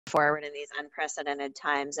forward in these unprecedented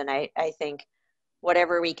times. And I think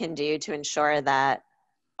whatever we can do to ensure that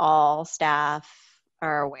all staff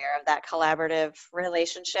are aware of that collaborative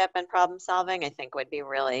relationship and problem solving, I think would be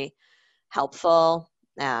really helpful.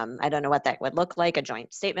 I don't know what that would look like, a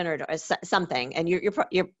joint statement or something. And you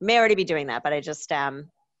may already be doing that, but I just,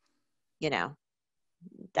 you know,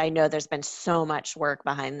 I know there's been so much work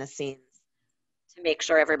behind the scenes to make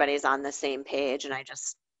sure everybody's on the same page. And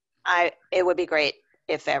it would be great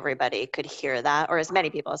if everybody could hear that, or as many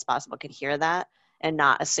people as possible could hear that and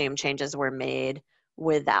not assume changes were made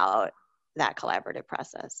without that collaborative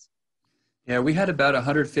process. Yeah, we had about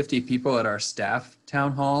 150 people at our staff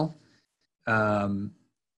town hall.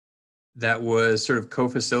 That was sort of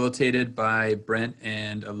co-facilitated by Brent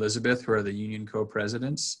and Elizabeth, who are the union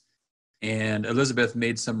co-presidents. And Elizabeth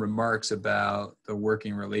made some remarks about the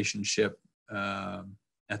working relationship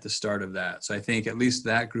at the start of that. So I think at least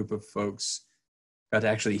that group of folks got to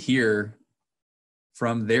actually hear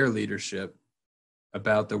from their leadership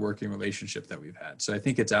about the working relationship that we've had. So I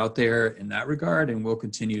think it's out there in that regard, and we'll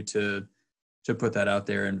continue to put that out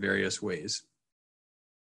there in various ways.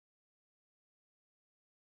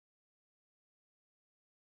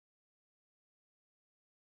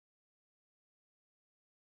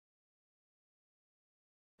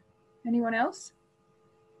 Anyone else?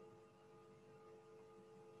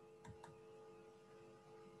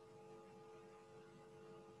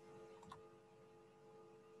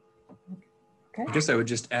 Okay. I guess I would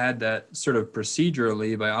just add that sort of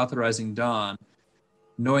procedurally, by authorizing Dawn,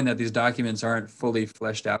 knowing that these documents aren't fully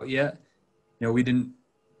fleshed out yet, you know, we didn't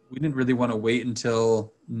really want to wait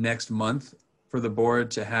until next month for the board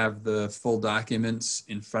to have the full documents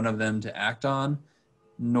in front of them to act on,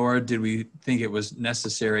 nor did we think it was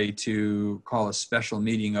necessary to call a special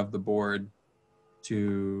meeting of the board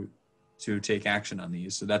to take action on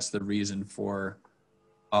these. So that's the reason for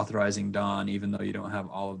authorizing Dawn, even though you don't have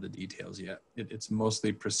all of the details yet. It's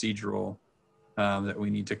mostly procedural, that we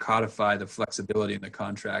need to codify the flexibility in the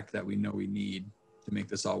contract that we know we need to make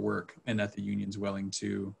this all work, and that the union's willing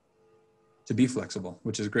to be flexible,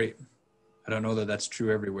 which is great. I don't know that that's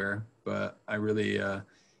true everywhere, but I really,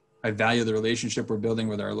 I value the relationship we're building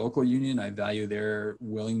with our local union. I value their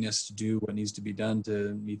willingness to do what needs to be done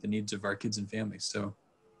to meet the needs of our kids and families. So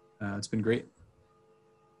it's been great.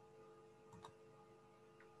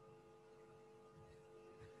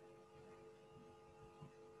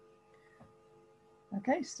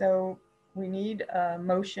 Okay, so we need a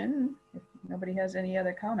motion, if nobody has any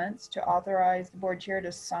other comments, to authorize the board chair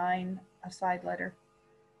to sign a side letter.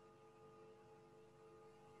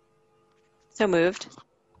 So moved.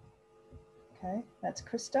 Okay, that's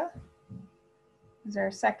Krista. Is there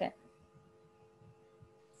a second?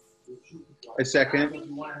 I second.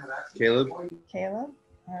 Caleb. Caleb,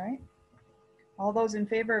 all right. All those in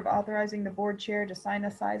favor of authorizing the board chair to sign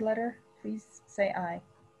a side letter, please say aye.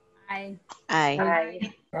 Aye.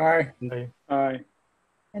 Aye. Aye. Aye. Aye.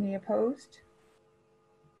 Any opposed?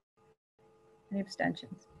 Any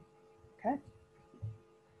abstentions? Okay.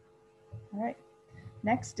 All right.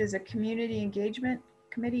 Next is a community engagement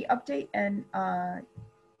committee update, and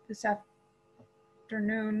this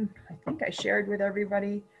afternoon, I think I shared with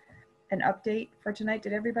everybody an update for tonight.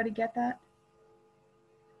 Did everybody get that?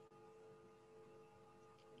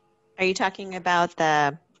 Are you talking about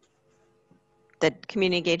the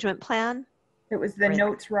community engagement plan? It was the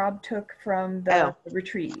notes Rob took from the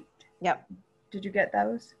retreat. Yep. Did you get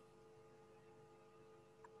those?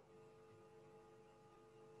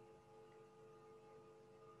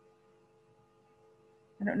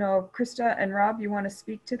 I don't know, Krista and Rob, you want to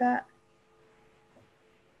speak to that?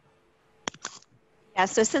 Yeah,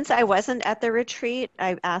 so since I wasn't at the retreat,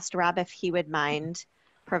 I asked Rob if he would mind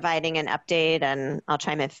providing an update, and I'll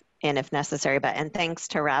chime in if necessary. And thanks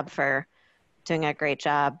to Rob for doing a great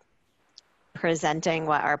job presenting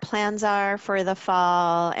what our plans are for the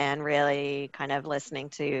fall and really kind of listening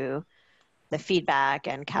to the feedback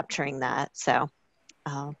and capturing that. So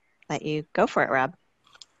I'll let you go for it, Rob.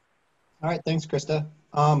 All right, thanks, Krista.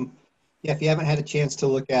 Yeah, if you haven't had a chance to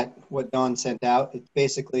look at what Dawn sent out, it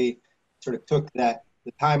basically sort of took the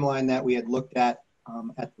timeline that we had looked at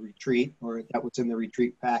the retreat, or that was in the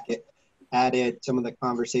retreat packet, added some of the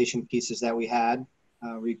conversation pieces that we had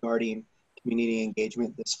regarding community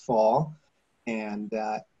engagement this fall. And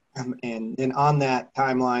then on that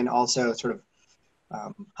timeline also sort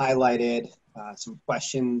of highlighted some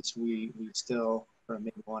questions we still sort of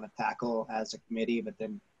maybe want to tackle as a committee, but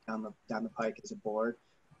then down the pike as a board.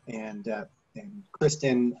 And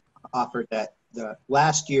Kristen offered that the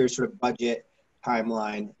last year's sort of budget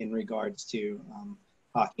timeline in regards to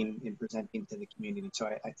talking and presenting to the community. So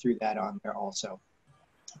I threw that on there also.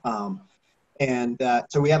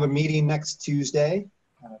 So we have a meeting next Tuesday,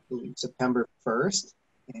 I believe September 1st,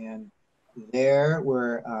 and there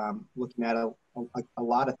we're looking at a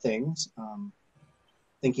lot of things,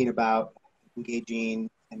 thinking about engaging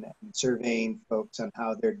and surveying folks on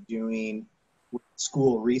how they're doing with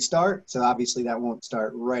school restart. So obviously that won't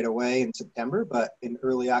start right away in September, but in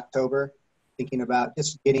early October, thinking about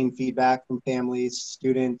just getting feedback from families,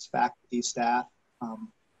 students, faculty, staff,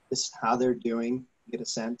 just how they're doing, get a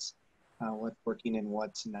sense what's working and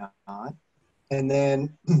what's not. And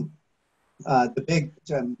then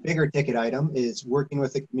the bigger ticket item is working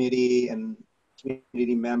with the committee and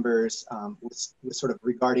community members with sort of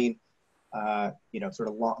regarding, sort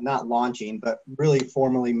of not launching, but really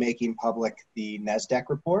formally making public the NESDEC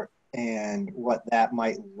report and what that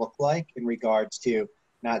might look like in regards to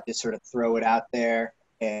not just sort of throw it out there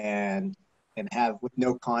and have with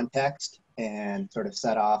no context and sort of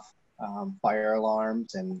set off fire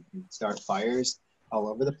alarms and start fires all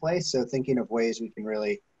over the place. So thinking of ways we can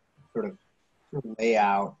really sort of lay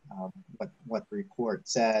out what the report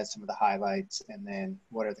says, some of the highlights, and then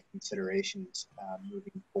what are the considerations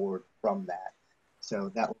moving forward from that. So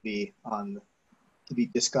that will be to be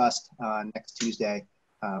discussed next Tuesday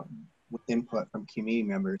with input from community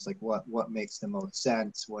members, like what makes the most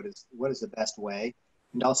sense, what is the best way,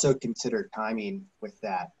 and also consider timing with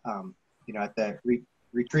that. At the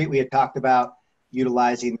retreat we had talked about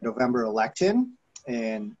utilizing the November election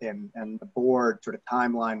and the board sort of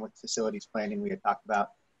timeline with facilities planning. We had talked about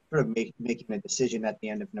sort of making a decision at the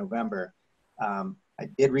end of November. I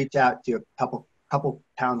did reach out to a couple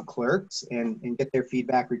town clerks and get their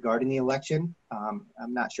feedback regarding the election. I'm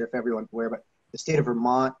not sure if everyone's aware, but the state of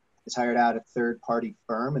Vermont has hired out a third-party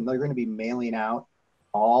firm, and they're going to be mailing out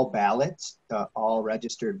all ballots to all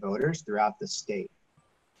registered voters throughout the state.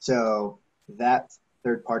 So that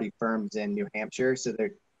third-party firm's in New Hampshire, so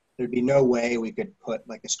there'd be no way we could put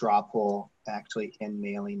like a straw poll actually in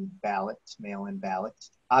mail-in ballots.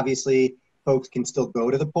 Obviously, folks can still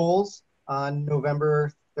go to the polls on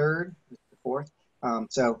November 3rd, the 4th.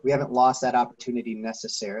 So we haven't lost that opportunity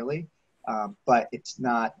necessarily, but it's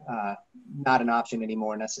not an option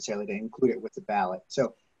anymore necessarily to include it with the ballot.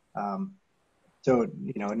 So,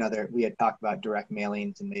 we had talked about direct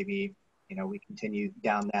mailings and maybe, we continue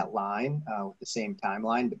down that line with the same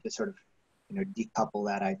timeline, but just sort of, decouple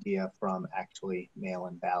that idea from actually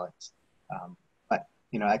mail-in ballots. But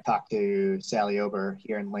I talked to Sally Ober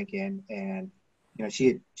here in Lincoln, and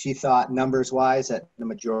she thought numbers-wise that the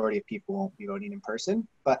majority of people won't be voting in person,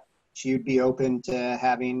 but she would be open to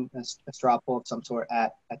having a straw poll of some sort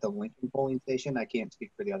at the Lincoln polling station. I can't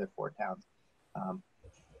speak for the other 4 towns.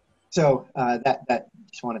 So that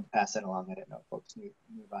just wanted to pass that along. I didn't know if folks knew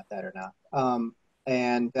about that or not. What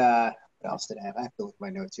else did I have? I have to look at my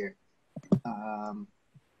notes here.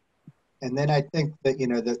 And then I think that,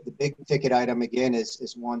 the big ticket item again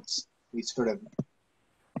is once we sort of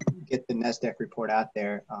get the NESDEC report out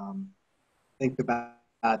there, think about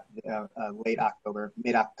late October,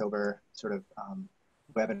 mid-October sort of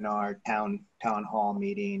webinar, town hall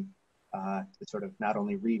meeting to sort of not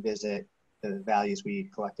only revisit the values we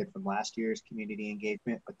collected from last year's community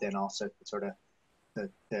engagement, but then also to sort of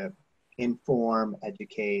to inform,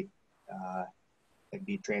 educate, and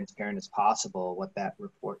be transparent as possible what that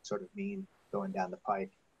report sort of means going down the pike.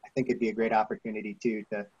 I think it'd be a great opportunity too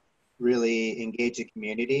to really engage the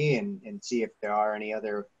community and see if there are any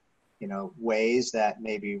other, ways that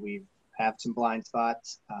maybe we have some blind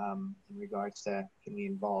spots in regards to can we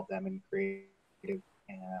involve them in creative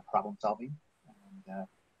problem solving,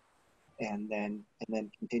 and then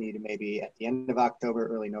continue to maybe at the end of October,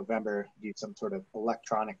 early November, do some sort of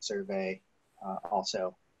electronic survey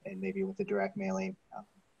also, and maybe with a direct mailing.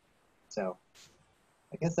 So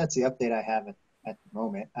I guess that's the update I have at the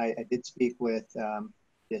moment. I did speak with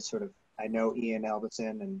I know Ian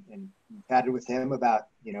Elbison and chatted with him about,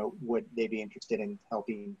 would they be interested in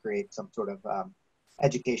helping create some sort of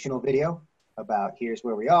educational video about here's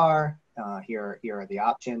where we are, here are the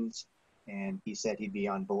options. And he said he'd be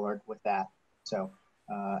on board with that. So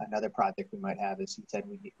another project we might have is he said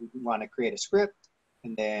we want to create a script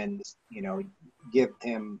and then, give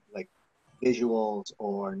him like visuals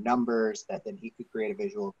or numbers that then he could create a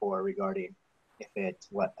visual for regarding if it's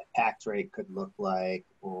what a tax rate could look like,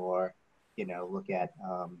 or, look at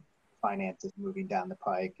finances moving down the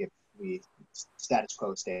pike if we status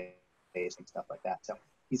quo stays and stuff like that. So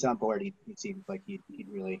he's on board. He seems like he'd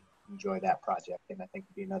really enjoy that project, and I think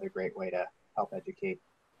it'd be another great way to help educate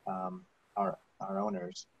our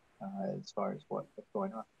owners as far as what's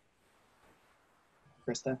going on.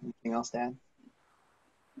 Krista, anything else to add?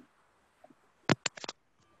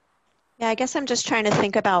 Yeah, I guess I'm just trying to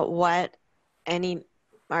think about are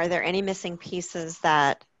there any missing pieces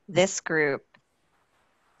that this group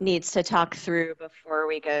needs to talk through before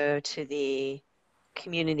we go to the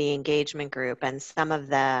community engagement group? And some of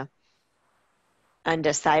the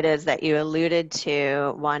undecideds that you alluded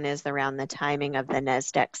to, one is around the timing of the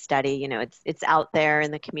NASDAQ study. You know, it's out there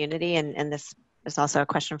in the community, and this is also a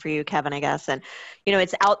question for you, Kevin, I guess. And, you know,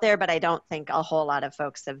 it's out there, but I don't think a whole lot of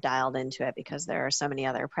folks have dialed into it because there are so many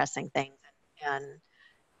other pressing things. And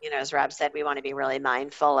you know, as Rob said, we want to be really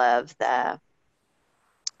mindful of the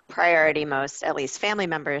priority most, at least family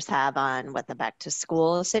members have on what the back to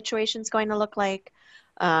school situation is going to look like.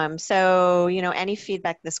 So, you know, any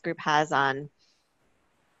feedback this group has on,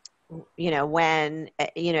 you know, when,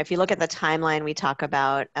 you know, if you look at the timeline, we talk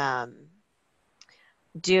about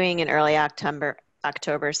doing in early October,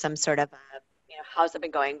 some sort of, you know, how's it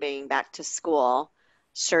been going being back to school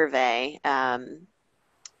survey.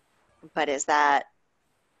 But does that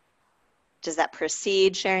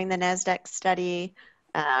precede sharing the NASDAQ study?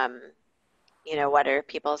 You know, what are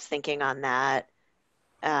people's thinking on that?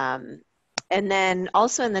 And then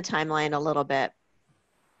also in the timeline a little bit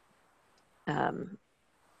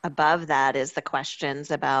above that is the questions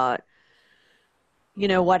about, you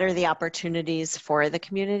know, what are the opportunities for the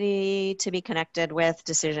community to be connected with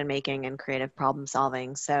decision making and creative problem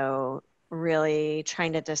solving? So really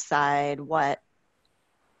trying to decide what,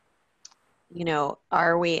 you know,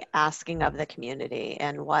 are we asking of the community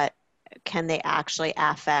and what can they actually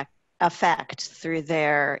affect through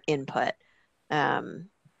their input? So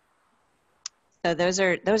those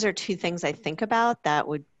are two things I think about that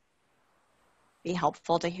would be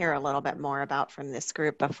helpful to hear a little bit more about from this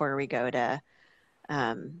group before we go to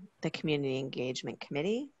the Community Engagement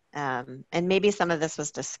Committee. And maybe some of this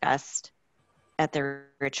was discussed at the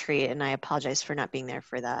retreat, and I apologize for not being there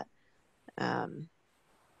for that.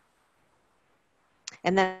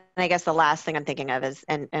 And then I guess the last thing I'm thinking of is,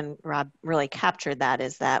 and Rob really captured that,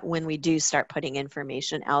 is that when we do start putting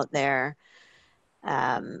information out there,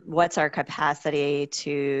 what's our capacity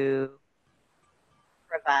to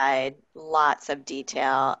provide lots of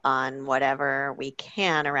detail on whatever we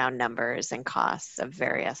can around numbers and costs of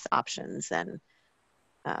various options, and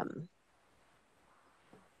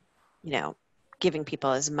you know, giving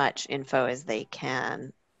people as much info as they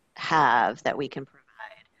can have that we can provide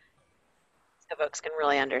so folks can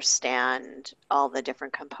really understand all the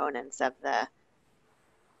different components of the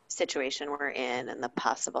situation we're in and the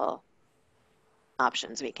possible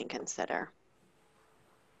options we can consider.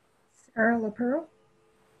 Sarah LaPearl?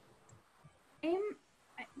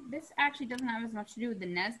 This actually doesn't have as much to do with the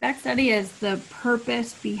NASDAQ study as the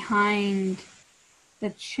purpose behind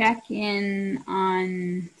the check-in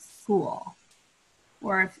on school.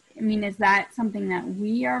 Or if, I mean, is that something that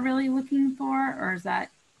we are really looking for, or is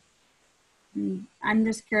that, I'm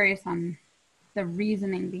just curious on the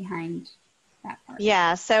reasoning behind that part.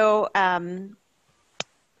 Yeah, so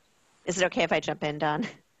is it okay if I jump in, Dawn?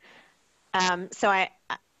 So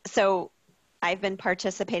I've been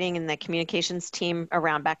participating in the communications team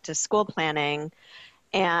around back to school planning,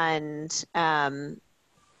 and I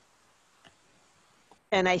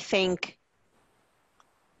think,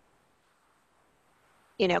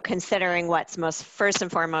 you know, considering what's most first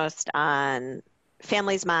and foremost on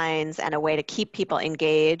families' minds and a way to keep people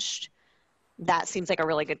engaged, that seems like a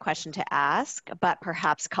really good question to ask, but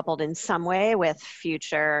perhaps coupled in some way with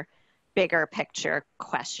future bigger picture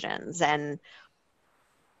questions. And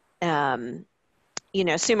you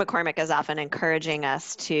know, Sue McCormick is often encouraging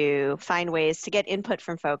us to find ways to get input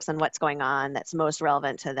from folks on what's going on that's most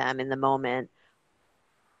relevant to them in the moment,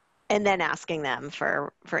 and then asking them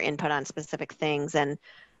for input on specific things. And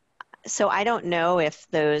so I don't know if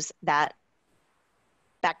that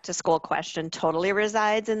back to school question totally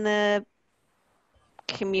resides in the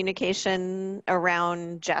communication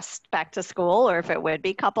around just back to school, or if it would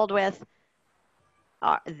be coupled with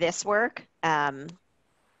this work.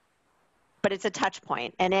 But it's a touch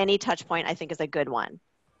point, and any touch point I think is a good one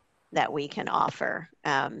that we can offer.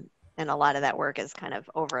 And a lot of that work is kind of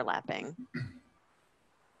overlapping.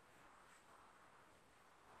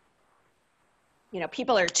 You know,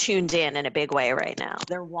 people are tuned in a big way right now.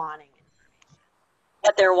 They're wanting information.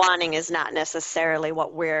 What they're wanting is not necessarily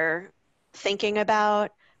what we're thinking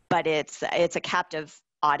about, but it's a captive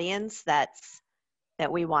audience that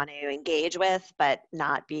we want to engage with, but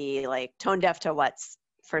not be like tone deaf to what's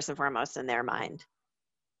first and foremost in their mind.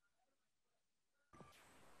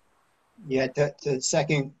 Yeah, to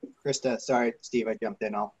second Krista, sorry, Steve, I jumped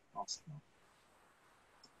in. I'll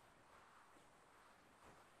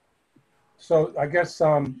So I guess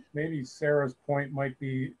maybe Sarah's point might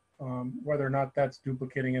be whether or not that's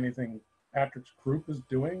duplicating anything Patrick's group is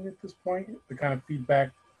doing at this point, the kind of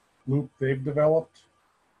feedback loop they've developed?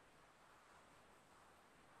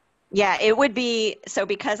 Yeah, it would be, so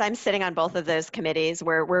because I'm sitting on both of those committees,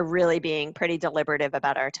 we're really being pretty deliberative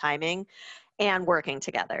about our timing and working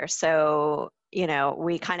together. So, you know,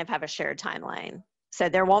 we kind of have a shared timeline. So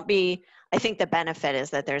there won't be, I think the benefit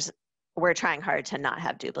is that we're trying hard to not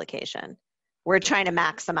have duplication. We're trying to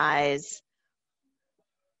maximize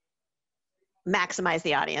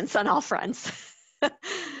the audience on all fronts.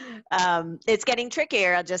 It's getting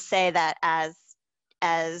trickier. I'll just say that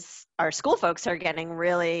as our school folks are getting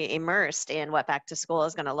really immersed in what back to school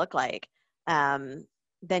is going to look like,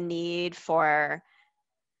 the need for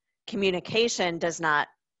communication does not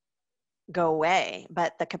go away,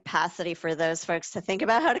 but the capacity for those folks to think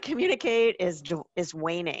about how to communicate is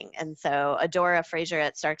waning. And so Adora Frazier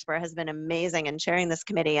at Starksboro has been amazing in chairing this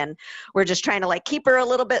committee, and we're just trying to like keep her a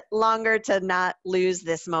little bit longer to not lose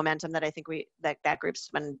this momentum that I think that group's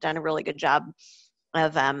done a really good job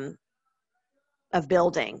of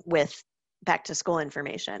building with back to school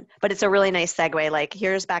information. But it's a really nice segue, like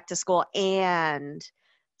here's back to school, and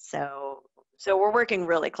so we're working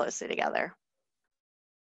really closely together.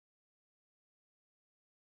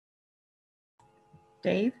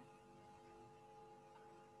 Dave?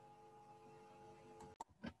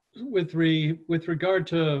 With regard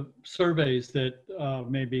to surveys that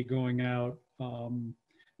may be going out,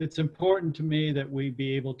 it's important to me that we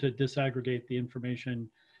be able to disaggregate the information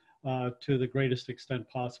to the greatest extent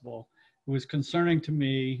possible. It was concerning to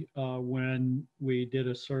me when we did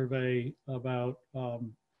a survey about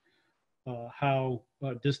how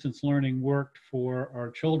distance learning worked for our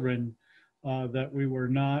children, that we were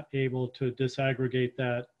not able to disaggregate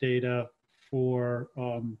that data for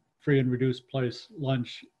free and reduced price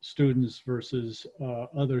lunch students versus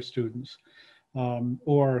other students,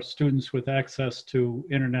 or students with access to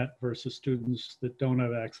internet versus students that don't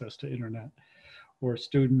have access to internet, or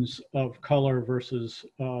students of color versus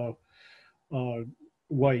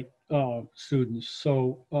white students.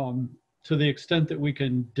 So to the extent that we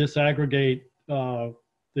can disaggregate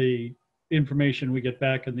the information we get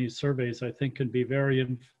back in these surveys, I think can be very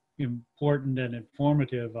important and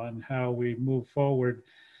informative on how we move forward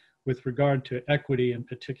with regard to equity in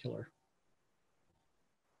particular.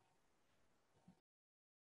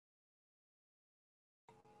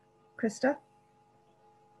 Krista?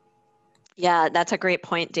 Yeah, that's a great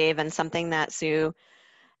point, Dave, and something that Sue,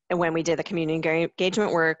 when we did the community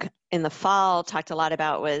engagement work in the fall, talked a lot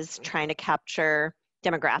about was trying to capture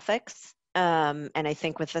demographics. And I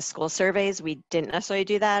think with the school surveys, we didn't necessarily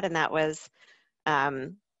do that. And that was,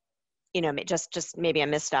 you know, just maybe a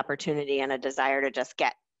missed opportunity and a desire to just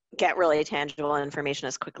get really tangible information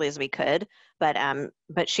as quickly as we could.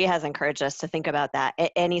 But she has encouraged us to think about that.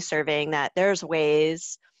 Any surveying that there's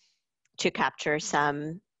ways to capture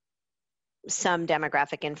some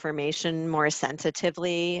demographic information more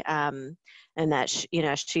sensitively, and that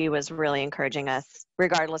she was really encouraging us,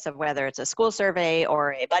 regardless of whether it's a school survey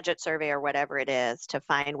or a budget survey or whatever it is, to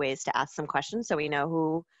find ways to ask some questions so we know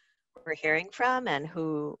who we're hearing from and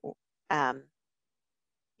whose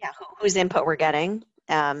input we're getting.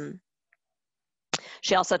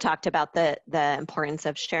 She also talked about the importance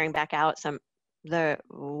of sharing back out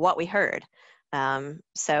what we heard.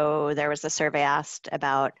 So there was a survey asked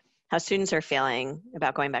about how students are feeling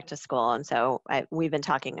about going back to school. And so we've been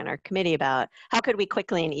talking in our committee about how could we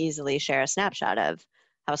quickly and easily share a snapshot of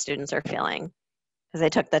how students are feeling. Because they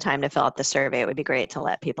took the time to fill out the survey, it would be great to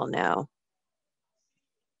let people know.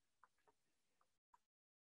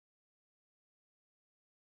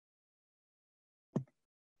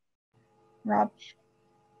 Rob?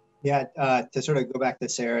 Yeah, to sort of go back to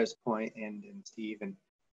Sarah's point and Steve, and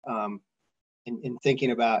in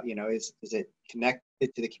thinking about, you know, is it connected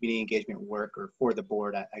to the community engagement work or for the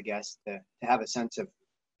board, I guess, to have a sense of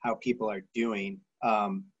how people are doing.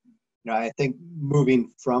 You know, I think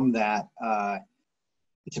moving from that,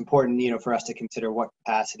 it's important, you know, for us to consider what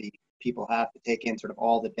capacity people have to take in sort of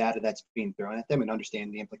all the data that's being thrown at them and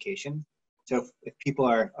understand the implication. So if people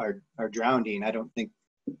are drowning, I don't think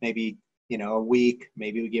maybe, you know, a week,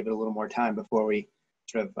 maybe we give it a little more time before we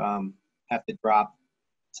sort of have to drop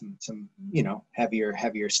some you know,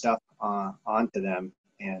 heavier stuff onto them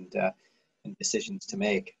and decisions to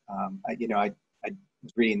make. I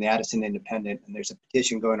was reading the Addison Independent, and there's a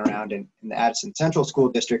petition going around in the Addison Central School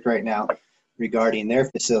District right now regarding their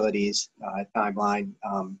facilities timeline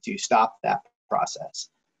to stop that process.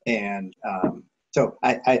 And so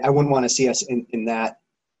I wouldn't want to see us in that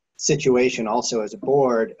situation also as a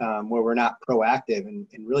board where we're not proactive and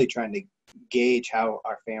really trying to gauge how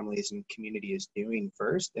our families and community is doing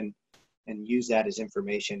first, and and use that as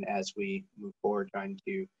information as we move forward, trying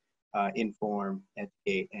to inform,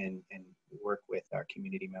 educate, and work with our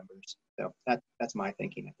community members. So that's my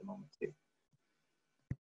thinking at the moment too.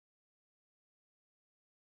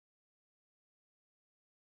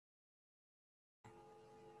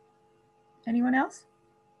 Anyone else?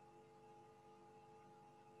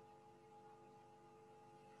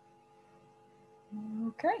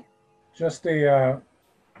 Okay. Just a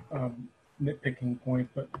nitpicking point,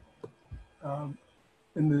 but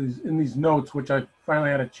in these notes, which I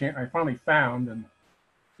finally found and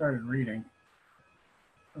started reading.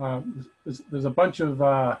 There's a bunch of,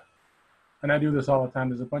 and I do this all the time.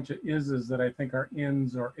 There's a bunch of is's that I think are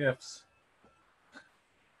ins or ifs.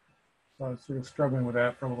 So I was sort of struggling with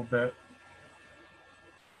that for a little bit.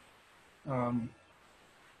 And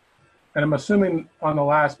I'm assuming on the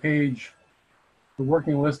last page, the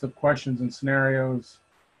working list of questions and scenarios,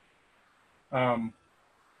 do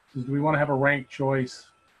we want to have a ranked choice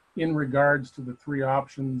in regards to the three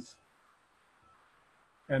options?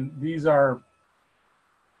 And these are,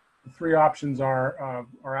 the three options are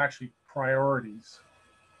actually priorities.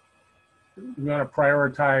 We want to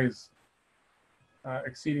prioritize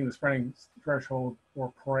exceeding the spending threshold,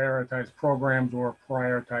 or prioritize programs, or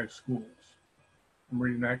prioritize schools. I'm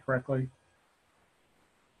reading that correctly?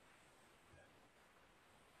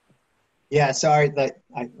 Yeah, sorry that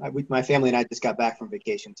my family and I just got back from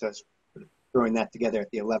vacation, so I was sort of throwing that together at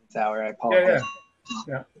the 11th hour. I apologize.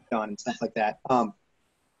 Yeah. Dawn and stuff like that.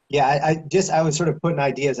 Yeah, I was sort of putting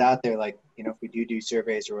ideas out there, like, you know, if we do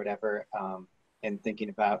surveys or whatever, and thinking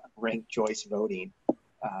about ranked choice voting,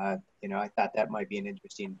 you know, I thought that might be an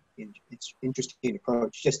interesting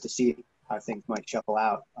approach, just to see how things might shuffle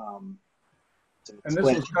out. And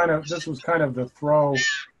this was kind of the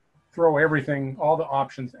throw everything, all the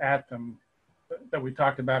options at them that we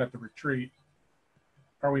talked about at the retreat.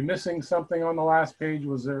 Are we missing something on the last page?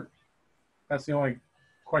 That's the only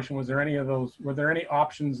question. Was there any of those, were there any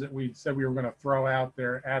options that we said we were going to throw out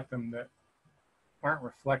there at them that aren't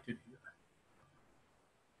reflected here?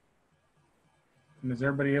 And is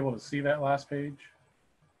everybody able to see that last page?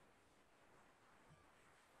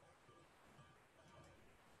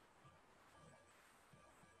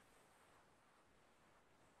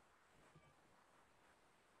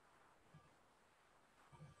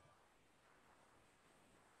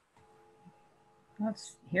 Not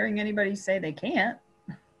hearing anybody say they can't.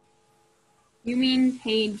 You mean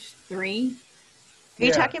page 3? Are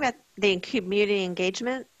you talking about the community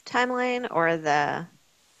engagement timeline or the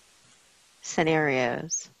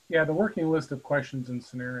scenarios? Yeah, the working list of questions and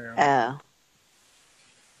scenarios. Oh.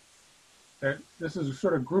 This is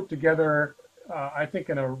sort of grouped together, I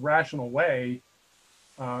think, in a rational way.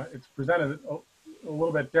 It's presented a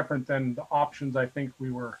little bit different than the options I think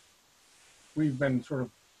we've been sort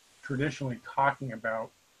of traditionally talking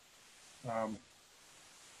about. I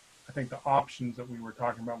think the options that we were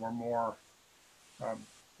talking about were more, you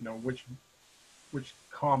know, which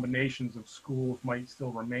combinations of schools might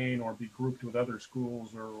still remain or be grouped with other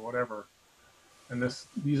schools or whatever. And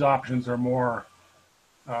these options are more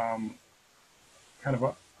kind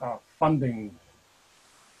of a funding,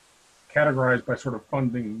 categorized by sort of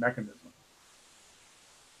funding mechanism.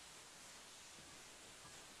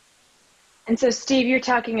 And so, Steve, you're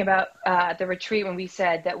talking about the retreat when we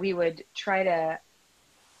said that we would try to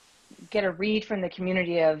get a read from the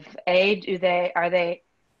community of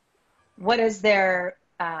what is their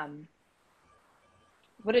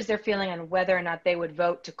feeling on whether or not they would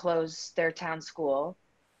vote to close their town school?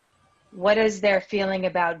 What is their feeling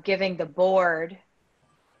about giving the board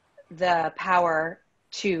the power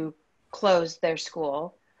to close their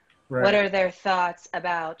school? Right. What are their thoughts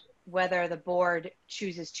about whether the board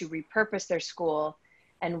chooses to repurpose their school?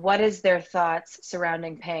 And what is their thoughts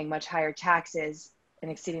surrounding paying much higher taxes and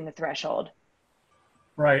exceeding the threshold?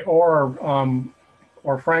 Right, or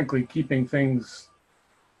frankly, keeping things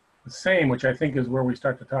the same, which I think is where we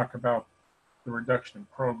start to talk about the reduction in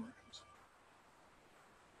programs.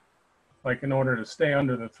 Like, in order to stay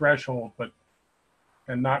under the threshold,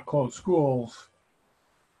 and not close schools,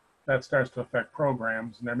 that starts to affect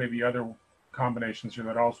programs, and there may be other combinations here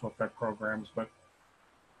that also affect programs, but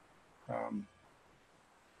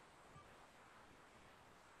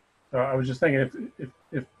so I was just thinking,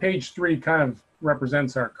 if page 3 kind of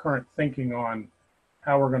represents our current thinking on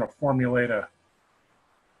how we're going to formulate a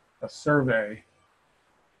survey,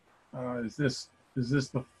 is this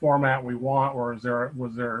the format we want, or do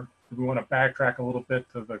we want to backtrack a little bit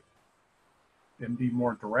and be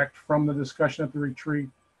more direct from the discussion at the retreat,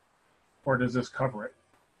 or does this cover it?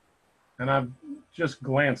 And I've just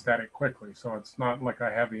glanced at it quickly, so it's not like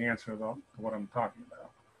I have the answer to what I'm talking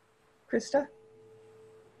about. Krista?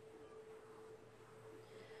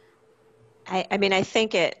 I mean, I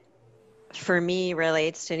think it, for me,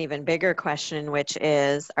 relates to an even bigger question, which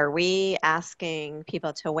is, are we asking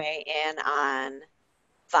people to weigh in on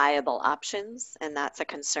viable options? And that's a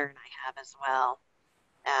concern I have as well.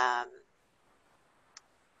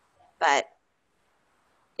 But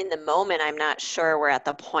in the moment, I'm not sure we're at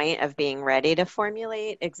the point of being ready to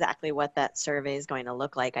formulate exactly what that survey is going to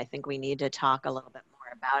look like. I think we need to talk a little bit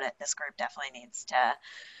more about it. This group definitely needs to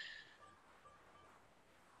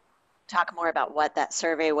talk more about what that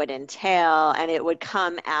survey would entail, and it would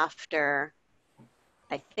come after,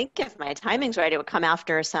 I think if my timing's right, it would come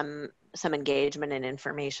after some engagement and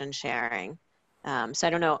information sharing. So I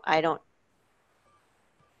don't know,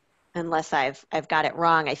 unless I've got it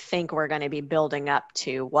wrong, I think we're going to be building up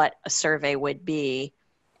to what a survey would be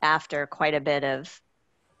after quite a bit of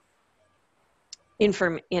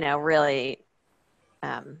really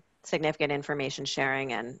significant information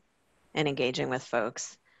sharing and engaging with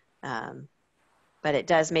folks. But it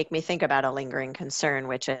does make me think about a lingering concern,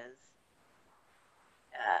 which is,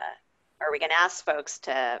 are we going to ask folks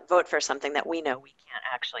to vote for something that we know we can't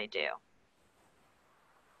actually do?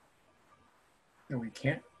 That we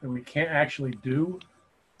can't actually do?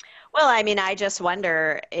 Well, I mean, I just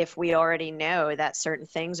wonder if we already know that certain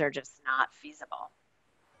things are just not feasible.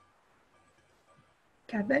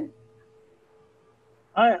 Kevin?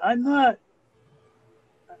 I'm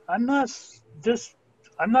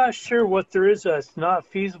not sure what there is that's not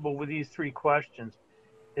feasible with these three questions.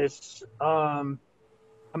 It's a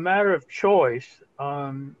matter of choice.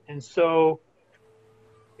 And so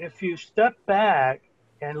if you step back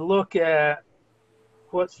and look at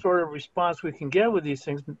what sort of response we can get with these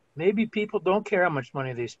things, maybe people don't care how much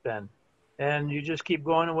money they spend and you just keep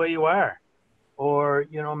going the way you are. Or,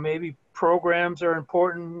 maybe programs are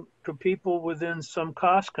important to people within some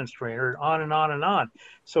cost constraint, or on and on and on.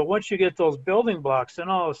 So once you get those building blocks, then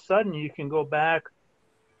all of a sudden you can go back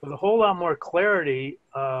with a whole lot more clarity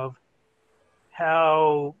of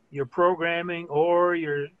how your programming or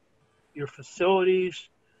your facilities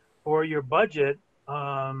or your budget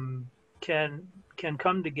can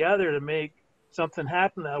come together to make something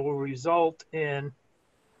happen that will result in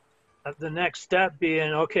the next step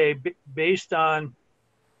being, okay, based on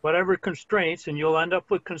whatever constraints, and you'll end up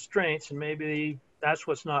with constraints, and maybe that's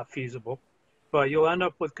what's not feasible, but you'll end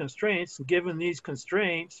up with constraints, and given these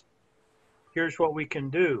constraints, here's what we can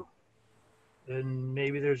do. And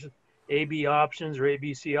maybe there's A-B options or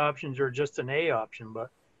ABC options or just an A option, but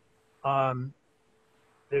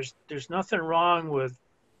there's nothing wrong with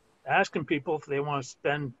asking people if they want to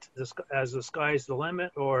spend this as the sky's the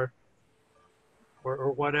limit or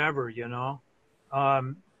whatever,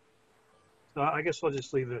 So I guess I'll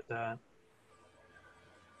just leave it at that.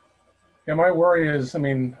 Yeah, my worry is, I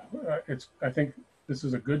mean, I think this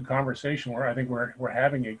is a good conversation where I think we're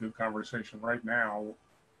having a good conversation right now.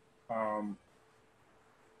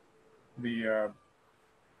 The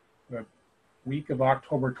week of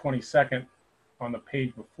October 22nd on the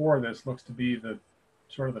page before this looks to be the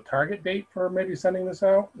sort of the target date for maybe sending this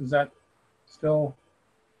out. Is that still,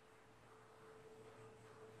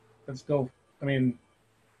 I mean,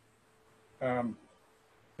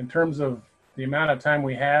 in terms of the amount of time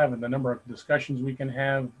we have and the number of discussions we can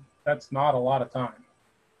have, that's not a lot of time.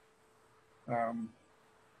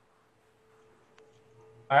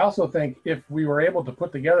 I also think if we were able to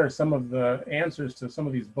put together some of the answers to some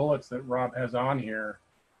of these bullets that Rob has on here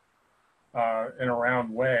in a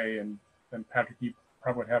round way, and Patrick, you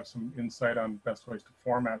probably would have some insight on best ways to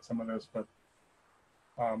format some of this, but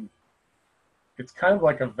it's kind of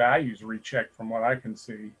like a values recheck from what I can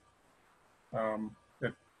see.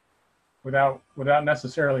 That without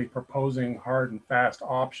necessarily proposing hard and fast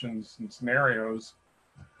options and scenarios,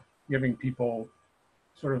 giving people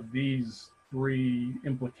sort of these three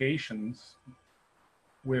implications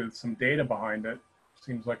with some data behind it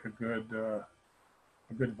seems like a good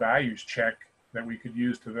values check that we could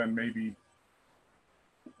use to then maybe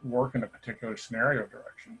work in a particular scenario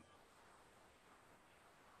direction.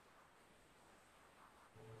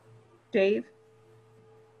 Dave?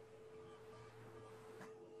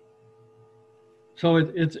 So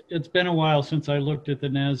it's been a while since I looked at the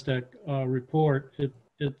NASDAQ report.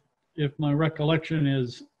 If my recollection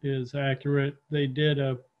is accurate, they did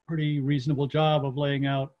a pretty reasonable job of laying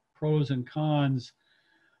out pros and cons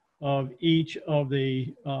of each of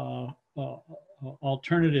the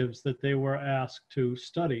alternatives that they were asked to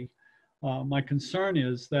study. My concern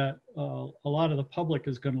is that a lot of the public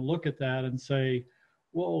is going to look at that and say,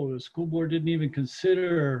 whoa, the school board didn't even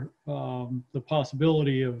consider the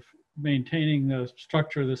possibility of maintaining the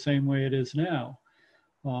structure the same way it is now.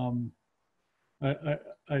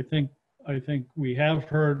 I think we have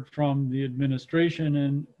heard from the administration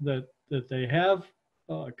and that they have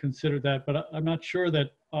considered that, but I'm not sure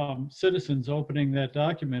that citizens opening that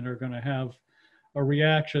document are going to have a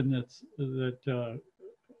reaction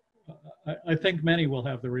I think many will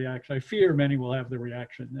have the reaction. I fear many will have the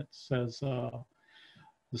reaction that says the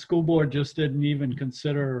school board just didn't even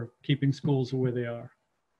consider keeping schools the way they are.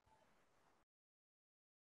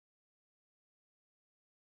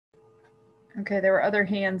 Okay, there were other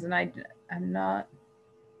hands, and I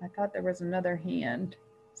thought there was another hand.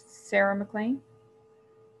 Sarah McLean?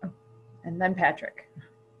 Oh, and then Patrick.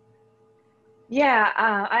 Yeah,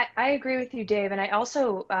 I agree with you, Dave. And I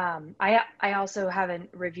also I also haven't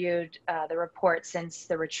reviewed the report since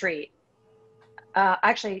the retreat.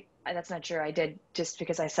 Actually, that's not true. I did just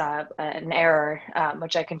because I saw an error,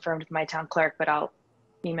 which I confirmed with my town clerk, but I'll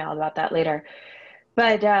email about that later.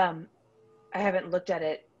 But I haven't looked at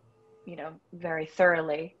it, very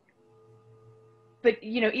thoroughly. But,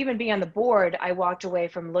 even being on the board, I walked away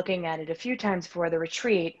from looking at it a few times for the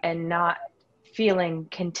retreat and not feeling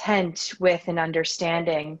content with an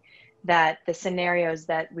understanding that the scenarios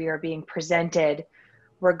that we are being presented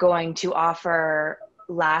were going to offer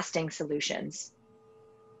lasting solutions.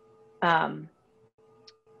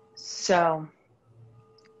 So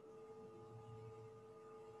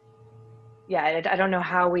yeah, I don't know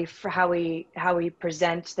how we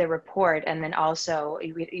present the report, and then also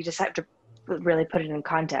you just have to really put it in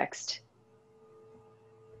context.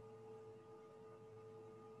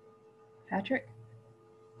 Patrick?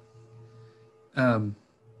 One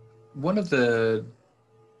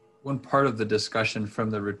part of the discussion from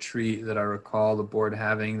the retreat that I recall the board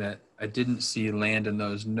having that I didn't see land in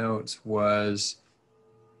those notes was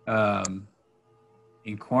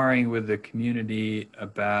inquiring with the community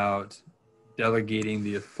about delegating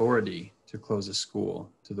the authority to close a school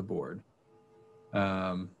to the board,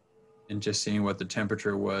 and just seeing what the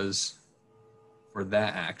temperature was for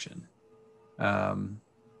that action.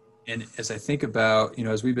 And as I think about,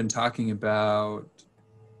 as we've been talking about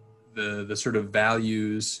the sort of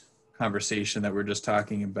values conversation that we're just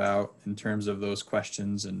talking about in terms of those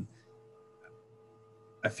questions, and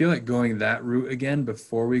I feel like going that route again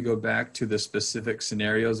before we go back to the specific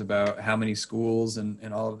scenarios about how many schools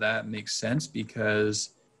and all of that makes sense,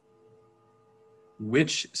 because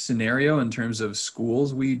which scenario in terms of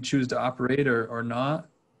schools we choose to operate or not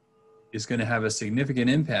is going to have a significant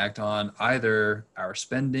impact on either our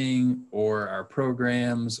spending or our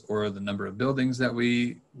programs or the number of buildings that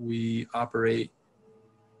we operate.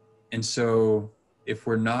 And so if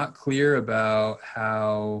we're not clear about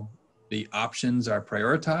how the options are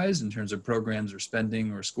prioritized in terms of programs or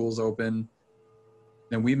spending or schools open,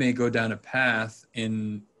 then we may go down a path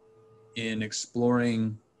in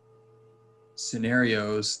exploring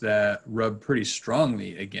scenarios that rub pretty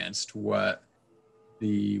strongly against what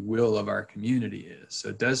the will of our community is. So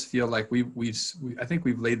it does feel like I think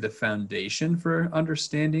we've laid the foundation for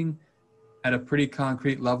understanding at a pretty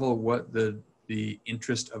concrete level what the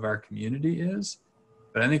interest of our community is.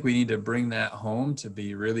 But I think we need to bring that home to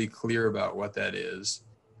be really clear about what that is,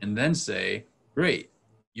 and then say, great,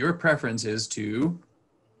 your preference is to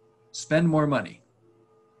spend more money.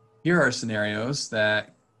 Here are scenarios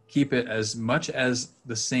that keep it as much as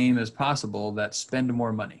the same as possible that spend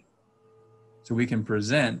more money. So we can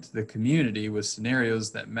present the community with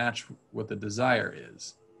scenarios that match what the desire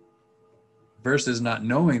is, versus not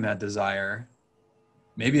knowing that desire.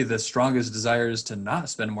 Maybe the strongest desire is to not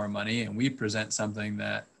spend more money, and we present something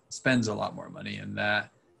that spends a lot more money, and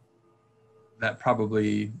that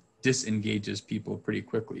probably disengages people pretty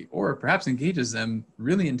quickly, or perhaps engages them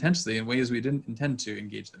really intensely in ways we didn't intend to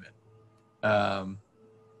engage them in.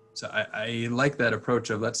 So I like that approach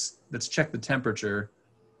of let's check the temperature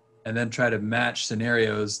and then try to match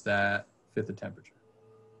scenarios that fit the temperature.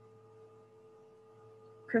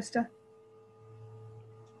 Krista?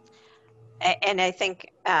 And I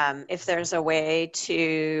think if there's a way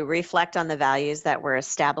to reflect on the values that were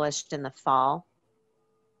established in the fall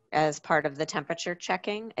as part of the temperature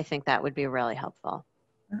checking, I think that would be really helpful,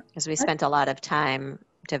 because we spent a lot of time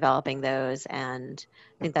developing those, and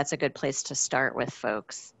I think that's a good place to start with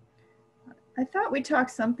folks. I thought we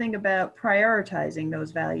talked something about prioritizing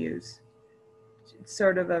those values,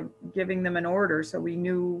 sort of giving them an order, so we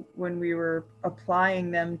knew when we were applying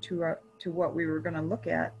them to what we were going to look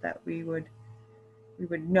at, that we would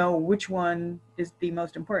know which one is the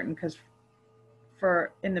most important. Because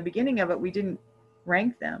in the beginning of it, we didn't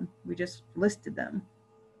rank them, we just listed them.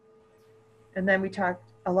 And then we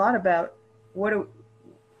talked a lot about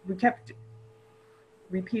we kept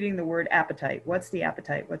repeating the word appetite. What's the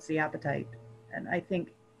appetite? What's the appetite? And I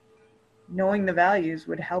think knowing the values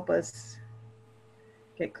would help us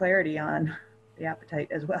get clarity on the appetite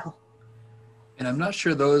as well. And I'm not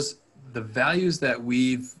sure the values that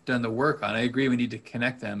we've done the work on, I agree we need to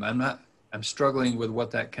connect them. I'm struggling with what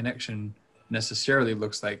that connection necessarily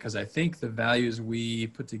looks like, because I think the values we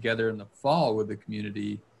put together in the fall with the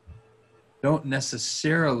community don't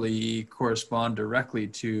necessarily correspond directly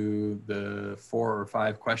to the 4 or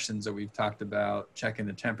 5 questions that we've talked about checking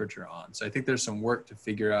the temperature on. So I think there's some work to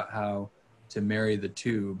figure out how to marry the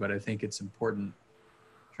two, but I think it's important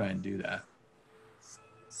to try and do that.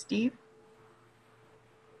 Steve?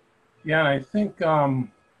 Yeah, I think,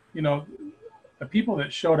 you know, the people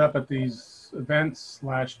that showed up at these events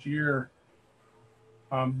last year,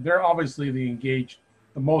 they're obviously the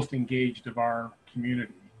most engaged of our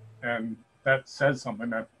community. And that says something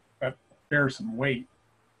that bears some weight.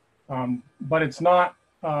 But it's not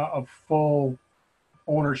a full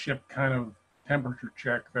ownership kind of temperature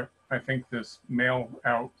check that I think this mail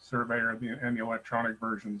out survey and the electronic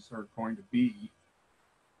versions are going to be.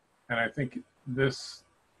 And I think this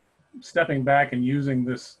stepping back and using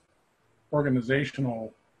this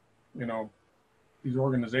organizational, you know, these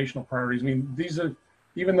organizational priorities. I mean, these are,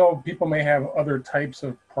 even though people may have other types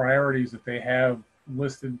of priorities that they have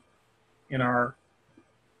listed in our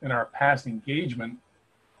past engagement,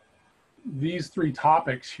 these 3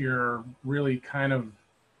 topics here really kind of,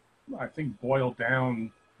 I think, boil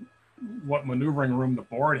down what maneuvering room the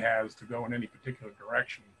board has to go in any particular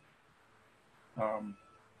direction.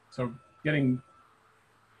 So getting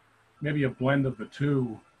maybe a blend of the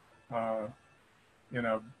two in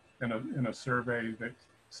a survey that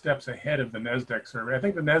steps ahead of the NASDAQ survey. I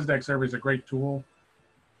think the NASDAQ survey is a great tool,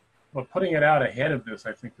 but putting it out ahead of this,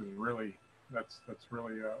 I think, is really that's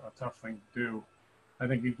really a tough thing to do. I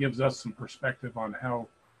think it gives us some perspective on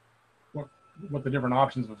what the different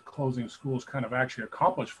options of closing schools kind of actually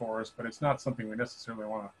accomplish for us, but it's not something we necessarily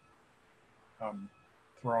want to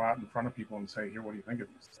throw out in front of people and say, here, what do you think of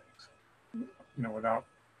these things? You know, without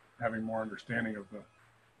having more understanding of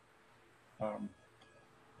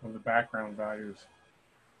the background values.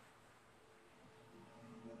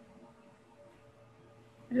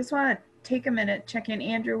 I just want to take a minute, check in.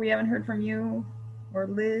 Andrew, we haven't heard from you, or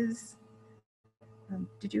Liz.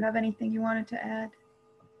 Did you have anything you wanted to add?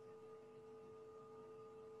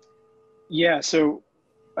 Yeah, so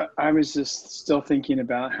I was just still thinking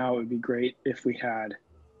about how it would be great if we had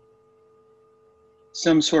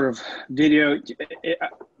some sort of video.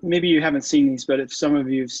 Maybe you haven't seen these, but if some of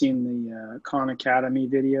you have seen the Khan Academy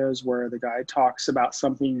videos where the guy talks about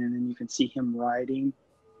something and then you can see him writing,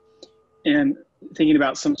 and thinking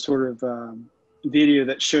about some sort of video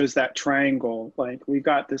that shows that triangle, like we've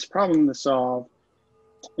got this problem to solve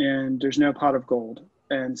and there's no pot of gold.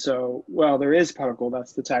 And so, well, there is a pot of gold,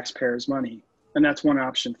 that's the taxpayers' money. And that's one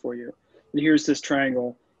option for you. But here's this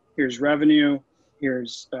triangle, here's revenue,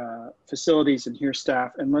 here's facilities, and here's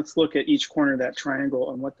staff. And let's look at each corner of that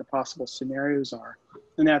triangle and what the possible scenarios are.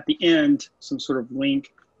 And at the end, some sort of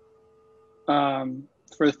link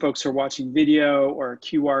for the folks who are watching video, or a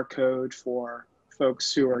QR code for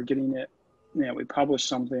folks who are getting it, you know, we publish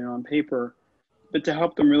something on paper, but to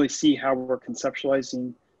help them really see how we're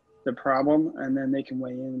conceptualizing the problem, and then they can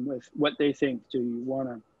weigh in with what they think. Do you want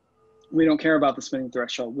to, we don't care about the spending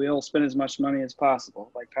threshold. We'll spend as much money as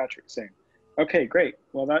possible, like Patrick's saying. Okay, great.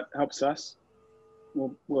 Well, that helps us.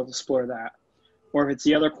 We'll explore that. Or if it's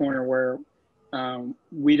the other corner where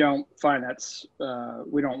we don't find that's,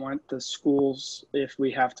 we don't want the schools if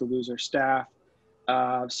we have to lose our staff.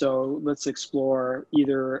 So let's explore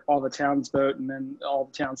either all the towns vote and then all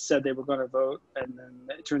the towns said they were going to vote, and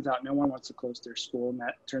then it turns out no one wants to close their school and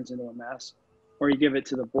that turns into a mess. Or you give it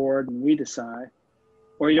to the board and we decide.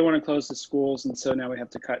 Or you don't want to close the schools and so now we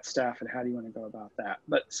have to cut staff, and how do you want to go about that?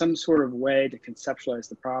 But some sort of way to conceptualize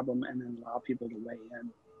the problem and then allow people to weigh in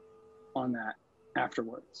on that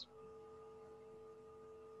afterwards.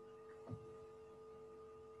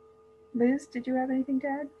 Liz, did you have anything to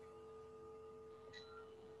add?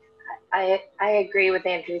 I agree with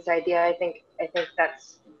Andrew's idea. I think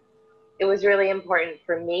it was really important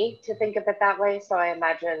for me to think of it that way. So I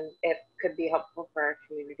imagine it could be helpful for our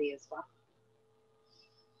community as well.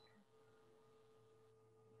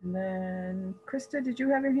 And then Krista, did you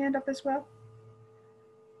have your hand up as well?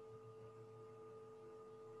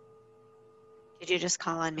 Did you just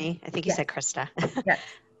call on me? I think you said Krista. Yes.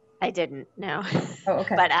 I didn't, no. Oh,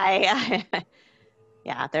 okay. But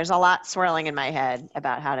yeah, there's a lot swirling in my head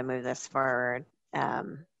about how to move this forward.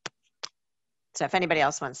 So if anybody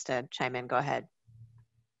else wants to chime in, go ahead.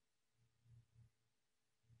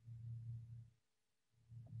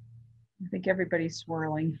 I think everybody's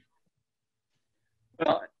swirling.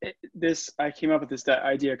 Well, I came up with this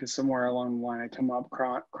idea because somewhere along the line I come up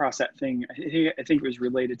across that thing. I think it was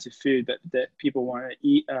related to food, that people want to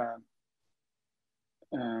eat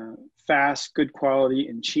fast, good quality,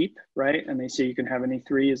 and cheap, right? And they say you can have any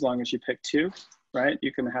three as long as you pick two, right?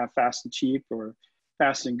 You can have fast and cheap, or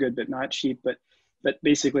fast and good but not cheap. But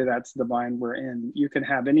basically that's the bind we're in. You can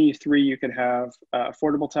have any three. You can have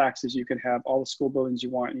affordable taxes. You can have all the school buildings you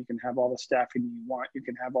want. You can have all the staffing you want. You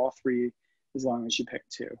can have all three as long as you pick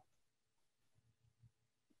two.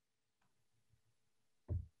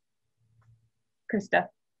 Krista.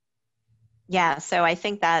 Yeah, so I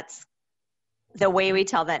think that's the way we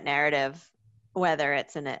tell that narrative, whether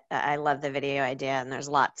it's I love the video idea, and there's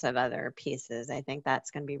lots of other pieces. I think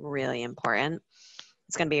that's going to be really important.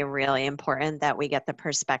 It's going to be really important that we get the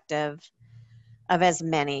perspective of as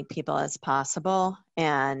many people as possible.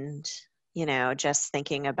 And, just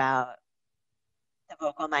thinking about the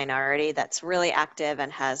vocal minority that's really active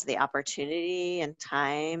and has the opportunity and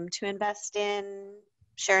time to invest in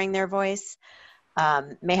sharing their voice,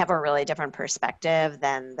 may have a really different perspective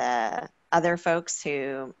than the other folks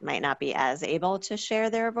who might not be as able to share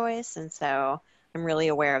their voice. And so I'm really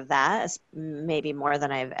aware of that, as maybe more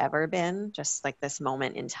than I've ever been, just like this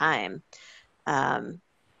moment in time.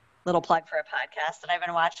 Little plug for a podcast that I've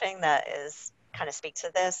been watching that is kind of speaks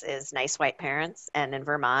to this is Nice White Parents. And in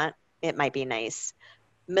Vermont, it might be nice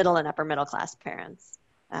middle and upper middle class parents.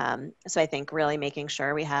 So I think really making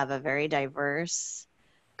sure we have a very diverse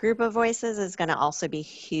group of voices is going to also be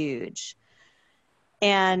huge.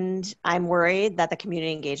 And I'm worried that the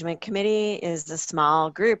Community Engagement Committee is a small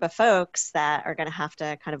group of folks that are going to have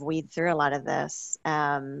to kind of weed through a lot of this.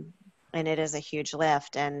 And it is a huge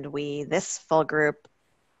lift. And this full group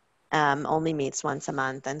only meets once a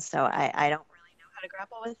month. And so I don't really know how to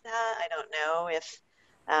grapple with that. I don't know if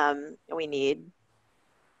we need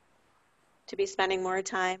to be spending more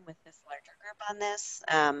time with this larger group on this.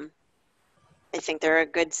 I think they're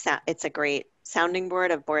it's a great sounding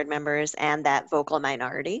board of board members and that vocal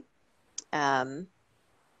minority.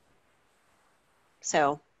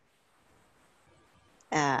 So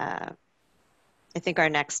I think our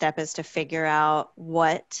next step is to figure out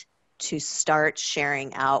what to start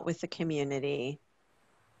sharing out with the community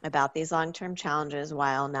about these long-term challenges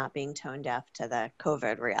while not being tone deaf to the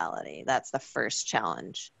COVID reality. That's the first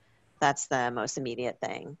challenge. That's the most immediate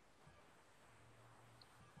thing.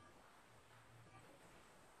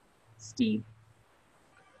 Steve.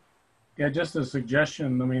 Yeah, just a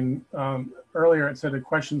suggestion. I mean, earlier it said the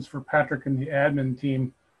questions for Patrick and the admin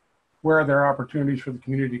team, where are there opportunities for the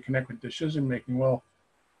community to connect with decision making? Well,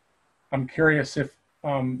 I'm curious if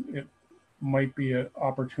it might be an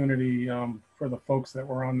opportunity for the folks that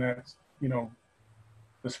were on that, the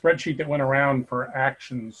spreadsheet that went around for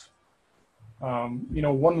actions.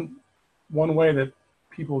 One way that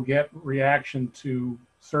people get reaction to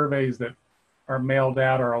surveys that are mailed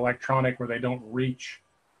out or electronic where they don't reach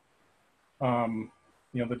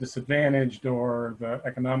the disadvantaged or the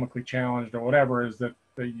economically challenged or whatever is that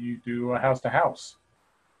you do a house to house.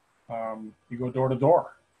 You go door to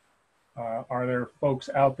door. Are there folks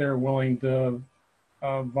out there willing to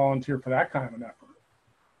volunteer for that kind of an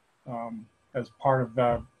effort as part of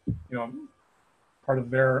part of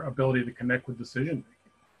their ability to connect with decision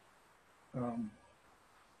making?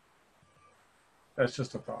 That's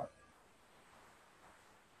just a thought.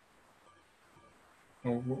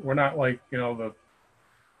 We're not like, the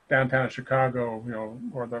downtown Chicago,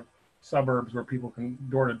 or the suburbs where people can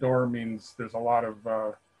door to door means there's a lot of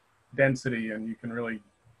density and you can really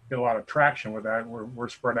get a lot of traction with that. We're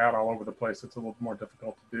spread out all over the place. It's a little more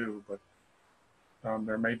difficult to do, but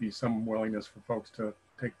there may be some willingness for folks to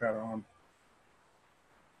take that on.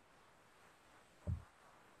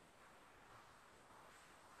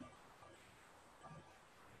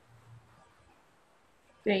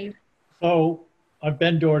 Dave. So I've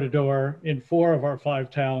been door to door in 4 of our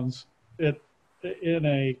 5 towns. In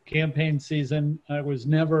a campaign season, I was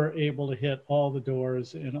never able to hit all the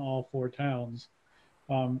doors in all 4 towns.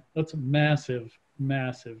 That's a massive,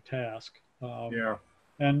 massive task. Yeah.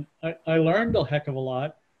 And I learned a heck of a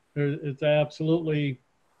lot. It's absolutely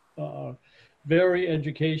very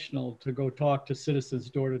educational to go talk to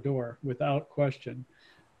citizens door to door without question.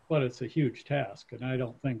 But it's a huge task, and I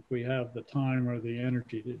don't think we have the time or the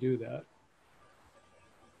energy to do that.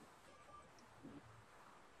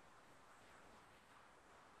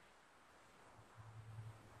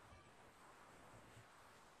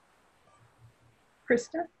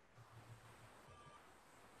 Krista?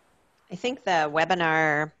 I think the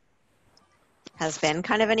webinar has been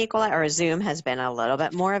kind of an equalizer, or Zoom has been a little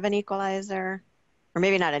bit more of an equalizer, or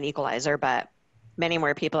maybe not an equalizer, but many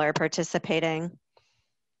more people are participating.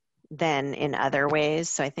 than in other ways.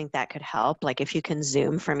 So I think that could help. Like if you can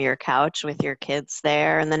Zoom from your couch with your kids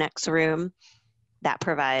there in the next room, that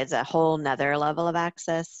provides a whole nother level of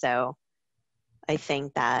access. So I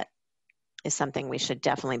think that is something we should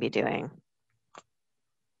definitely be doing.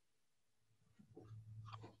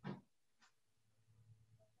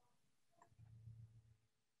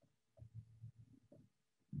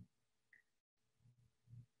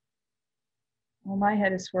 Well, my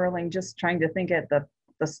head is swirling just trying to think at the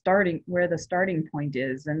where the starting point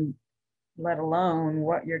is, and let alone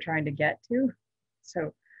what you're trying to get to.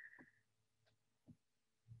 So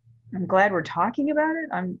I'm glad we're talking about it.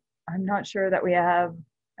 I'm not sure that we have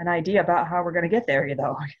an idea about how we're going to get there,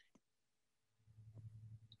 though.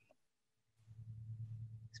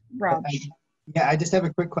 Rob. Yeah, I just have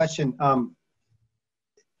a quick question.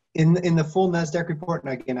 In the full NASDAQ report,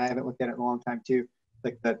 and again, I haven't looked at it in a long time too,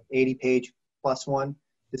 like the 80-page plus one,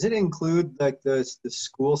 does it include like the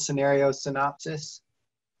school scenario synopsis?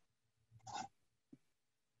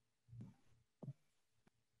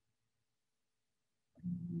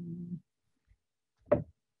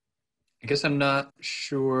 I guess I'm not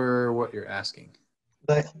sure what you're asking.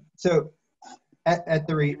 But so at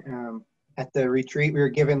the retreat, we were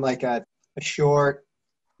given like a short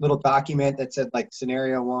little document that said like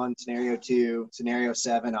scenario 1, scenario 2, scenario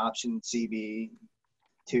 7, option CB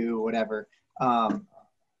 2, whatever.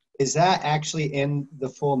 Is that actually in the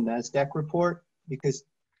full NASDAQ report? Because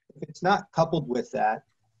if it's not coupled with that,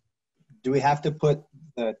 do we have to put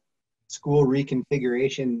the school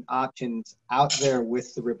reconfiguration options out there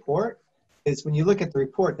with the report? Because when you look at the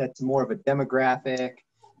report, that's more of a demographic,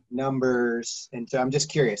 numbers, and so I'm just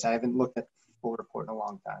curious. I haven't looked at the full report in a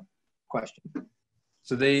long time. Question.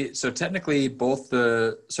 So technically both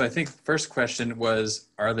so I think the first question was,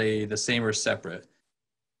 are they the same or separate?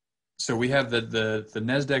 So we have the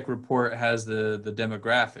NASDAQ report has the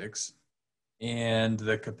demographics and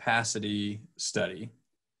the capacity study.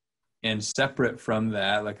 And separate from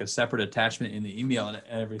that, like a separate attachment in the email and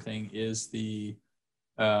everything, is the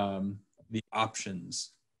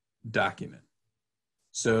options document.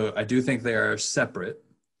 So I do think they are separate,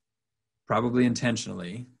 probably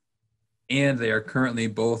intentionally, and they are currently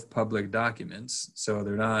both public documents. So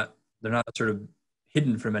they're not sort of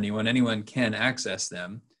hidden from anyone. Anyone can access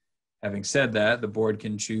them. Having said that, the board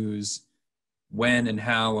can choose when and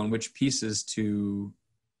how and which pieces to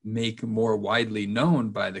make more widely known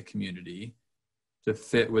by the community to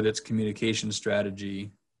fit with its communication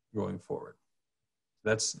strategy going forward.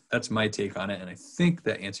 That's my take on it, and I think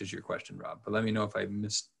that answers your question, Rob, but let me know if I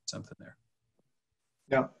missed something there.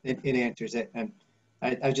 No, it answers it. And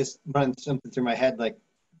I just run something through my head, like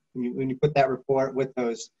when you put that report with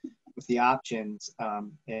the options,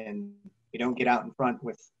 and you don't get out in front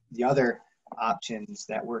with the other options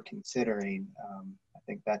that we're considering, I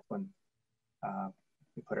think that's when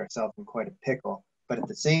we put ourselves in quite a pickle. But at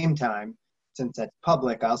the same time, since that's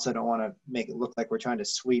public, I also don't want to make it look like we're trying to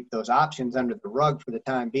sweep those options under the rug for the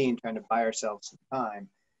time being, trying to buy ourselves some time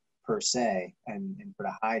per se, and sort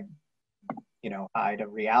of hide a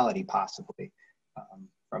reality possibly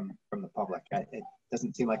from the public. It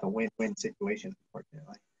doesn't seem like a win-win situation,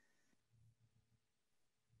 unfortunately.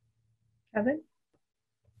 Kevin?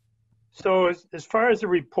 So as far as the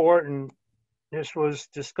report, and this was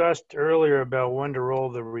discussed earlier about when to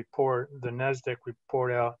roll the NASDAQ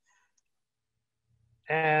report out.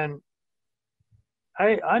 And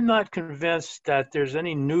I'm not convinced that there's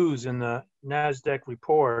any news in the NASDAQ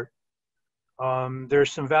report.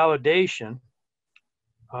 There's some validation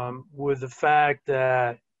with the fact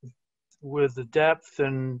that with the depth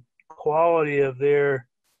and quality of their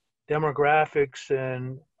demographics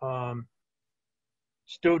and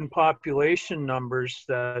student population numbers,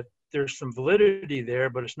 that there's some validity there,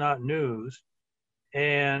 but it's not news.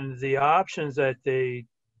 And the options that they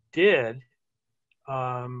did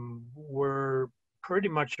were pretty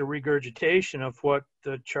much a regurgitation of what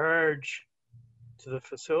the charge to the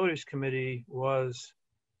facilities committee was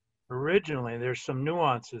originally. There's some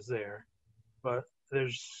nuances there, but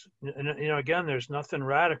there's nothing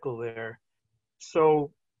radical there.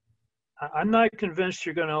 So I'm not convinced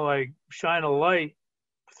you're going to like shine a light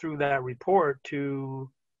through that report to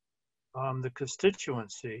the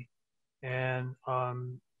constituency. And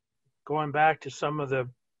going back to some of the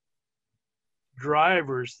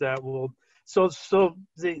drivers that will, so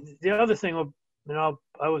the other thing,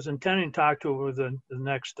 I was intending to talk to over the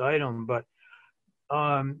next item, but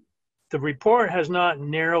the report has not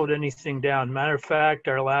narrowed anything down. Matter of fact,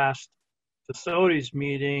 our last facilities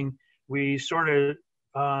meeting, we sort of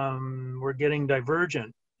were getting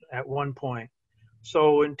divergent at one point.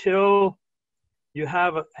 So until you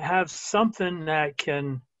have something that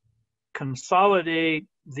can consolidate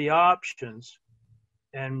the options.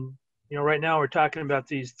 And, you know, right now we're talking about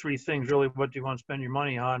these three things, really. What do you want to spend your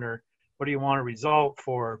money on, or what do you want a result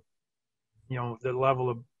for, you know, the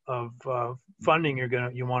level of funding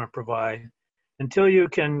you want to provide. Until you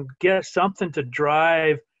can get something to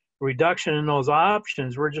drive a reduction in those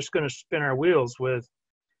options, we're just going to spin our wheels with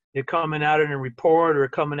it coming out in a report or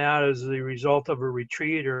coming out as the result of a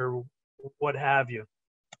retreat or what have you.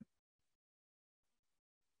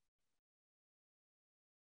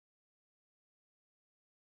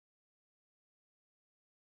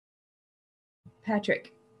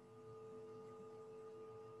 Patrick.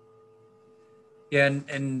 Yeah,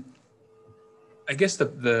 and I guess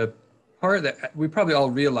the part that we probably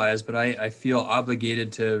all realize, but I feel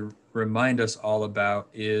obligated to remind us all about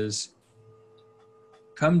is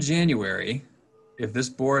come January, if this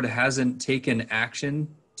board hasn't taken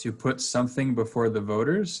action to put something before the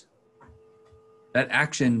voters, that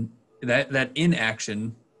action, that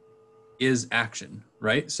inaction is action,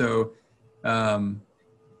 right? So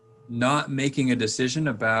not making a decision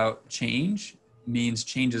about change means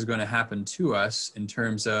change is going to happen to us in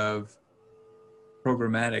terms of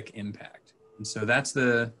programmatic impact. And so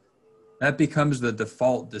that becomes the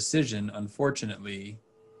default decision, unfortunately,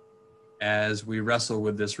 as we wrestle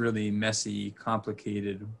with this really messy,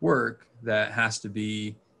 complicated work that has to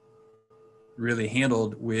be really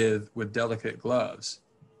handled with delicate gloves.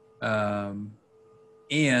 And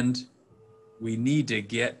we need to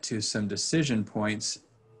get to some decision points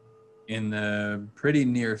in the pretty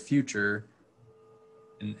near future.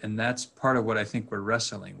 And that's part of what I think we're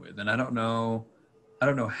wrestling with. And I don't know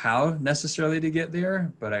how necessarily to get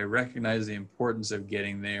there, but I recognize the importance of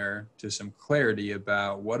getting there to some clarity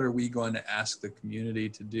about what are we going to ask the community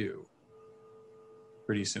to do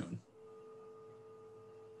pretty soon.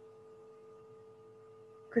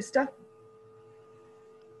 Krista?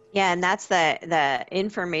 Yeah, and that's the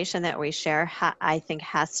information that we share, I think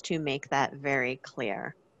has to make that very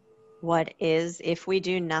clear. What is, if we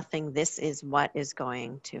do nothing, this is what is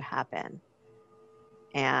going to happen.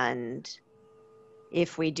 And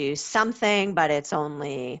if we do something, but it's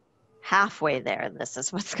only halfway there, this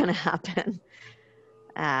is what's going to happen.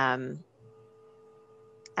 And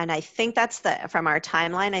I think that's from our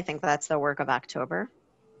timeline, I think that's the work of October.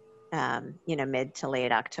 You know, mid to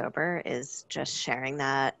late October is just sharing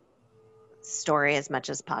that story as much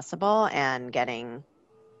as possible and getting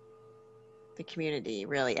the community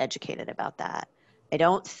really educated about that. I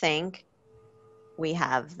don't think we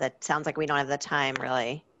have that. Sounds like we don't have the time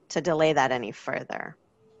really to delay that any further.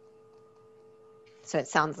 So it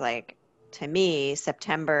sounds like to me,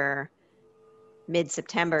 mid-September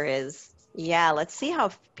is, yeah, let's see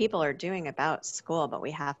how people are doing about school, but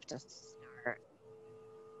we have to start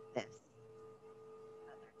this.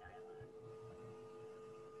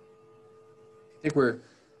 I think we're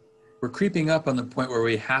creeping up on the point where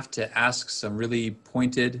we have to ask some really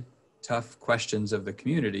pointed, tough questions of the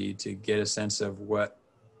community to get a sense of what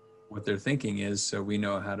their thinking is, so we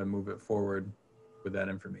know how to move it forward with that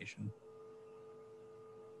information.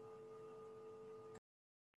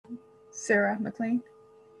 Sarah McLean?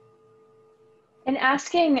 In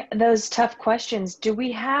asking those tough questions, do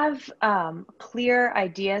we have clear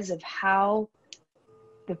ideas of how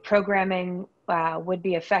the programming would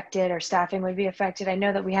be affected or staffing would be affected? I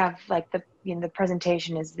know that we have like the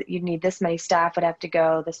presentation is that you need this many staff would have to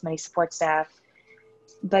go, this many support staff.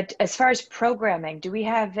 But as far as programming, do we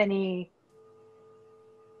have any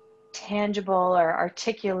tangible or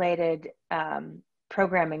articulated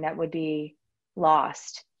programming that would be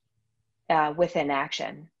lost within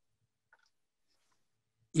action?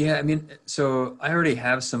 Yeah, I mean, so I already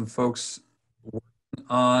have some folks working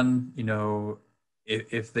on, you know,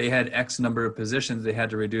 if they had X number of positions they had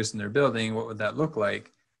to reduce in their building, what would that look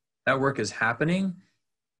like? That work is happening.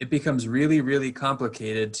 It becomes really, really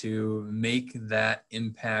complicated to make that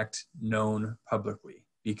impact known publicly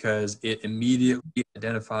because it immediately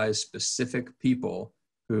identifies specific people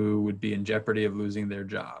who would be in jeopardy of losing their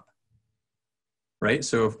job, right?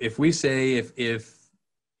 So if we say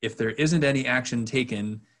if there isn't any action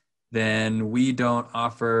taken, then we don't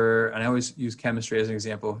offer, and I always use chemistry as an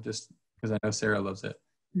example just because I know Sarah loves it.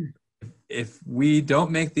 If we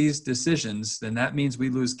don't make these decisions, then that means we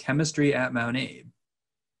lose chemistry at Mount Abe.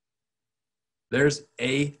 There's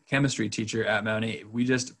a chemistry teacher at Mount Abe. We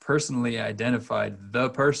just personally identified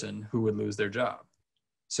the person who would lose their job.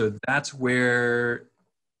 So that's where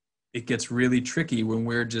it gets really tricky when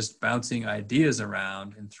we're just bouncing ideas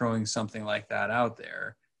around and throwing something like that out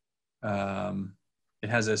there. It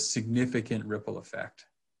has a significant ripple effect.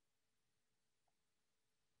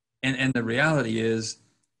 And the reality is,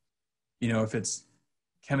 you know, if it's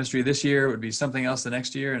chemistry this year, it would be something else the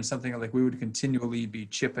next year, and something like we would continually be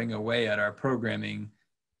chipping away at our programming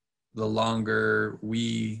the longer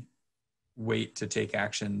we wait to take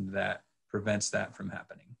action that prevents that from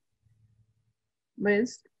happening.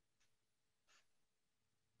 Liz?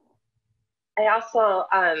 I also,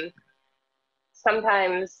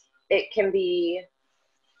 sometimes it can be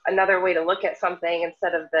another way to look at something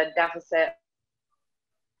instead of the deficit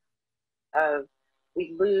of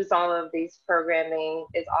we lose all of these programming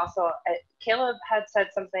is also, Caleb had said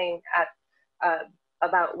something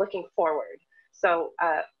about looking forward. So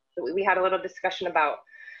we had a little discussion about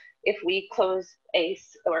if we close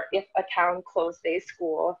or if a town closed a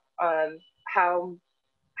school,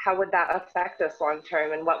 how would that affect us long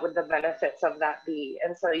term, and what would the benefits of that be?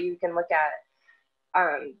 And so you can look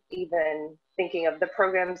at even thinking of the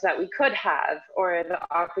programs that we could have or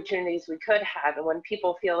the opportunities we could have. And when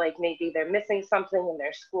people feel like maybe they're missing something in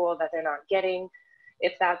their school that they're not getting,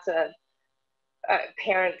 if that's a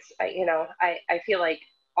parents, you know, I feel like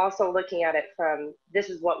also looking at it from this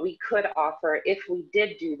is what we could offer if we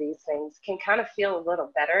did do these things can kind of feel a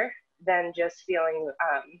little better than just feeling,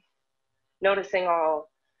 noticing all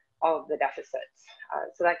of the deficits.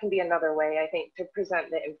 So that can be another way, I think, to present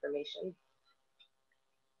the information.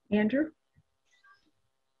 Andrew?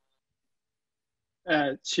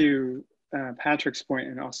 To Patrick's point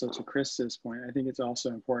and also to Krista's point, I think it's also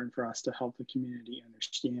important for us to help the community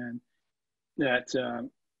understand that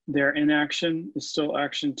their inaction is still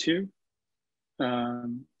action too.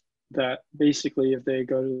 That basically if they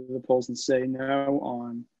go to the polls and say no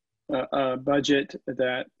on a budget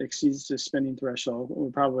that exceeds the spending threshold,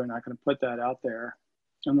 we're probably not going to put that out there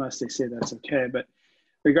unless they say that's okay. But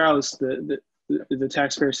regardless, the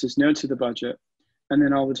taxpayer says no to the budget, and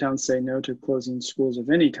then all the towns say no to closing schools of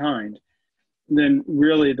any kind, then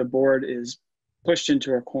really the board is pushed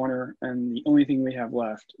into a corner, and the only thing we have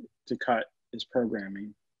left to cut is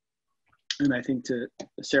programming. And I think to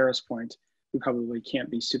Sarah's point, we probably can't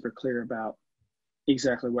be super clear about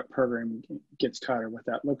exactly what programming gets cut or what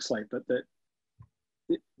that looks like, but the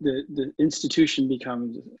institution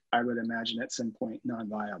becomes, I would imagine at some point,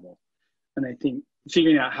 non-viable. And I think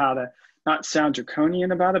figuring out how to not sound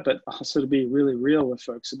draconian about it, but also to be really real with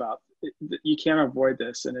folks about it, you can't avoid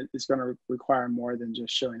this, and it's going to require more than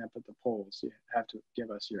just showing up at the polls. You have to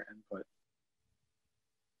give us your input.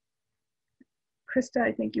 Krista,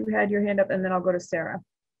 I think you had your hand up, and then I'll go to Sarah.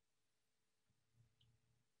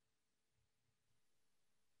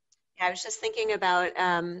 I was just thinking about,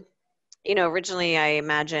 you know, originally I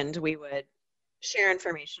imagined we would share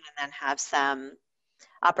information and then have some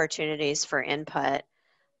opportunities for input.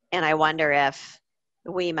 And I wonder if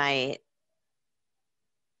we might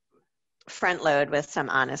front load with some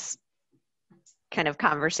honest kind of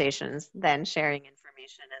conversations, then sharing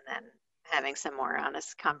information and then having some more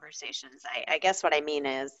honest conversations. I guess what I mean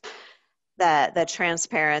is that the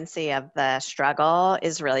transparency of the struggle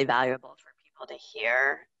is really valuable for people to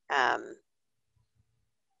hear.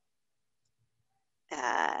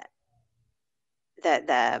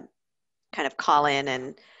 The kind of call in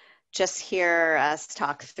and just hear us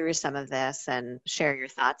talk through some of this and share your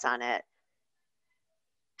thoughts on it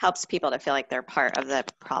helps people to feel like they're part of the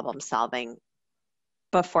problem solving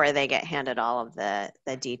before they get handed all of the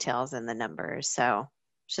details and the numbers. So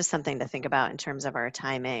it's just something to think about in terms of our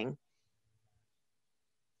timing.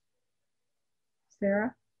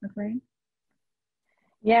 Sarah McLean?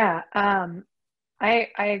 Yeah, I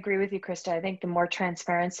agree with you, Krista. I think the more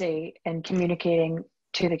transparency and communicating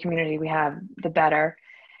to the community we have, the better.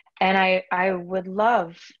 And I would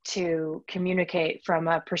love to communicate from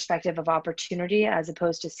a perspective of opportunity as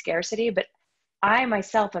opposed to scarcity, but I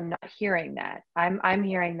myself am not hearing that. I'm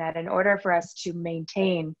hearing that in order for us to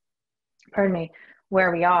maintain, pardon me,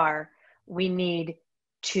 where we are, we need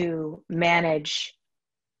to manage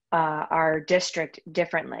our district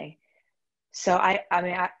differently. So I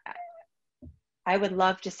would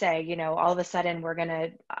love to say, you know, all of a sudden we're going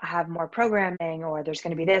to have more programming, or there's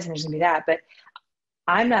going to be this and there's going to be that, but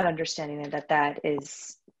I'm not understanding that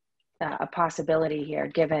is a possibility here,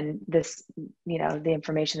 given this, you know, the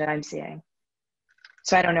information that I'm seeing.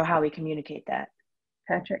 So I don't know how we communicate that.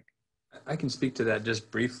 Patrick? I can speak to that just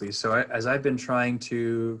briefly. So as I've been trying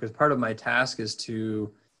to, because part of my task is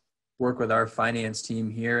to work with our finance team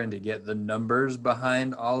here and to get the numbers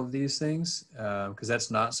behind all of these things, because that's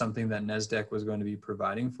not something that NESDEC was going to be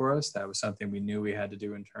providing for us. That was something we knew we had to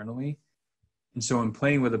do internally. And so in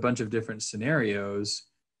playing with a bunch of different scenarios,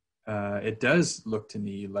 it does look to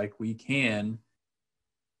me like we can,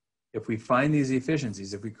 if we find these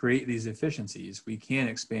efficiencies, if we create these efficiencies, we can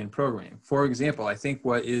expand programming. For example, I think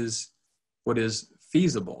what is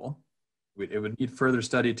feasible, it would need further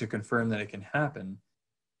study to confirm that it can happen,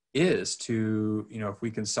 is to, if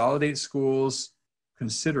we consolidate schools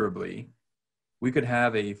considerably, we could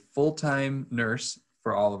have a full-time nurse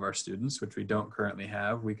for all of our students, which we don't currently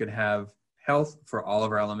have. We could have health for all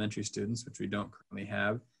of our elementary students, which we don't currently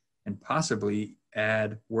have, and possibly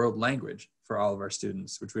add world language for all of our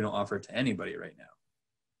students, which we don't offer to anybody right now.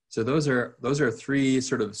 So those are three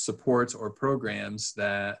sort of supports or programs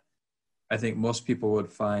that I think most people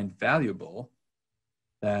would find valuable,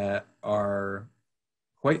 that are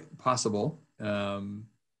quite possible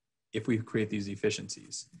if we create these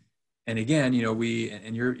efficiencies. And again,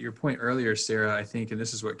 and your point earlier, Sarah, I think, and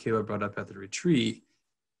this is what Caleb brought up at the retreat,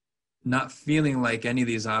 not feeling like any of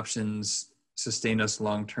these options sustain us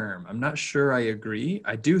long term. I'm not sure I agree.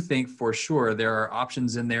 I do think for sure there are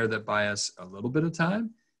options in there that buy us a little bit of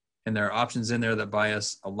time, and there are options in there that buy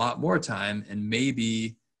us a lot more time and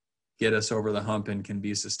maybe get us over the hump and can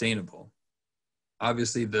be sustainable.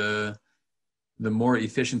 Obviously, the more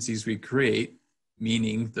efficiencies we create,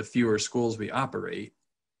 meaning the fewer schools we operate,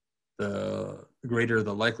 the greater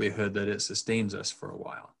the likelihood that it sustains us for a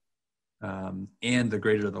while. And the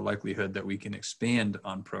greater the likelihood that we can expand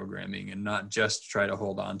on programming and not just try to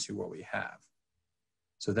hold on to what we have.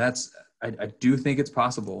 So I do think it's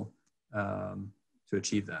possible to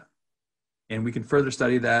achieve that. And we can further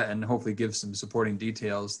study that and hopefully give some supporting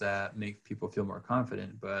details that make people feel more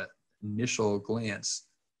confident, but initial glance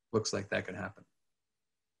looks like that could happen.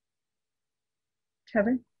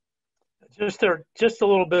 Kevin? Just a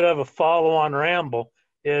little bit of a follow-on ramble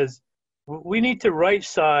is we need to right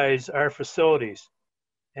size our facilities,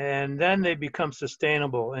 and then they become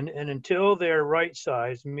sustainable. And until they're right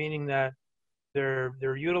sized, meaning that they're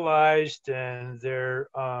utilized and the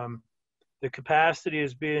capacity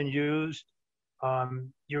is being used,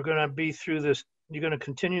 you're going to be through this. You're going to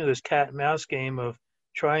continue this cat and mouse game of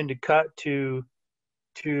trying to cut to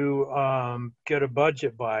get a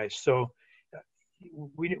budget by. So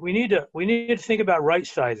we need to think about right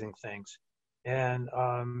sizing things and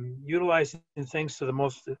utilizing things to the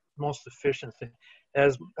most efficient thing,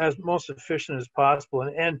 as most efficient as possible.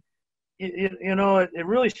 And it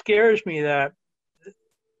really scares me that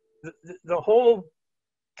the whole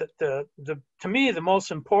to me the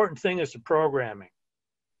most important thing is the programming.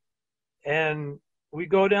 And we're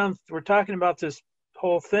talking about this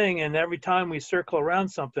whole thing, and every time we circle around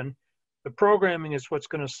something, the programming is what's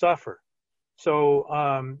going to suffer. So,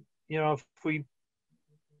 if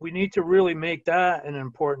we need to really make that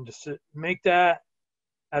make that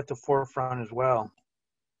at the forefront as well.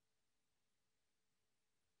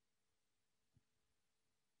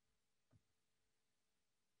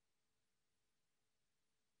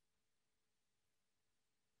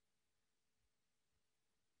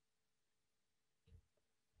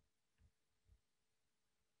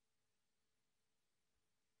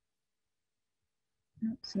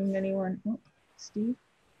 Not seeing anyone. Oh, Steve?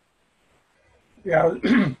 Yeah,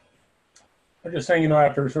 I'm just saying,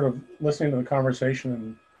 after sort of listening to the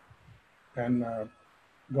conversation and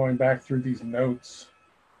going back through these notes,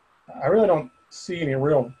 I really don't see any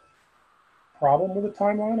real problem with the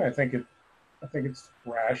timeline. I think it's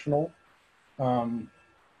rational.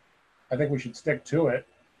 I think we should stick to it.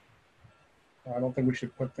 I don't think we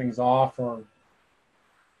should put things off or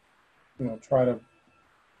try to.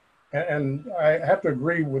 And I have to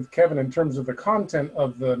agree with Kevin in terms of the content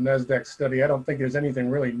of the NASDAQ study. I don't think there's anything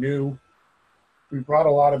really new. We brought a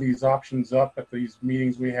lot of these options up at these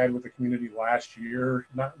meetings we had with the community last year.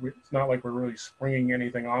 It's not like we're really springing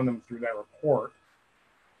anything on them through that report.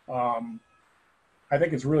 I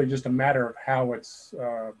think it's really just a matter of how it's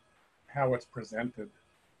presented,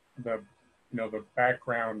 the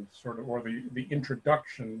background sort of, or the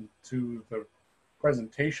introduction to the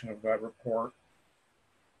presentation of that report,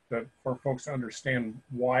 that for folks to understand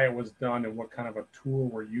why it was done and what kind of a tool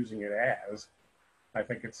we're using it as. I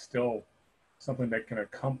think it's still something that can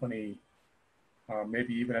accompany,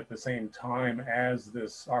 maybe even at the same time as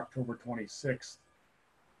this October 26th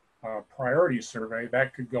priority survey,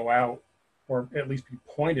 that could go out or at least be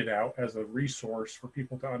pointed out as a resource for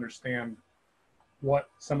people to understand what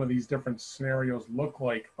some of these different scenarios look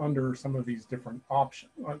like under some of these different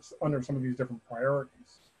options, under some of these different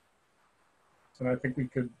priorities. So I think we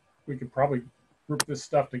could probably group this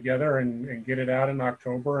stuff together and get it out in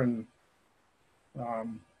October, and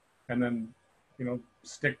then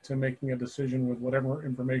stick to making a decision with whatever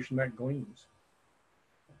information that gleans.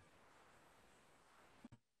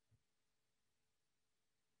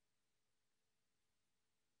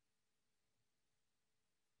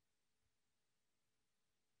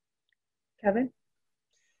 Kevin?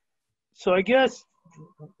 So I guess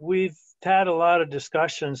we've had a lot of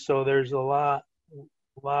discussions, so there's a lot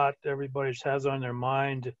everybody has on their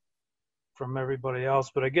mind from everybody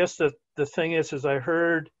else. But I guess the thing is I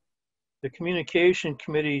heard the communication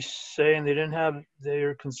committee saying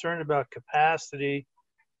they're concerned about capacity.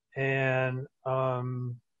 And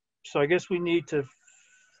so I guess we need to,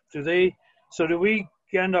 do we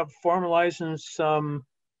end up formalizing some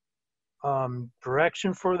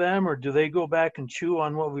direction for them, or do they go back and chew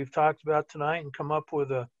on what we've talked about tonight and come up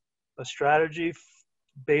with a strategy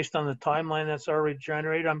based on the timeline that's already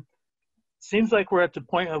generated? Seems like we're at the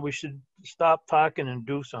point where we should stop talking and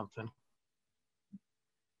do something.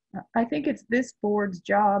 I think it's this board's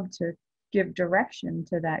job to give direction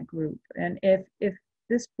to that group. And if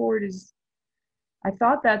this board is, I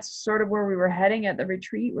thought that's sort of where we were heading at the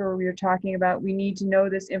retreat, where we were talking about we need to know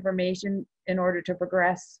this information in order to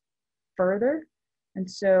progress further. And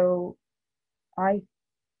so my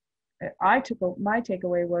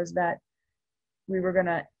takeaway was that we were going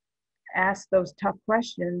to ask those tough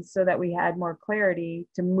questions so that we had more clarity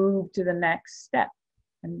to move to the next step.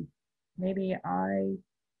 And maybe I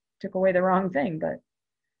took away the wrong thing, but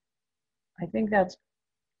I think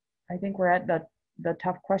we're at the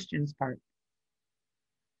tough questions part.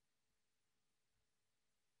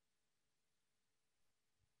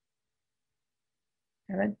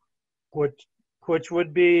 Kevin? Which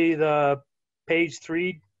would be the page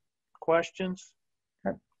 3 questions?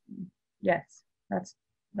 Yes,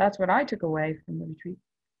 that's what I took away from the retreat.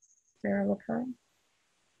 Sarah LaFur?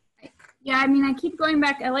 Yeah, I mean, I keep going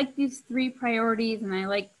back. I like these 3 priorities, and I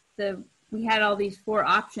like we had all these 4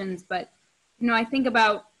 options, but, you know, I think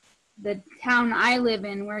about the town I live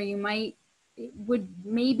in where it would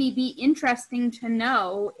maybe be interesting to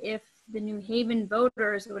know if the New Haven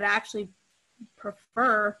voters would actually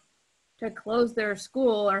prefer to close their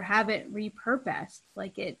school or have it repurposed.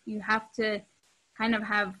 You have to kind of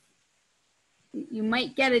have, you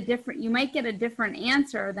might get a different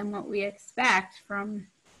answer than what we expect from,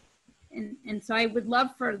 and so I would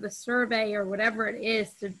love for the survey or whatever it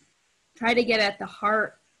is to try to get at the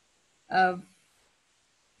heart of,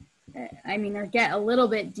 or get a little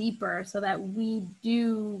bit deeper so that we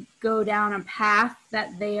do go down a path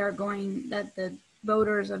that that the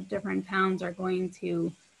voters of different towns are going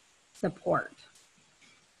to support.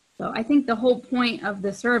 So I think the whole point of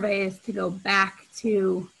the survey is to go back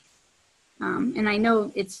to, and I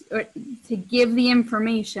know it's to give the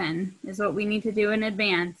information is what we need to do in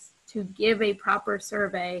advance, to give a proper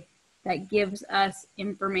survey that gives us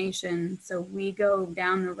information so we go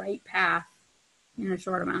down the right path in a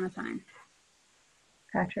short amount of time.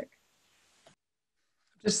 Patrick?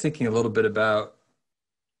 Just thinking a little bit about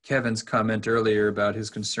Kevin's comment earlier about his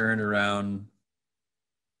concern around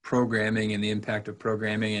programming and the impact of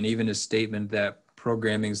programming, and even his statement that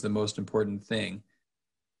programming is the most important thing.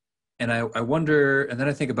 And I wonder, and then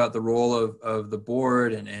I think about the role of the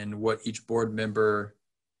board and what each board member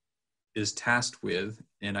is tasked with.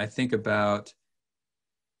 And I think about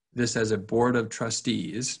this as a board of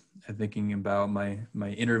trustees. I'm thinking about my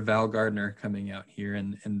inner Val Gardner coming out here,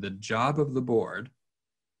 and the job of the board,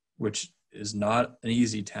 which is not an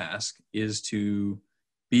easy task, is to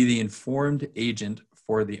be the informed agent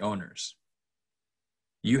for the owners.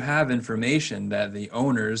 You have information that the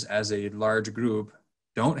owners as a large group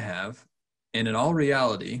don't have. And in all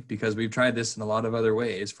reality, because we've tried this in a lot of other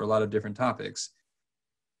ways for a lot of different topics,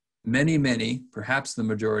 many, perhaps the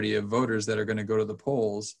majority of voters that are going to go to the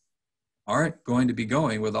polls aren't going to be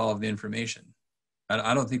going with all of the information.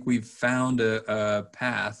 I don't think we've found a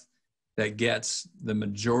path that gets the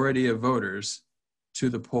majority of voters to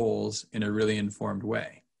the polls in a really informed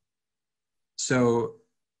way. So,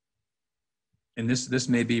 and this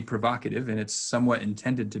may be provocative, and it's somewhat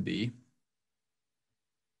intended to be,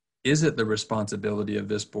 is it the responsibility of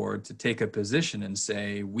this board to take a position and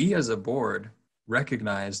say, we as a board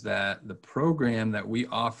recognize that the program that we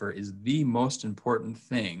offer is the most important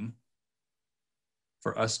thing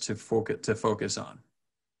for us to focus on.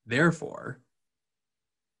 Therefore,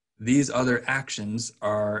 these other actions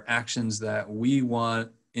are actions that we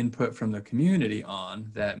want input from the community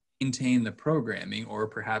on that maintain the programming or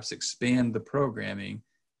perhaps expand the programming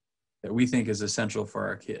that we think is essential for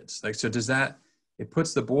our kids. So does that, it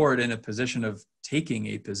puts the board in a position of taking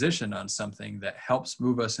a position on something that helps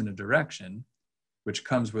move us in a direction, which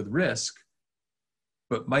comes with risk,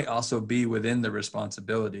 but might also be within the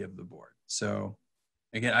responsibility of the board. So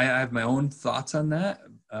again, I have my own thoughts on that,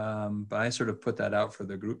 but I sort of put that out for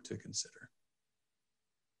the group to consider.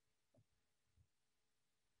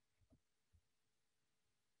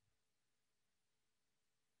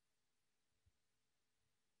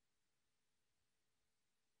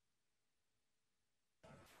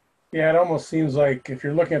 Yeah, it almost seems like if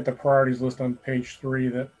you're looking at the priorities list on page 3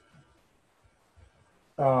 that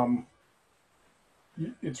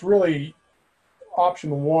it's really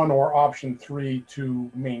option 1 or option 3 to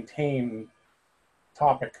maintain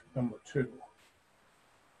topic number 2.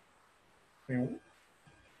 I mean,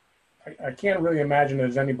 I can't really imagine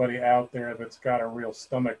there's anybody out there that's got a real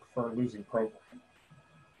stomach for losing program.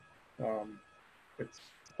 It's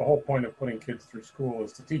the whole point of putting kids through school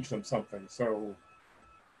is to teach them something. So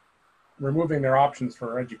removing their options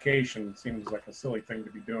for education seems like a silly thing to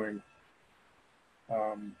be doing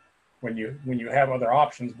when you have other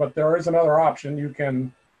options. But there is another option. You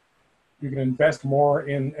can invest more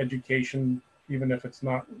in education, even if it's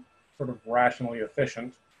not sort of rationally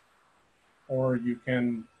efficient, or you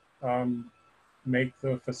can make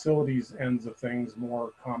the facilities ends of things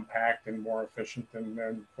more compact and more efficient, and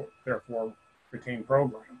then therefore retain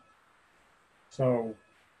program. So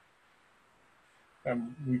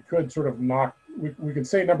we could sort of we could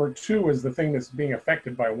say number 2 is the thing that's being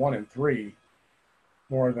affected by 1 and 3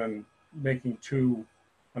 more than making 2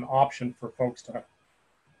 an option for folks to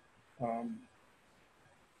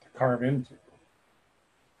carve into.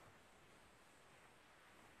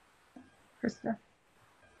 Krista?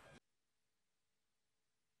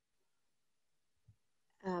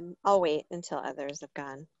 I'll wait until others have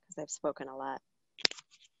gone because I've spoken a lot.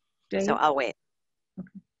 Dave? So I'll wait.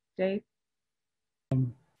 Okay. Dave?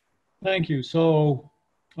 Thank you. So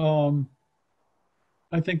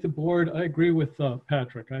I think the board, I agree with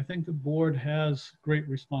Patrick. I think the board has great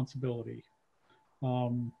responsibility.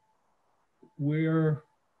 We're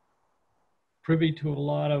privy to a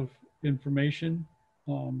lot of information.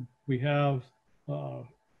 We have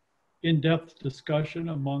in-depth discussion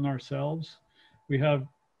among ourselves. We have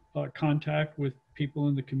contact with people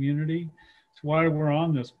in the community. It's why we're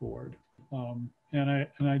on this board. And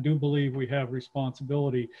I do believe we have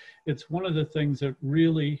responsibility. It's one of the things that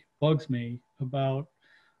really bugs me about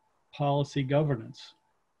policy governance.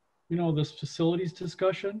 You know, this facilities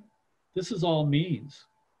discussion, this is all means,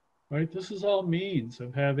 right? This is all means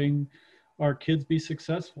of having our kids be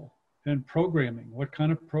successful. And programming, what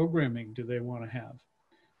kind of programming do they want to have?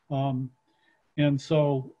 And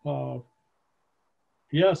so,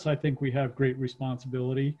 yes, I think we have great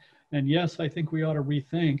responsibility. And yes, I think we ought to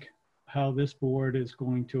rethink how this board is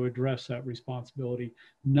going to address that responsibility,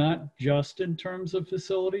 not just in terms of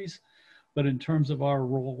facilities, but in terms of our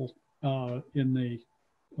role in the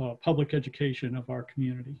public education of our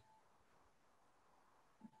community.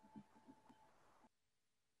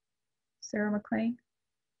 Sarah McLean?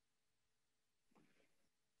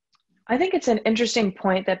 I think it's an interesting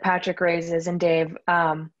point that Patrick raises, and Dave.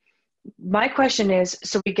 My question is,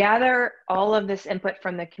 so we gather all of this input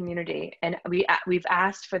from the community, and we've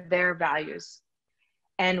asked for their values,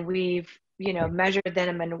 and we've measured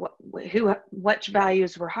them and what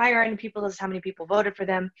values were higher in people, is how many people voted for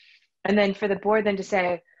them, and then for the board then to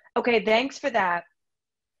say, okay, thanks for that,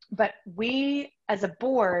 but we as a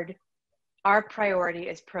board, our priority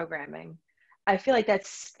is programming. I feel like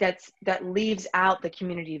that leaves out the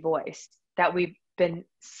community voice that we've been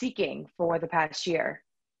seeking for the past year.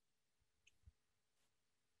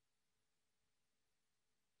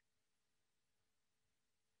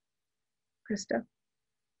 Krista?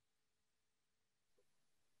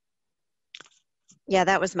 Yeah,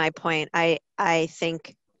 that was my point. I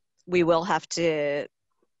think we will have to,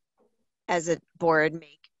 as a board,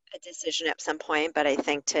 make a decision at some point, but I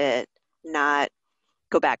think to not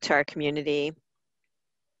go back to our community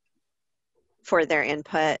for their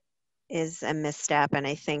input is a misstep. And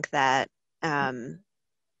I think that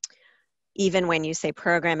even when you say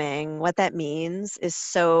programming, what that means is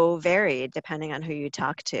so varied depending on who you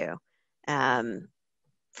talk to.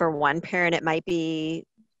 For one parent, it might be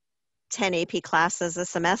 10 AP classes a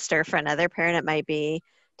semester. For another parent, it might be,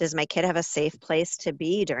 does my kid have a safe place to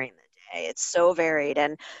be during the day? It's so varied.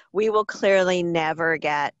 And we will clearly never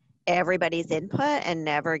get everybody's input and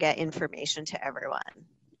never get information to everyone.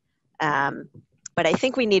 But I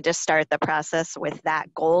think we need to start the process with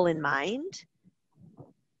that goal in mind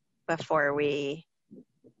before we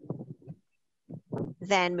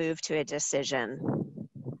then move to a decision.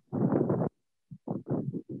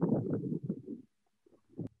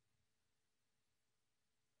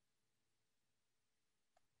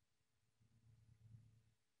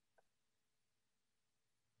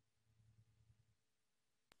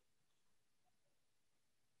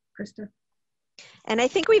 Krista? And I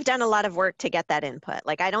think we've done a lot of work to get that input.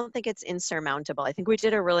 Like, I don't think it's insurmountable. I think we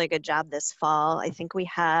did a really good job this fall. I think we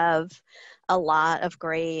have a lot of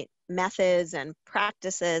great methods and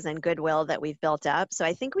practices and goodwill that we've built up. So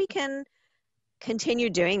I think we can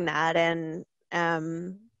continue doing that. And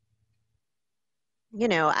you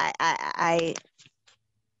know, I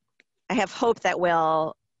have hope that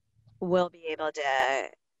we'll be able to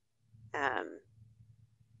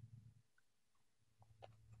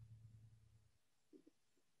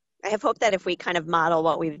I have hope that if we kind of model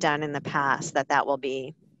what we've done in the past, that will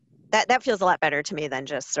be, that feels a lot better to me than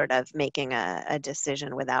just sort of making a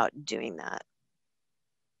decision without doing that.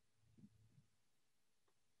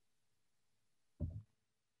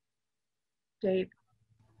 Dave?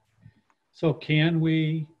 So can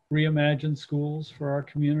we reimagine schools for our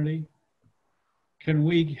community? Can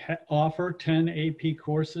we offer 10 AP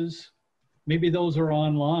courses? Maybe those are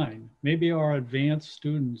online. Maybe our advanced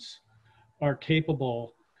students are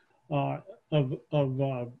capable of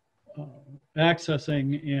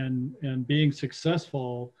accessing and being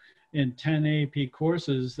successful in 10 AP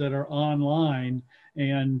courses that are online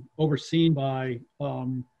and overseen by a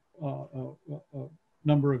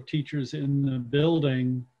number of teachers in the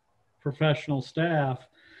building, professional staff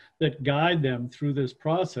that guide them through this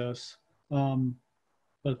process.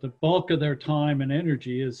 But the bulk of their time and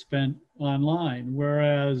energy is spent online,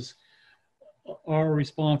 whereas our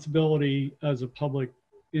responsibility as a public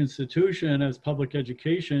institution, as public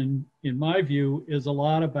education, in my view, is a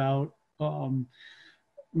lot about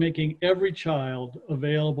making every child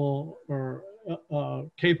available or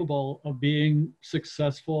capable of being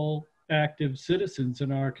successful, active citizens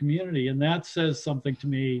in our community. And that says something to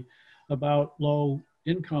me about low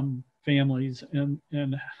income families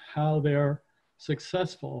and how they're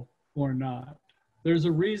successful or not. There's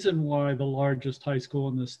a reason why the largest high school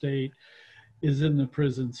in the state is in the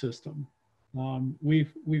prison system.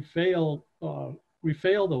 We fail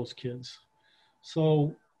those kids.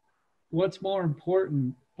 So what's more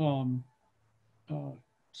important,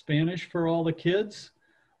 Spanish for all the kids,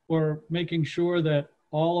 or making sure that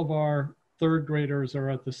all of our third graders are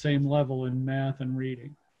at the same level in math and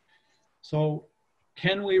reading? So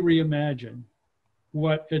can we reimagine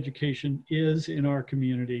what education is in our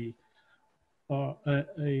community,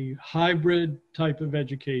 a hybrid type of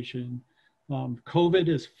education? COVID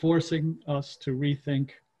is forcing us to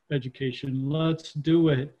rethink education. Let's do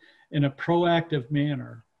it in a proactive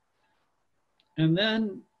manner. And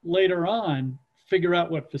then later on, figure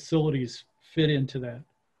out what facilities fit into that.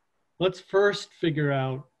 Let's first figure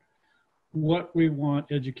out what we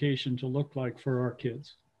want education to look like for our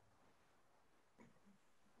kids.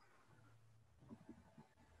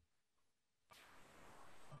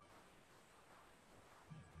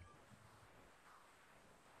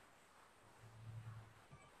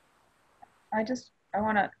 I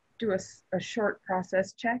want to do a short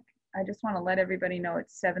process check. I just want to let everybody know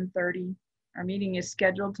it's 7:30. Our meeting is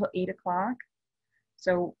scheduled till 8 o'clock.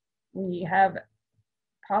 So we have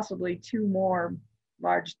possibly 2 more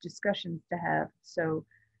large discussions to have. So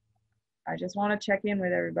I just want to check in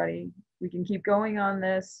with everybody. We can keep going on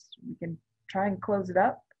this. We can try and close it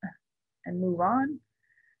up and move on,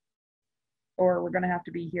 or we're going to have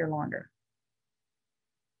to be here longer.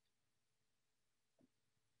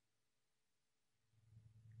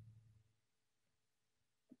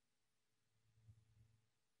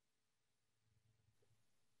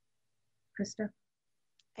 Krista?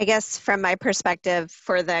 I guess from my perspective,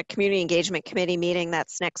 for the Community Engagement Committee meeting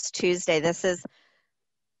that's next Tuesday, this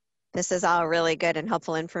is all really good and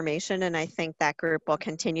helpful information, and I think that group will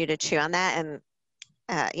continue to chew on that, and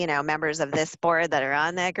you know, members of this board that are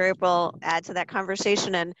on that group will add to that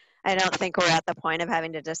conversation. And I don't think we're at the point of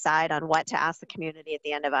having to decide on what to ask the community at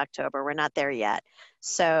the end of October. We're not there yet.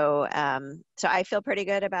 So so I feel pretty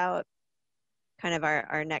good about kind of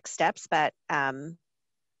our next steps, but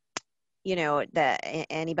you know,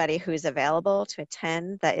 anybody who's available to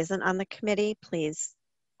attend that isn't on the committee, please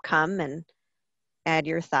come and add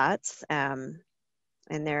your thoughts. And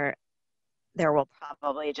there will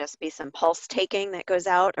probably just be some pulse taking that goes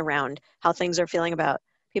out around how things are feeling about,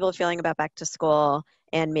 people feeling about back to school,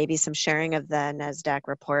 and maybe some sharing of the NASDAQ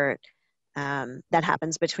report that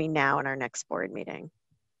happens between now and our next board meeting.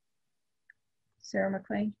 Sarah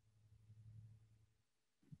McLean?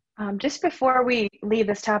 Just before we leave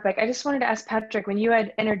this topic, I just wanted to ask Patrick, when you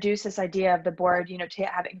had introduced this idea of the board, you know,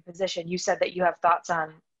 having a position, you said that you have thoughts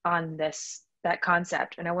on that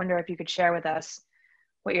concept. And I wonder if you could share with us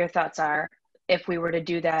what your thoughts are if we were to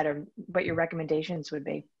do that, or what your recommendations would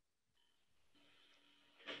be.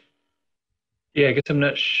 Yeah, I guess I'm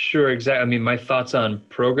not sure exactly. I mean, my thoughts on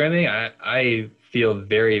programming, I feel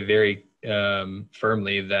very, very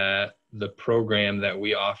firmly that the program that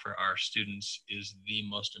we offer our students is the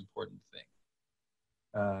most important thing.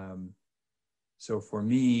 So for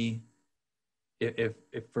me, if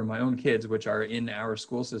for my own kids, which are in our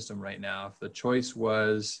school system right now, if the choice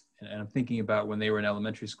was and I'm thinking about when they were in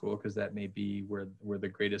elementary school, because that may be where the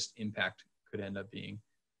greatest impact could end up being.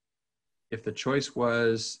 If the choice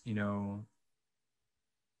was, you know,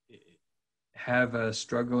 have a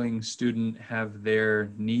struggling student have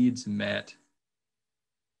their needs met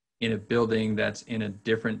in a building that's in a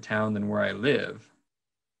different town than where I live,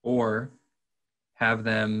 or have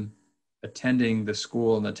them attending the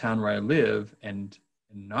school in the town where I live and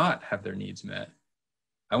not have their needs met,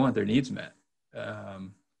 I want their needs met.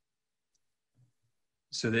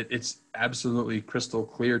 So that it's absolutely crystal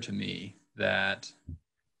clear to me that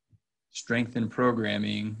strength in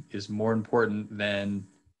programming is more important than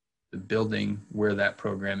the building where that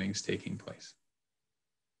programming is taking place.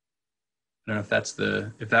 I don't know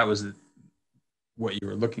if that was what you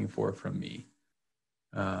were looking for from me,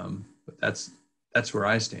 but that's where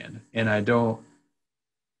I stand, and I don't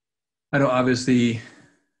obviously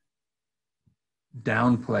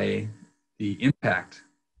downplay the impact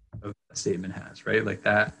of that statement has, right? Like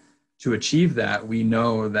that, to achieve that, we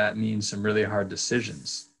know that means some really hard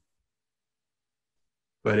decisions.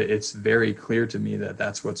 But it's very clear to me that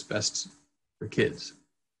that's what's best for kids.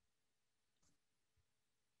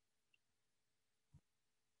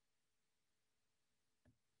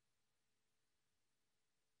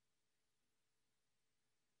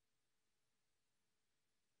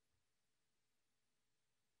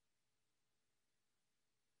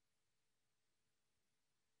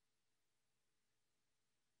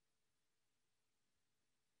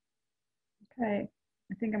 Okay,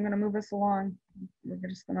 I think I'm going to move us along. We're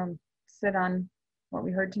just going to sit on what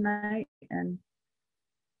we heard tonight and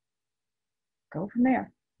go from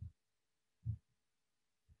there.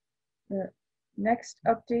 The next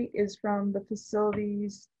update is from the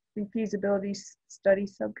Facilities Feasibility Study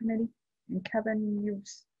Subcommittee. And Kevin, you've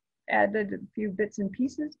added a few bits and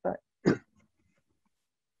pieces, but anything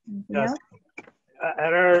Yes. else?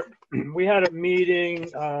 We had a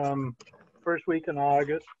meeting first week in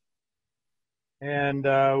August, and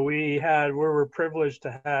we were privileged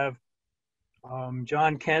to have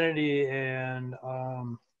John Kennedy and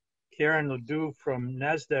Karen Ledoux from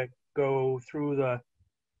NASDAQ go through the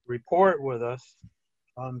report with us.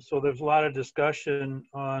 So there's a lot of discussion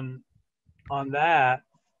on that.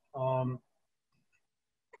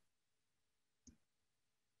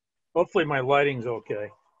 Hopefully my lighting's okay.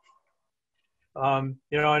 You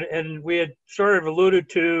know, and we had sort of alluded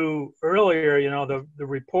to earlier, you know, the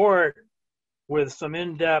report with some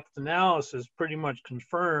in-depth analysis pretty much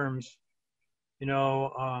confirms, you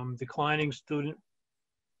know, declining student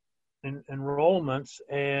enrollments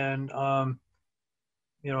and,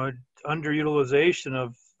 you know, underutilization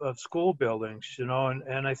of school buildings, you know,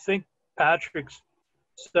 and I think Patrick's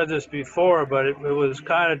said this before, but it was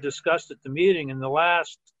kind of discussed at the meeting in the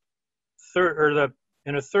last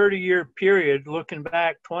in a 30-year period, looking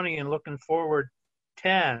back 20 and looking forward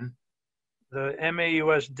 10, the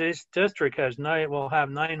MAUSD district will have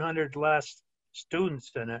 900 less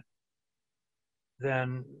students in it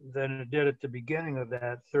than it did at the beginning of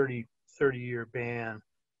that 30-year ban.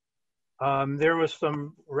 There was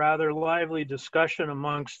some rather lively discussion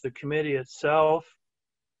amongst the committee itself.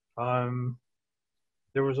 There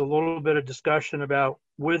was a little bit of discussion about,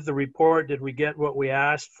 with the report, did we get what we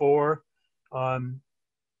asked for?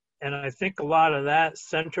 And I think a lot of that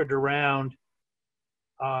centered around,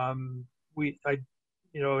 I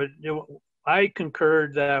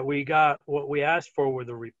concurred that we got what we asked for with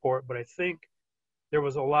the report, but I think there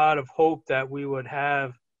was a lot of hope that we would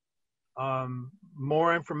have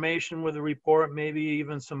more information with the report, maybe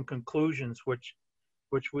even some conclusions, which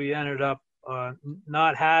we ended up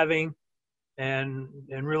not having. And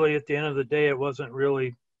really at the end of the day, it wasn't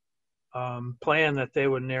really planned that they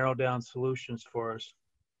would narrow down solutions for us.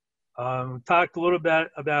 Talked a little bit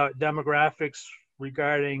about demographics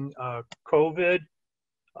regarding COVID.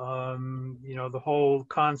 You know, the whole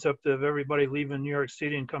concept of everybody leaving New York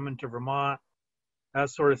City and coming to Vermont, that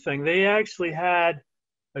sort of thing. They actually had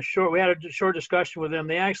we had a short discussion with them.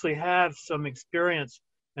 They actually have some experience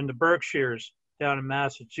in the Berkshires down in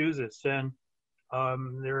Massachusetts, and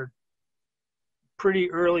they're pretty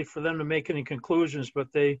early for them to make any conclusions,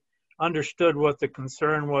 but they understood what the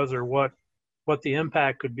concern was or what the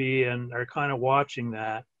impact could be, and are kind of watching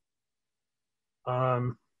that.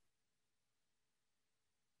 There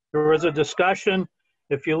was a discussion.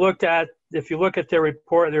 If you look at their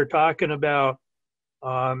report, they're talking about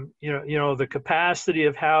you know the capacity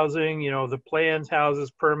of housing, you know, the plans,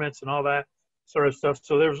 houses, permits, and all that sort of stuff.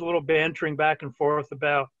 So there was a little bantering back and forth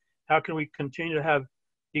about how can we continue to have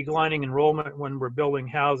declining enrollment when we're building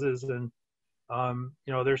houses, and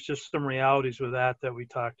you know, there's just some realities with that we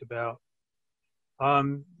talked about.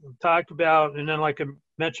 And then, like I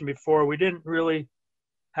mentioned before, we didn't really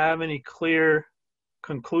have any clear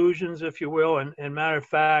conclusions, if you will. And matter of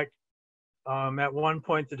fact, at one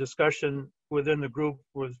point, the discussion within the group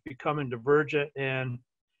was becoming divergent, and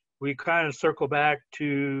we kind of circle back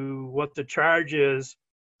to what the charge is,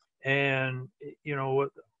 and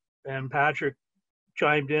and Patrick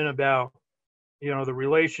chimed in about the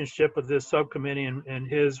relationship of this subcommittee and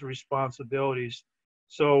his responsibilities.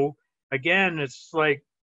 So again, it's like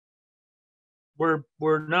we're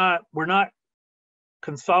not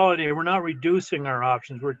consolidating, we're not reducing our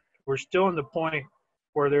options. We're still in the point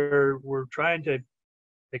where we're trying to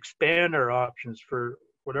expand our options for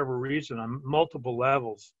whatever reason on multiple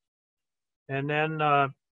levels. And then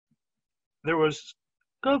there was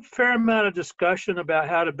a fair amount of discussion about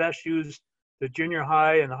how to best use the junior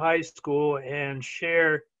high and the high school and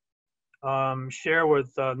share with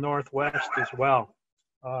Northwest as well.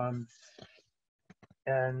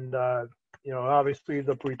 Obviously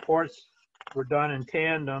the reports were done in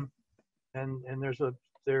tandem, and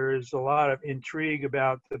there is a lot of intrigue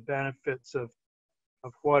about the benefits of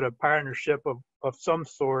what a partnership of some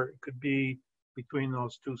sort could be between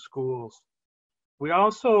those two schools. We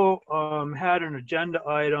also had an agenda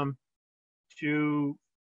item to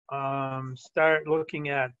start looking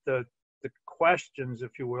at the questions,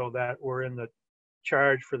 if you will, that were in the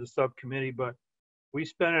charge for the subcommittee, but we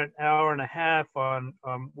spent an hour and a half on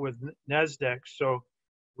with NASDAQ, so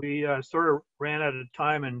we sort of ran out of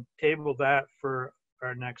time and tabled that for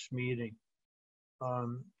our next meeting.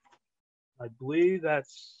 I believe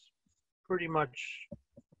that's pretty much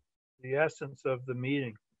the essence of the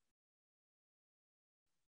meeting.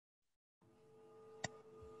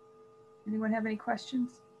 Anyone have any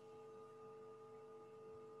questions?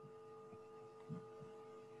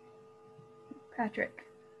 Patrick.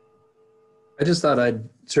 I just thought I'd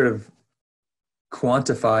sort of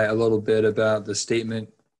quantify a little bit about the statement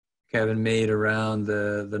Kevin made around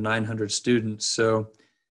the 900 students. So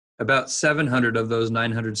about 700 of those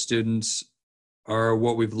 900 students are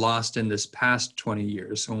what we've lost in this past 20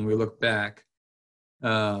 years. So when we look back,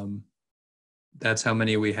 that's how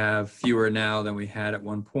many we have fewer now than we had at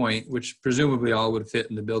one point, which presumably all would fit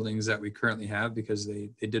in the buildings that we currently have because they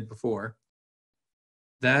did before.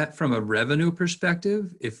 That from a revenue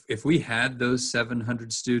perspective, if we had those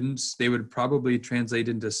 700 students, they would probably translate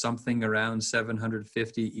into something around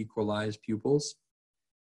 750 equalized pupils.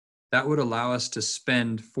 That would allow us to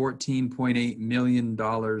spend $14.8 million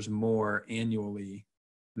more annually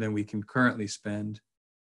than we can currently spend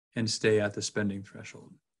and stay at the spending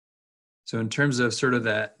threshold. So in terms of sort of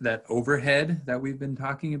that overhead that we've been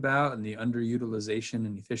talking about and the underutilization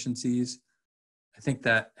and efficiencies, I think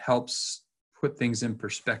that helps put things in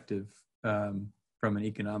perspective from an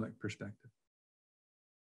economic perspective.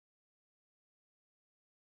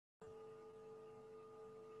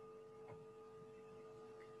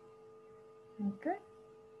 Okay.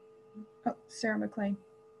 Oh, Sarah McLean.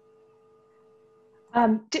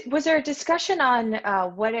 Was there a discussion on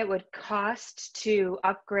what it would cost to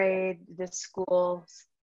upgrade the schools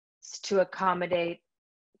to accommodate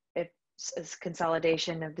its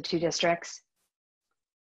consolidation of the two districts?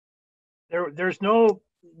 There's no,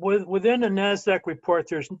 within the NASDAQ report,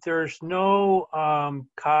 there's no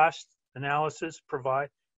cost analysis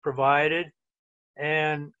provided.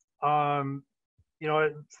 And, from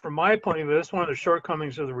my point of view, that's one of the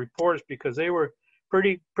shortcomings of the reports, because they were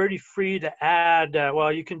pretty free to add,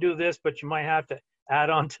 well, you can do this, but you might have to add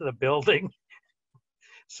on to the building.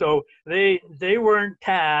 So they weren't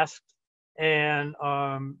tasked and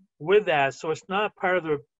with that, so it's not part of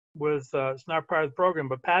it's not part of the program,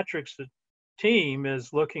 but Patrick's team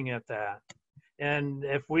is looking at that. And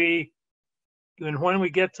when we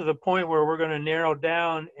get to the point where we're going to narrow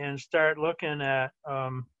down and start looking at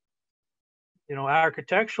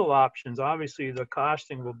architectural options, obviously the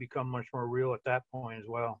costing will become much more real at that point as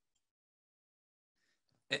well.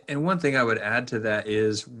 And one thing I would add to that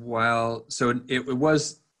is, it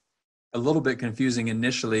was a little bit confusing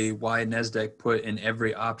initially why NASDAQ put in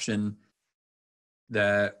every option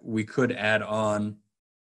that we could add on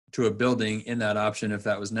to a building in that option if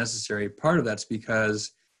that was necessary. Part of that's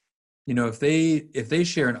because, if they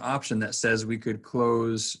share an option that says we could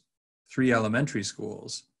close 3 elementary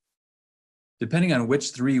schools, depending on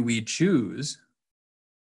which 3 we choose,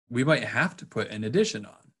 we might have to put an addition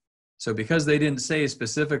on. So because they didn't say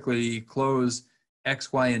specifically close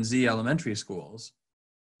X, Y, and Z elementary schools,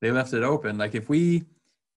 they left it open. Like if we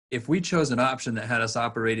chose an option that had us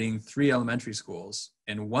operating 3 elementary schools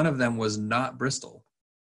and one of them was not Bristol,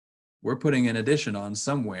 we're putting an addition on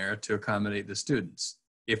somewhere to accommodate the students.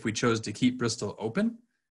 If we chose to keep Bristol open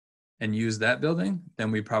and use that building,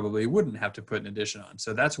 then we probably wouldn't have to put an addition on.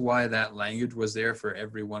 So that's why that language was there for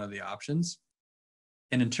every one of the options.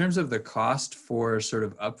 And in terms of the cost for sort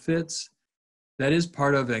of upfits, that is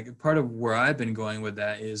part of where I've been going with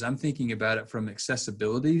that is I'm thinking about it from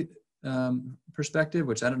accessibility perspective,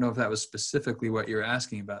 which I don't know if that was specifically what you're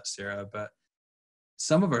asking about, Sarah, but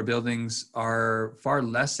some of our buildings are far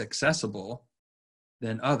less accessible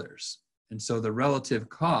than others. And so the relative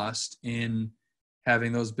cost in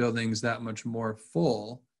having those buildings that much more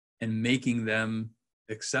full and making them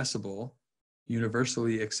accessible,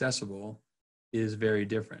 universally accessible, is very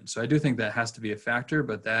different. So I do think that has to be a factor,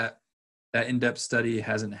 but that in-depth study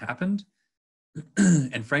hasn't happened.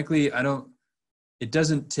 And frankly, it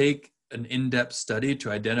doesn't take an in-depth study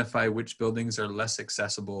to identify which buildings are less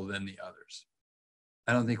accessible than the others.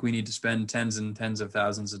 I don't think we need to spend tens and tens of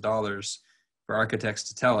thousands of dollars for architects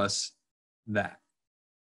to tell us that.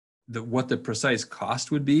 What the precise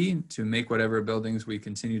cost would be to make whatever buildings we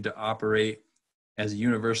continue to operate as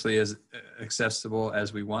universally as accessible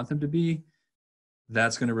as we want them to be,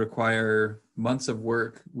 that's going to require months of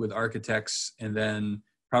work with architects and then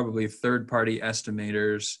probably third-party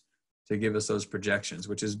estimators to give us those projections,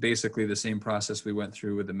 which is basically the same process we went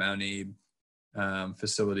through with the MAUSD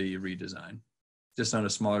facility redesign, just on a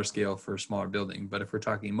smaller scale for a smaller building. But if we're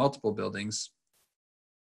talking multiple buildings,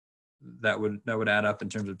 that would add up in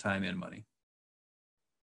terms of time and money.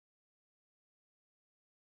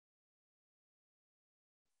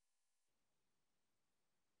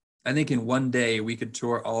 I think in one day we could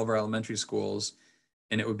tour all of our elementary schools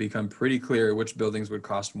and it would become pretty clear which buildings would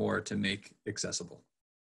cost more to make accessible.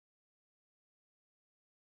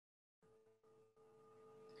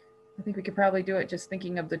 I think we could probably do it just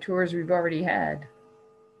thinking of the tours we've already had.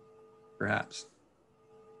 Perhaps.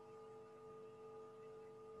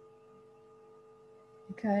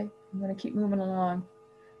 Okay, I'm going to keep moving along.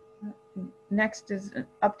 Next is an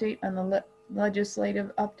update on the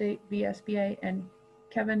legislative update, VSBA, and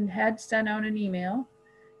Kevin had sent out an email,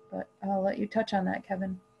 but I'll let you touch on that,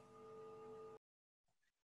 Kevin.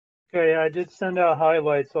 Okay, I did send out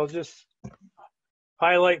highlights. I'll just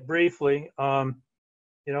highlight briefly.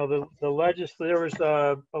 You know, there was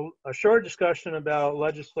a short discussion about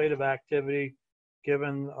legislative activity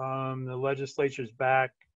given the legislature's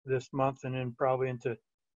back this month and then probably into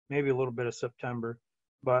maybe a little bit of September.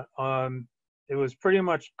 But it was pretty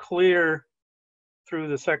much clear through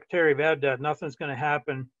the Secretary of Ed that nothing's going to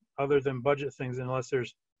happen other than budget things unless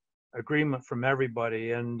there's agreement from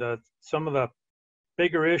everybody. And some of the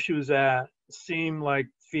bigger issues that seem like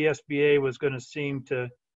VSBA was going to seem to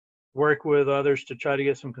work with others to try to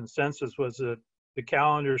get some consensus was the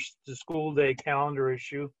school day calendar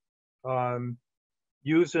issue.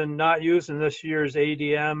 Not using this year's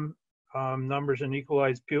ADM numbers and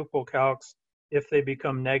equalized pupil calcs if they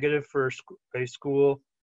become negative for a school.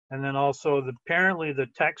 And then also apparently the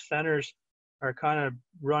tech centers are kind of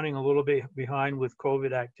running a little bit behind with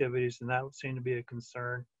COVID activities, and that would seem to be a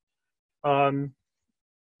concern. The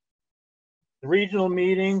regional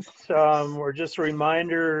meetings were just a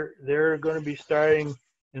reminder, they're going to be starting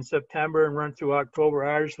in September and run through October.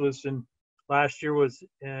 Ours was last year was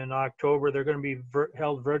in October. They're going to be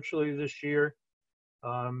held virtually this year.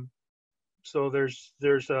 So there's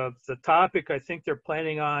the topic I think they're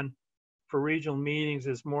planning on for regional meetings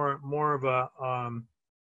is more of a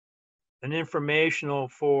an informational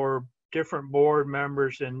for different board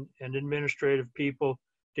members and administrative people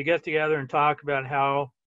to get together and talk about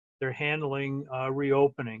how they're handling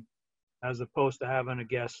reopening as opposed to having a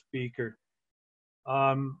guest speaker.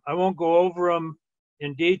 I won't go over them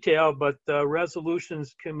in detail, but the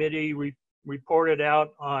resolutions committee reported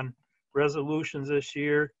out on resolutions this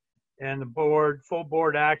year, and the full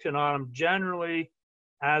board acted on them generally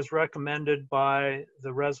as recommended by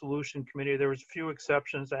the resolution committee. There was a few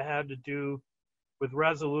exceptions that had to do with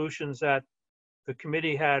resolutions that the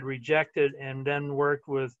committee had rejected and then worked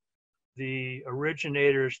with the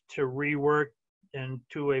originators to rework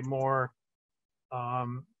into a more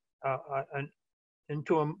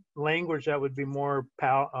into a language that would be more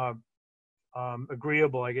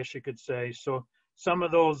agreeable, I guess you could say. So some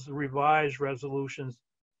of those revised resolutions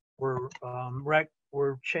were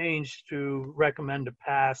changed to recommend to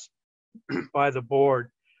pass by the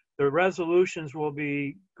board. The resolutions will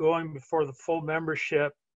be going before the full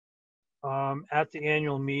membership at the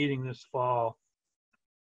annual meeting this fall.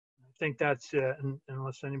 I think that's it,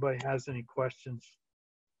 unless anybody has any questions.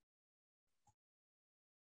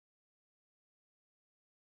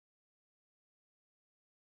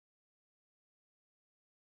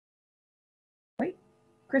 Wait,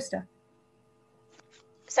 Krista.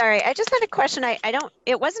 Sorry, I just had a question.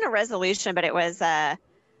 It wasn't a resolution, but it was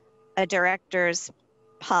a director's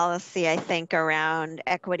policy, I think, around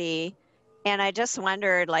equity. And I just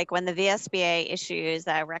wondered, like, when the VSBA issues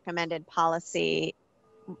a recommended policy,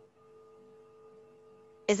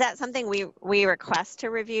 is that something we request to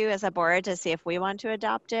review as a board to see if we want to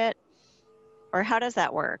adopt it? Or how does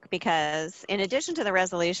that work? Because in addition to the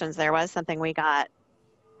resolutions, there was something we got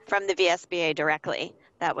from the VSBA directly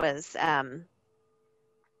that was,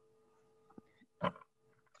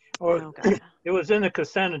 Or oh God. it was in the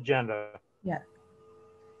consent agenda. Yeah.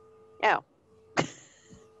 Oh,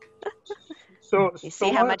 So, you so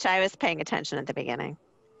see how what, much I was paying attention at the beginning.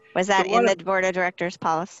 Was that what in the if- board of directors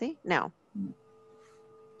policy? No.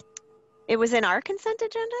 It was in our consent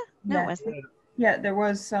agenda? No, Yeah. it wasn't. Yeah, there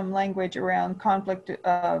was some language around conflict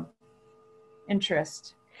of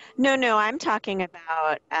interest. No, I'm talking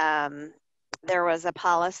about, there was a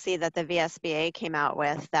policy that the VSBA came out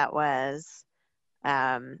with that was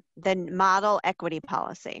the model equity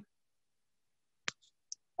policy.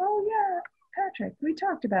 Oh yeah, Patrick, we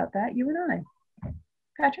talked about that, you and I.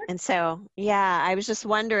 Patrick? And so, yeah, I was just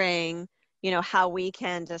wondering, how we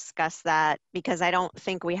can discuss that, because I don't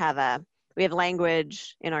think we have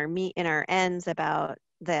language in our ends about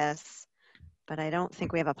this, but I don't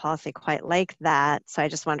think we have a policy quite like that. So I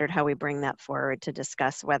just wondered how we bring that forward to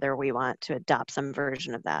discuss whether we want to adopt some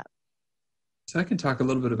version of that. So I can talk a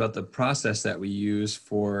little bit about the process that we use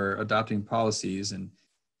for adopting policies. And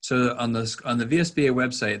so on the VSBA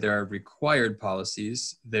website, there are required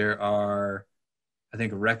policies. There are, I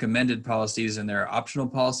think, recommended policies, and there are optional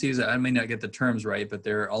policies. I may not get the terms right, but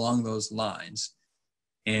they're along those lines.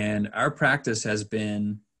 And our practice has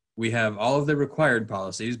been, we have all of the required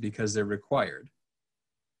policies because they're required.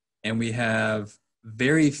 And we have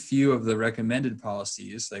very few of the recommended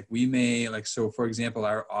policies. So for example,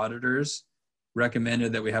 our auditors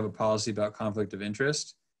recommended that we have a policy about conflict of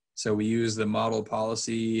interest. So we use the model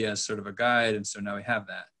policy as sort of a guide. And so now we have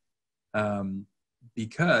that.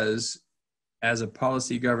 Because as a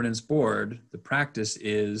policy governance board, the practice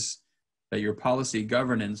is that your policy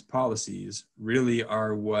governance policies really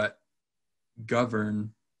are what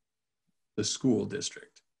govern the school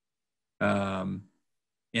district. And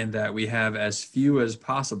that we have as few as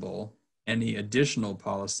possible any additional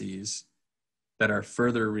policies that are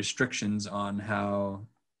further restrictions on how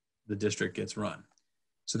the district gets run.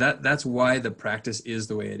 So that's why the practice is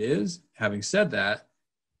the way it is. Having said that,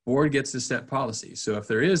 board gets to set policy. So if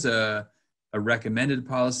there is a recommended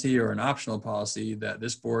policy or an optional policy that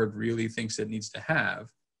this board really thinks it needs to have,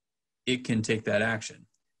 it can take that action.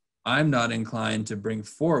 I'm not inclined to bring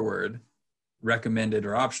forward recommended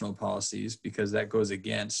or optional policies because that goes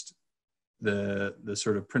against the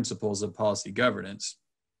sort of principles of policy governance.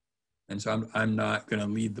 And so I'm not going to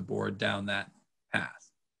lead the board down that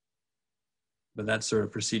path. But that's sort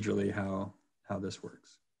of procedurally how this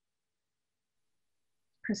works.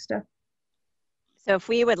 Krista? So if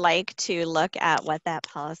we would like to look at what that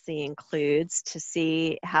policy includes to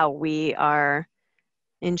see how we are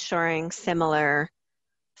ensuring similar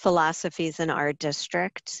philosophies in our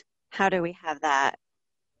district, how do we have that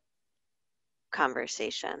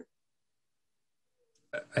conversation?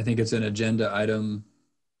 I think it's an agenda item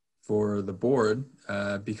for the board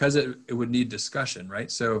because it would need discussion,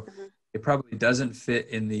 right? So it probably doesn't fit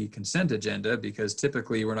in the consent agenda because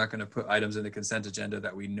typically we're not going to put items in the consent agenda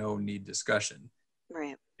that we know need discussion.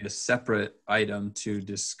 Right. A separate item to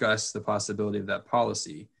discuss the possibility of that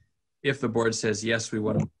policy. If the board says, yes, we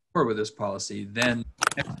want to move forward with this policy, then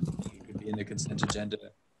it could be in the consent agenda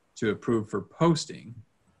to approve for posting.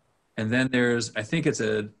 And then there's, I think it's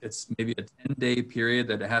maybe a 10-day period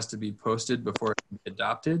that it has to be posted before it can be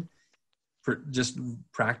adopted. For just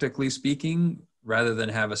practically speaking, rather than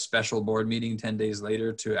have a special board meeting 10 days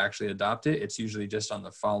later to actually adopt it, it's usually just on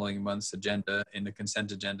the following month's agenda in the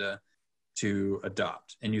consent agenda to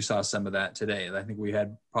adopt. And you saw some of that today. I think we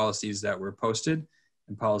had policies that were posted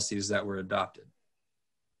and policies that were adopted.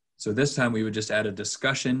 So this time we would just add a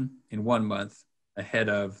discussion in 1 month ahead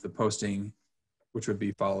of the posting, which would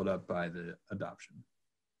be followed up by the adoption.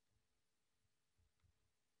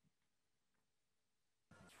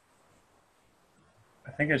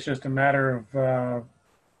 I think it's just a matter of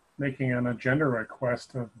making an agenda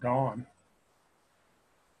request of Dawn.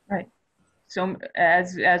 Right. So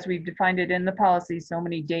as we've defined it in the policy, so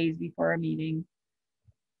many days before a meeting.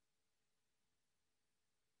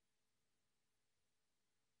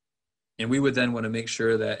 And we would then want to make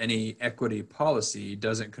sure that any equity policy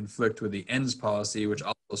doesn't conflict with the ends policy, which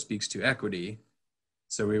also speaks to equity.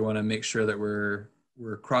 So we want to make sure that we're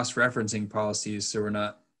cross-referencing policies so we're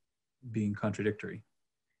not being contradictory.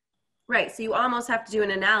 Right, so you almost have to do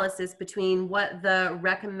an analysis between what the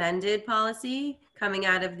recommended policy coming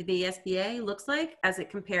out of the VSBA looks like as it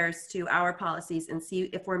compares to our policies and see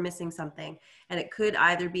if we're missing something. And it could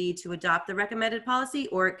either be to adopt the recommended policy,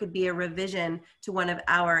 or it could be a revision to one of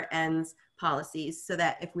our ends policies, so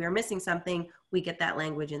that if we are missing something, we get that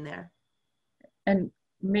language in there. And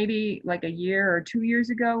maybe like a year or 2 years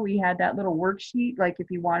ago, we had that little worksheet, like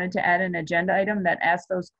if you wanted to add an agenda item that asked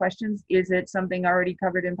those questions, is it something already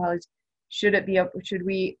covered in policy? Should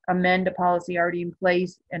we amend a policy already in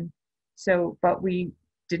place? And so, but we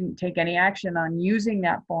didn't take any action on using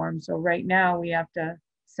that form. So right now we have to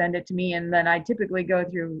send it to me. And then I typically go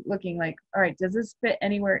through looking like, all right, does this fit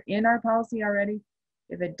anywhere in our policy already?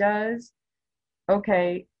 If it does,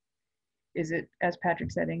 okay, is it, as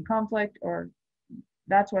Patrick said, in conflict? Or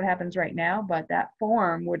that's what happens right now. But that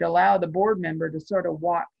form would allow the board member to sort of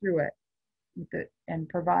walk through it with it and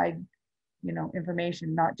provide, you know,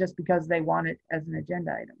 information, not just because they want it as an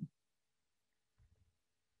agenda item.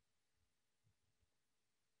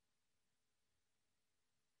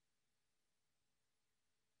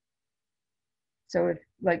 So if,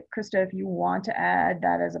 like Krista, if you want to add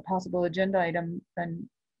that as a possible agenda item, then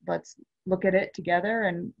let's look at it together,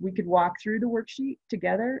 and we could walk through the worksheet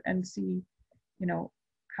together and see, you know,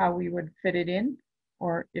 how we would fit it in,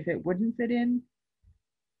 or if it wouldn't fit in,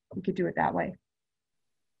 we could do it that way.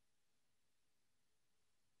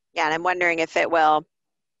 Yeah, and I'm wondering if it will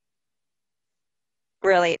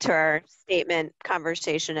relate to our statement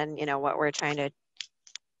conversation and, you know, what we're trying to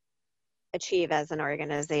achieve as an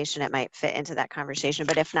organization. It might fit into that conversation,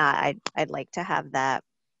 but if not, I'd like to have that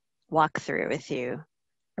walk through with you.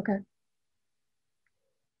 Okay.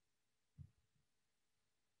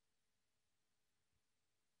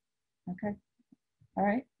 Okay. All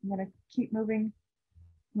right. I'm going to keep moving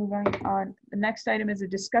on. The next item is a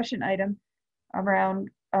discussion item around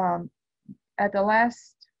at the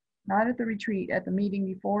last, not at the retreat, at the meeting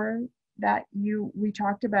before that, we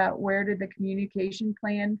talked about where did the communication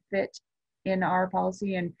plan fit in our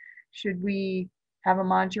policy, and should we have a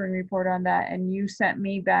monitoring report on that? And you sent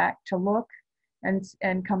me back to look and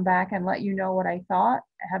come back and let you know what I thought,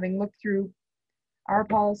 having looked through our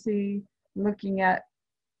policy, looking at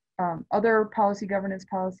other policy governance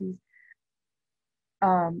policies.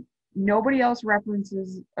 Nobody else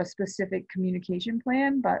references a specific communication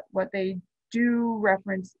plan, but what they do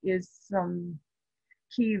reference is some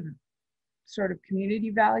key sort of community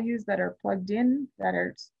values that are plugged in,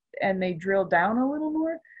 and they drill down a little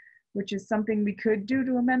more, which is something we could do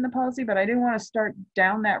to amend the policy, but I didn't want to start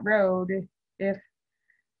down that road if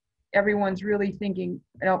everyone's really thinking,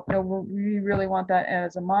 no, we really want that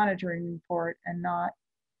as a monitoring report and not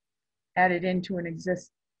add it into an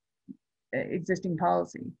existing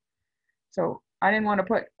policy. So I didn't want to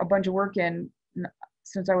put a bunch of work in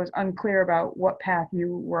since I was unclear about what path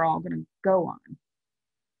you were all going to go on.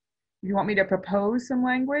 If you want me to propose some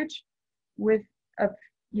language with a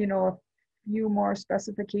few more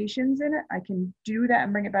specifications in it, I can do that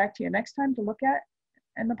and bring it back to you next time to look at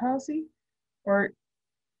in the policy. Or,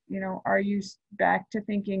 are you back to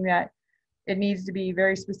thinking that it needs to be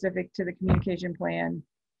very specific to the communication plan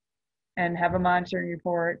and have a monitoring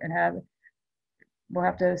report and we'll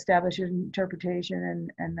have to establish an interpretation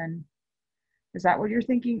and then, is that what you're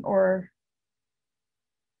thinking? Or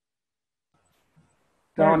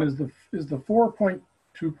Don, is the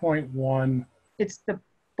 4.2.1? It's the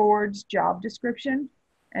board's job description,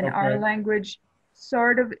 and Okay. Our language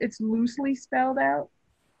sort of, it's loosely spelled out,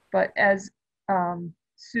 but as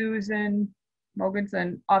Susan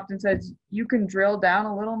Mogensen often says, you can drill down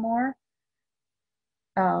a little more.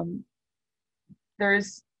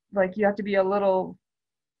 There's you have to be a little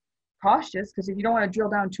cautious, because if you don't want to drill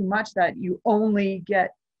down too much, that you only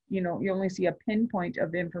get, you only see a pinpoint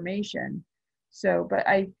of information. So, but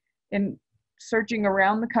in searching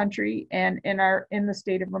around the country and in the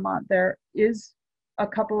state of Vermont, there is a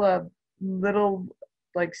couple of little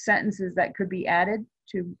sentences that could be added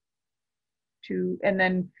to, and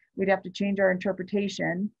then we'd have to change our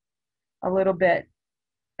interpretation a little bit.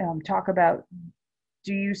 Talk about,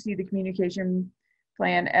 do you see the communication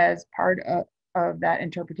plan as part of that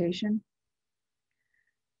interpretation?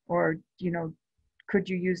 Or, could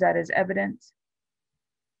you use that as evidence?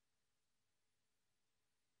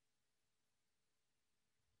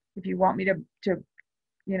 If you want me to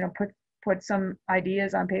put some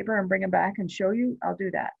ideas on paper and bring them back and show you, I'll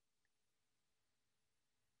do that.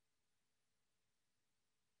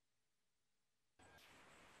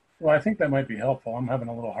 Well, I think that might be helpful. I'm having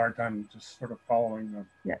a little hard time just sort of following the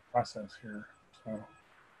process here. So.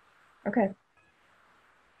 Okay.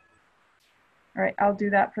 All right, I'll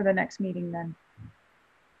do that for the next meeting then.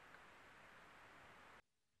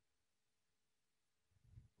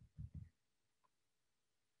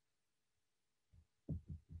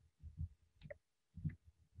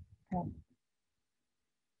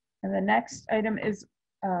 And the next item is,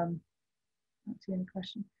 I don't see any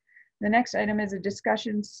question. The next item is a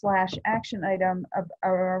discussion / action item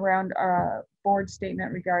around a board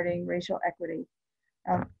statement regarding racial equity.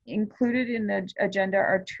 Included in the agenda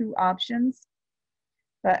are 2 options,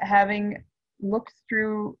 but having looked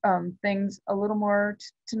through things a little more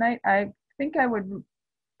tonight, I think I would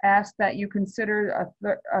ask that you consider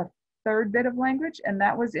a third bit of language, and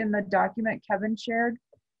that was in the document Kevin shared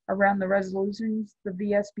around the resolutions the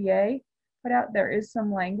VSBA put out. There is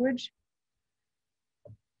some language.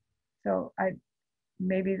 So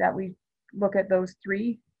maybe that we look at those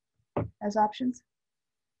 3 as options.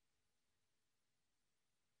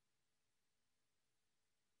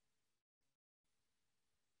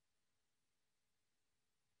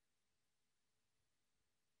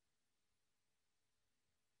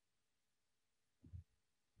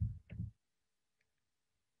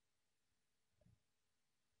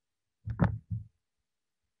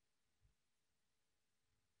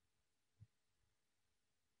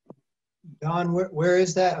 Don, where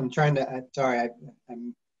is that? I'm trying to, sorry, I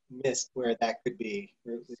missed where that could be.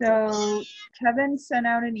 So Kevin sent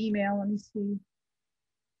out an email, let me see.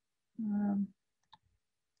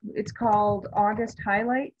 It's called August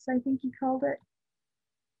Highlights, I think he called it.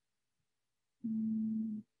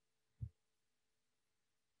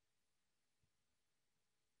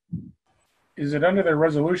 Is it under the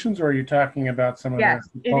resolutions, or are you talking about some of yes,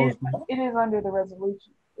 the proposed? it is under the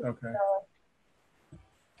resolution. Okay.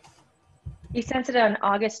 He sent it on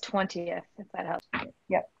August 20th, if that helps.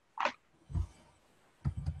 Yep.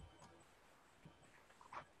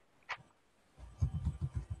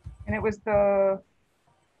 And it was the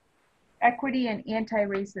equity and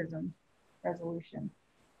anti-racism resolution.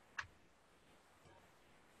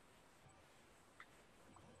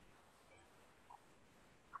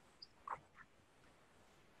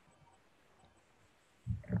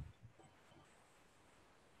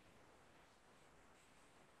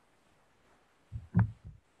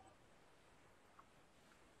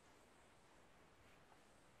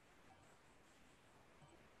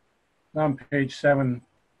 On page 7.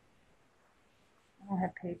 I don't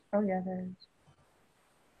have page. Oh yeah, there is.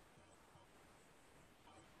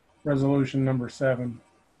 Resolution number 7.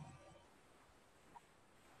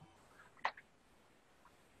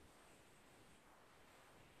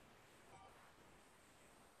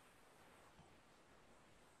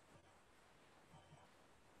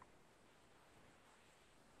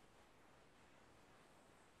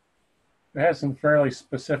 It has some fairly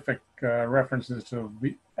specific references to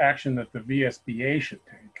action that the VSBA should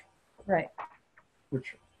take. Right.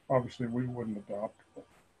 Which obviously we wouldn't adopt.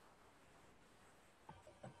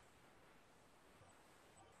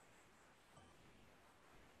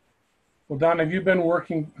 Well, Don, have you been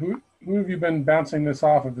working, who have you been bouncing this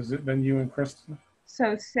off of? Has it been you and Kristen?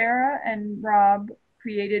 So Sarah and Rob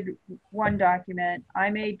created one document. I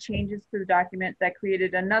made changes to the document that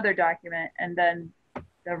created another document, and then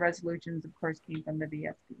the resolutions, of course, came from the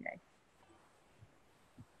VSBA.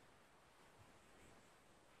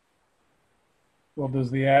 Well,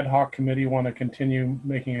 does the ad hoc committee want to continue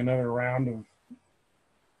making another round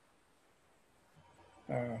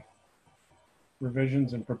of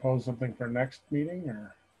revisions and propose something for next meeting,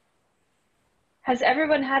 or? Has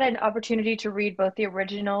everyone had an opportunity to read both the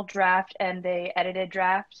original draft and the edited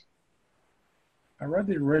draft? I read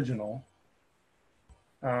the original.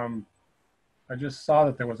 I just saw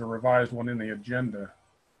that there was a revised one in the agenda.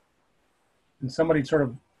 And somebody sort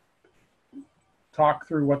of talk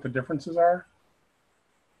through what the differences are?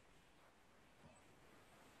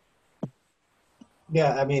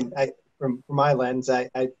 Yeah, I mean, from my lens, I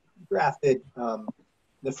drafted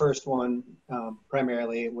the first one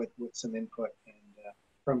primarily with some input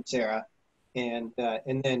from Sarah, and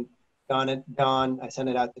then Dawn, I sent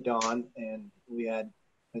it out to Dawn, and we had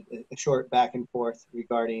a short back and forth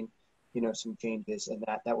regarding, some changes and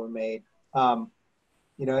that were made. I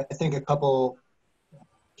think a couple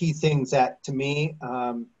key things that, to me,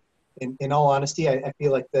 in all honesty, I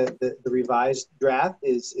feel like the revised draft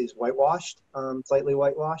is whitewashed, slightly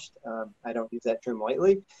whitewashed. I don't use that term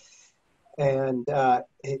lightly. And,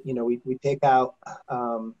 we take out,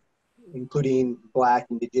 including Black,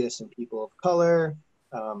 Indigenous, and people of color.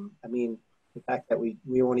 I mean, the fact that we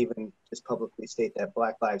won't even just publicly state that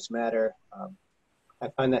Black Lives Matter. I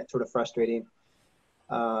find that sort of frustrating.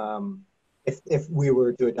 If we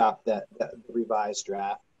were to adopt the revised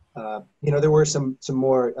draft, there were some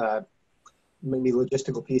more maybe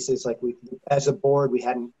logistical pieces, like as a board, we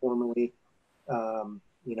hadn't formally,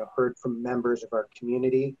 heard from members of our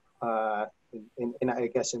community, and I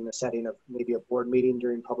guess in the setting of maybe a board meeting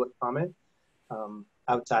during public comment.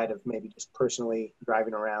 outside of maybe just personally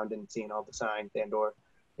driving around and seeing all the signs and or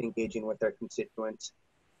engaging with their constituents.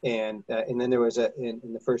 And then there was in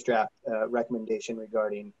the first draft recommendation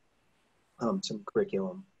regarding some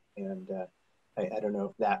curriculum. And I don't know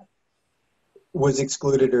if that was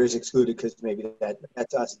excluded or is excluded because maybe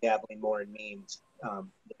that's us dabbling more in means than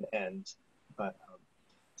ends. But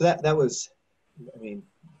so that was, I mean,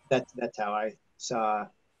 that's how I saw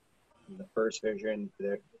the first version,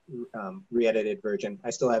 the re-edited version. I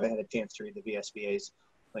still haven't had a chance to read the VSBA's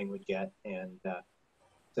language yet, and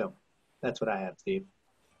so that's what I have, Steve.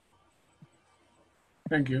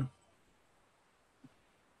 Thank you.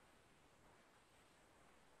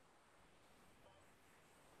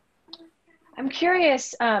 I'm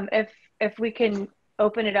curious if we can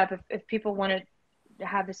open it up, if people want to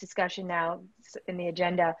have this discussion now in the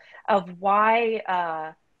agenda of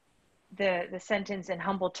why the sentence in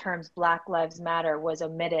humble terms, Black Lives Matter, was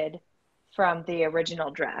omitted from the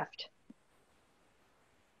original draft.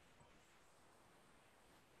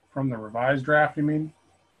 From the revised draft, you mean?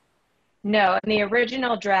 No, in the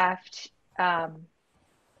original draft, the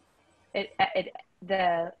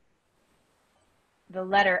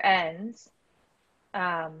letter ends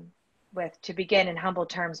with "to begin in humble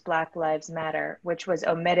terms, Black Lives Matter," which was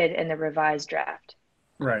omitted in the revised draft.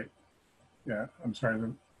 Right. Yeah, I'm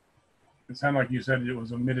sorry. It sounded like you said it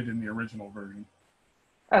was omitted in the original version.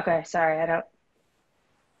 Okay, sorry, I don't.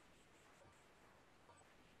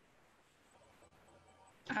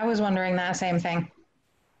 I was wondering that same thing.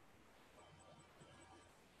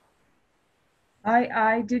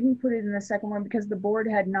 I didn't put it in the second one because the board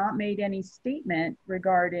had not made any statement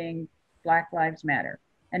regarding Black Lives Matter.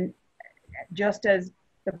 And just as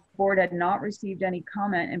the board had not received any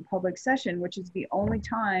comment in public session, which is the only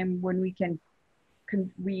time when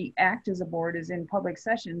we act as a board is in public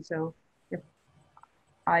session. So if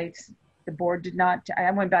the board did not, I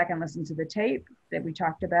went back and listened to the tape that we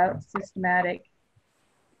talked about systematic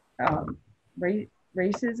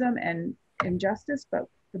racism and injustice, but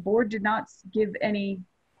the board did not give any,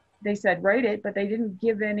 they said write it, but they didn't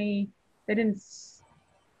give any, they didn't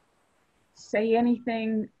say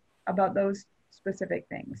anything about those specific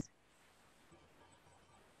things.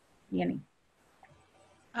 Yanni.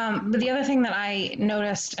 But the other thing that I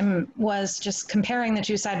noticed was just comparing the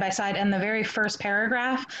two side by side. In the very first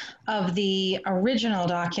paragraph of the original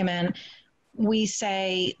document, we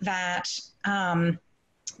say that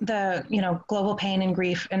the global pain and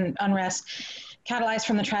grief and unrest catalyzed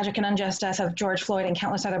from the tragic and unjust death of George Floyd and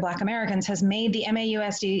countless other Black Americans has made the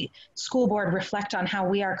MAUSD school board reflect on how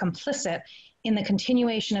we are complicit in the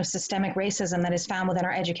continuation of systemic racism that is found within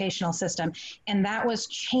our educational system. And that was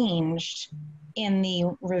changed in the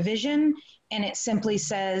revision, and it simply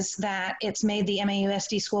says that it's made the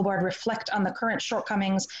MAUSD school board reflect on the current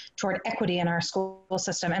shortcomings toward equity in our school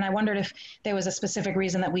system. And I wondered if there was a specific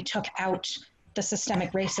reason that we took out the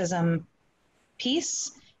systemic racism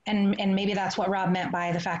piece, and maybe that's what Rob meant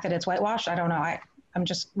by the fact that it's whitewashed. I don't know. I'm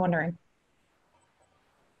just wondering.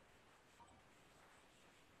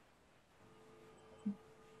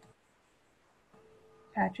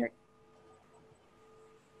 Patrick?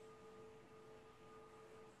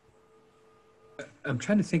 I'm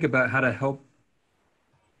trying to think about how to help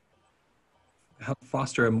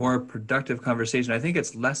foster a more productive conversation. I think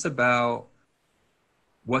it's less about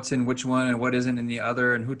what's in which one and what isn't in the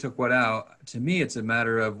other and who took what out. To me, it's a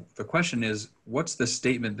matter of, the question is, what's the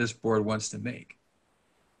statement this board wants to make?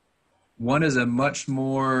 One is a much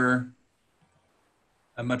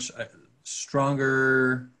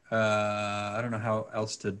stronger, I don't know how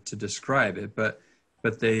else to describe it, but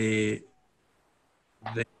they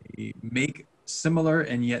make similar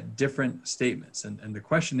and yet different statements. And the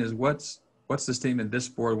question is, what's the statement this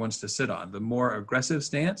board wants to sit on? The more aggressive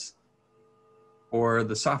stance or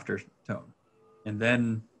the softer tone? And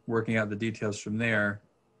then working out the details from there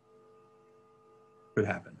could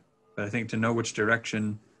happen. But I think to know which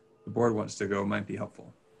direction the board wants to go might be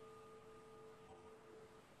helpful.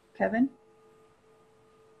 Kevin?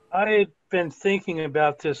 I've been thinking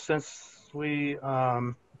about this since we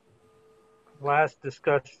last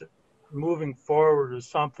discussed moving forward or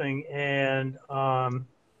something, and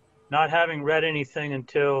not having read anything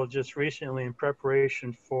until just recently in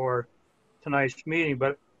preparation for tonight's meeting.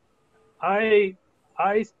 But I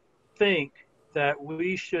think that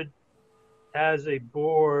we should, as a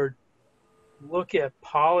board, look at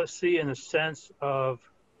policy in the sense of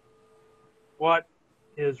what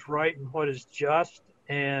is right and what is just,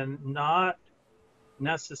 and not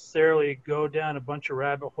necessarily go down a bunch of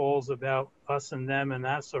rabbit holes about us and them and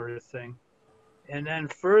that sort of thing. And then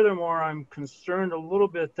furthermore, I'm concerned a little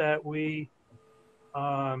bit that we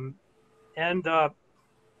end up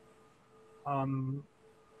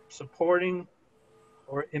supporting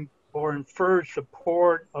or infer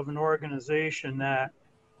support of an organization that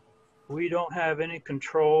we don't have any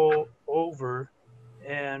control over,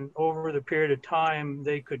 and over the period of time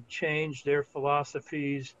they could change their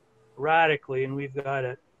philosophies radically, and we've got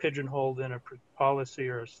it pigeonholed in a policy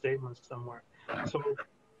or a statement somewhere. So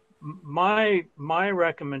my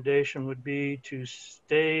recommendation would be to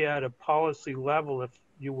stay at a policy level, if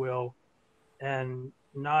you will, and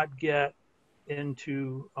not get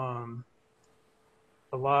into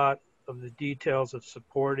a lot of the details of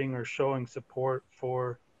supporting or showing support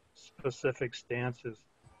for specific stances.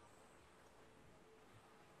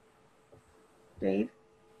 Dave?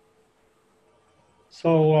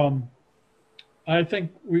 So I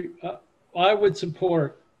think I would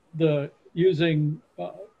support the using,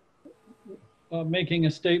 making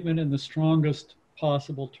a statement in the strongest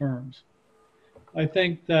possible terms. I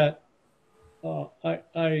think that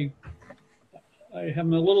I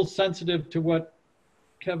am a little sensitive to what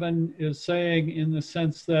Kevin is saying, in the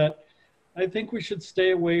sense that I think we should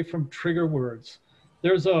stay away from trigger words.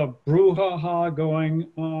 There's a brouhaha going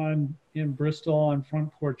on in Bristol on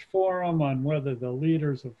Front Porch Forum on whether the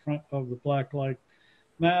leaders of the Black Lives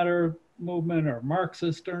Matter movement are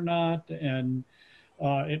Marxist or not. And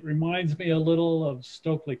it reminds me a little of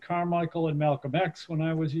Stokely Carmichael and Malcolm X when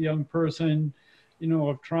I was a young person, you know,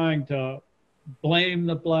 of trying to blame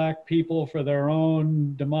the Black people for their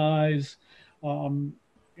own demise.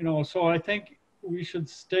 You know, so I think we should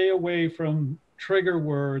stay away from trigger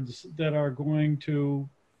words that are going to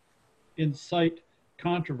incite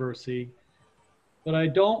controversy. But I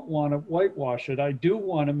don't want to whitewash it. I do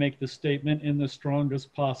want to make the statement in the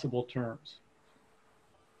strongest possible terms.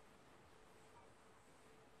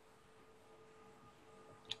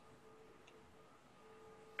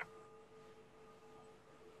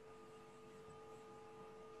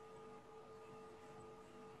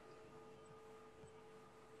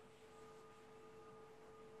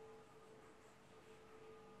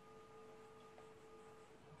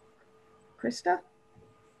 Krista?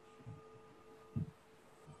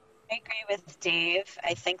 I agree with Dave.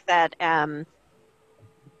 I think that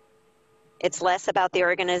it's less about the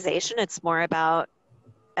organization. It's more about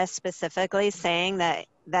us specifically saying that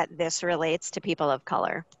this relates to people of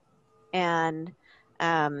color. And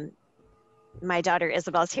my daughter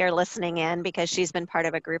Isabel's here listening in because she's been part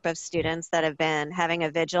of a group of students that have been having a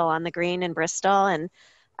vigil on the green in Bristol. And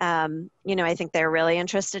you know, I think they're really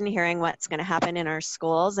interested in hearing what's going to happen in our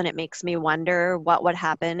schools, and it makes me wonder what would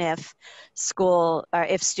happen if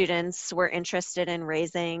if students were interested in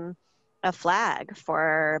raising a flag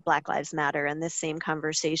for Black Lives Matter in this same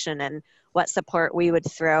conversation, and what support we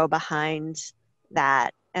would throw behind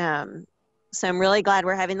that. So I'm really glad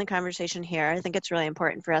we're having the conversation here. I think it's really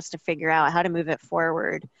important for us to figure out how to move it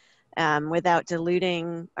forward without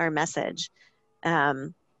diluting our message.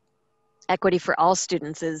 Equity for all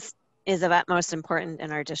students is of utmost importance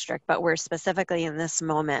in our district, but we're specifically in this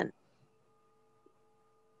moment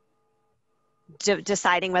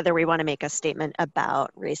deciding whether we want to make a statement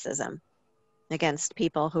about racism against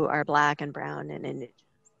people who are Black and brown and indigenous.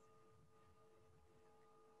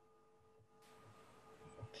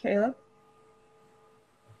 Caleb?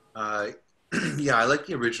 Yeah, I like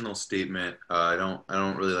the original statement. I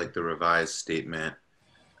don't really like the revised statement.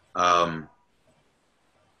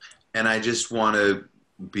 And I just want to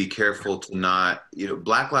be careful to not, you know,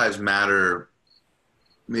 Black Lives Matter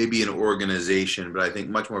may be an organization, but I think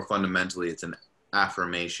much more fundamentally it's an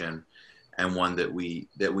affirmation, and one that we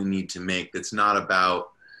need to make. That's not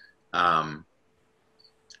about, I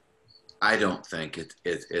don't think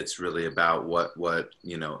it's really about what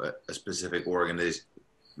you know, a specific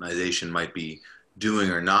organization might be doing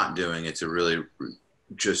or not doing. It's a really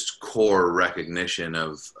just core recognition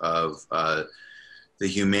of the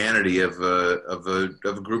humanity of a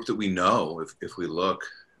group that we know, if we look,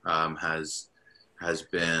 has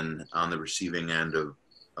been on the receiving end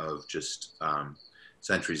of just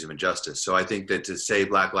centuries of injustice. So I think that to say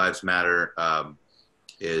Black Lives Matter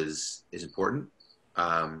is important.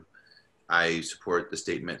 I support the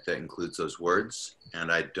statement that includes those words,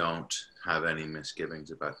 and I don't have any misgivings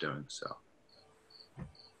about doing so.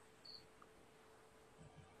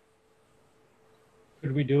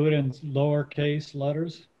 Could we do it in lowercase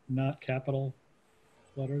letters, not capital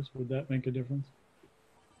letters? Would that make a difference?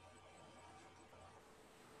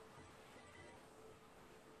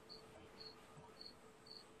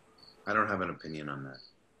 I don't have an opinion on that.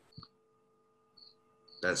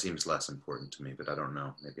 That seems less important to me, but I don't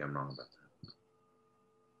know. Maybe I'm wrong about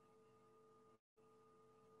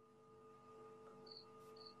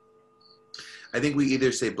that. I think we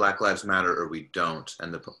either say Black Lives Matter or we don't,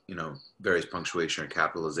 and the various punctuation or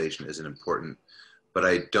capitalization isn't important. But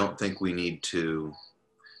I don't think we need to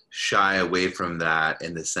shy away from that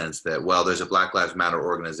in the sense that, well, there's a Black Lives Matter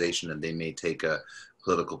organization and they may take a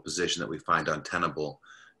political position that we find untenable.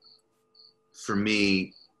 For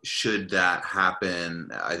me, should that happen,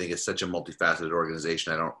 I think it's such a multifaceted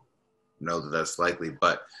organization. I don't know that that's likely,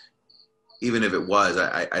 but even if it was,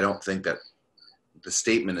 I don't think that the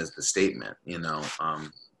statement is the statement,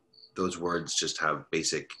 those words just have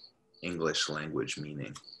basic English language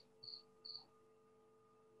meaning.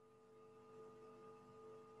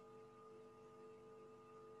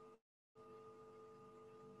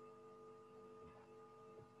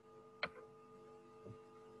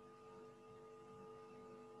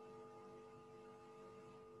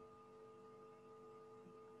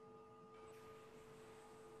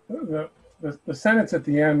 The sentence at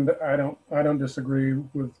the end, I don't disagree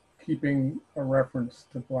with keeping a reference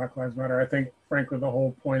to Black Lives Matter. I think, frankly, the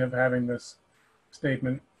whole point of having this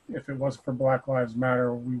statement, if it was for Black Lives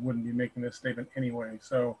Matter, we wouldn't be making this statement anyway.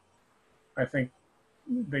 So I think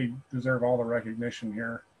they deserve all the recognition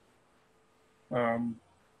here.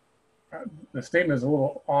 The statement is a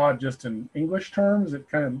little odd just in English terms. It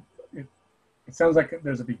sounds like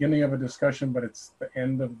there's a beginning of a discussion, but it's the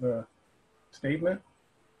end of the statement.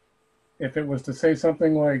 If it was to say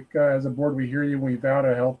something like, as a board, we hear you, we vow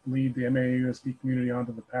to help lead the MAUSD community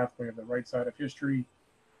onto the pathway of the right side of history,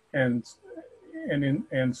 and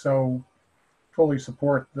so fully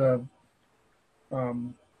support the,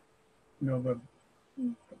 I'm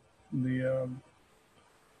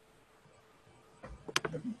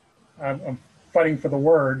fighting for the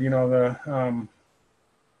word, the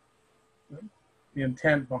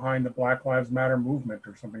intent behind the Black Lives Matter movement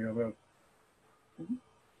or something,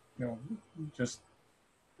 just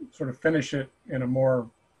sort of finish it in a more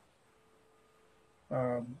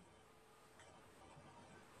sort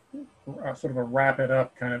of a wrap it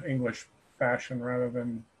up kind of English fashion, rather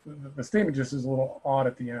than the statement just is a little odd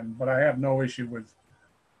at the end. But I have no issue with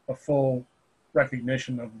a full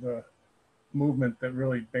recognition of the movement that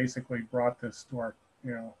really basically brought this to our,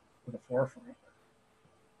 to the forefront.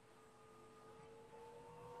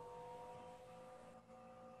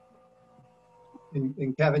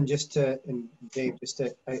 And Kevin, and Dave,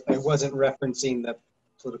 I wasn't referencing the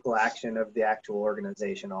political action of the actual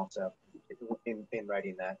organization also in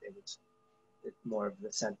writing that. It's more of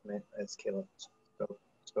the sentiment, as Caleb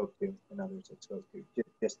spoke to and others have spoke to,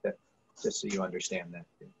 just so you understand that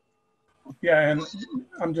too. Yeah, and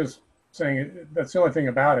I'm just saying that's the only thing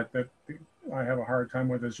about it that I have a hard time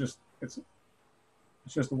with, is just it's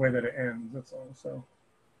just the way that it ends, that's all. So,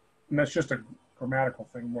 and that's just a grammatical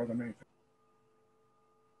thing more than anything.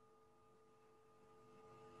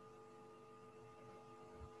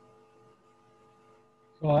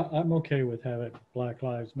 So I'm okay with having Black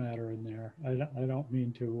Lives Matter in there. I don't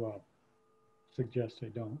mean to suggest I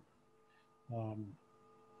don't.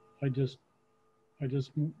 I just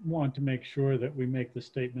want to make sure that we make the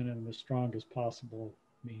statement in the strongest possible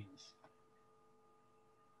means.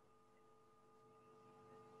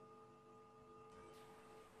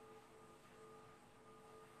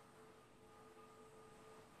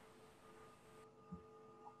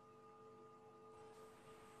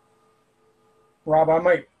 Rob, I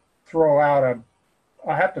might throw out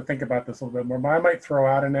I have to think about this a little bit more, but I might throw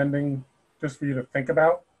out an ending just for you to think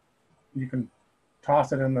about. You can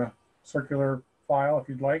toss it in the circular file if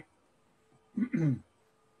you'd like.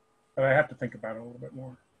 But I have to think about it a little bit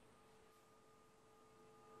more.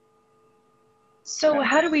 So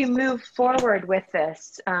how do we move forward with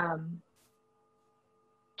this?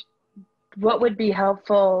 What would be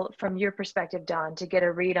helpful from your perspective, Don, to get a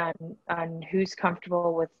read on who's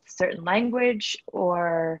comfortable with certain language,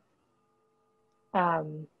 or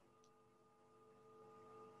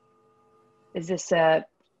is this going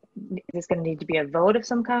to need to be a vote of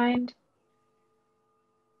some kind?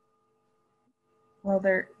 Well,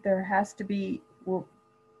 there has to be, well,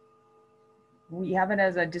 we have it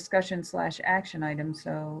as a discussion / action item.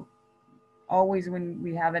 So always when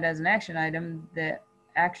we have it as an action item, the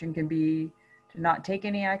action can be to not take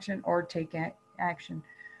any action or take action.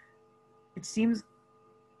 It seems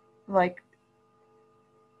like,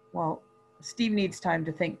 well, Steve needs time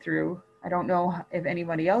to think through. I don't know if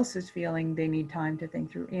anybody else is feeling they need time to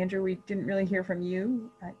think through. Andrew, we didn't really hear from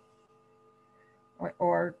you,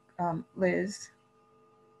 or Liz.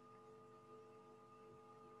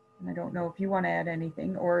 And I don't know if you want to add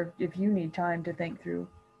anything, or if you need time to think through.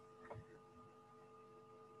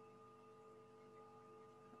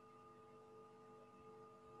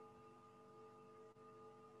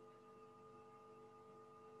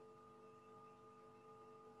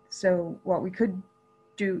 So what we could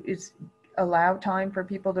do is allow time for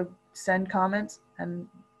people to send comments and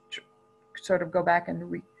sort of go back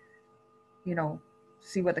and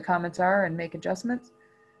see what the comments are and make adjustments.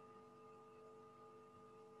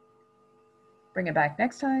 Bring it back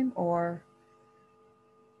next time, or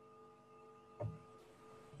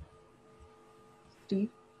Steve?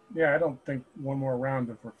 Yeah, I don't think one more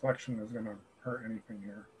round of reflection is going to hurt anything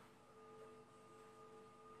here.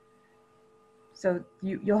 So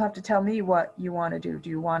you'll have to tell me what you want to do. Do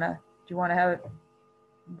you want to have it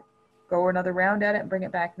go another round at it and bring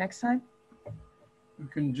it back next time? We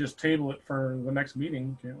can just table it for the next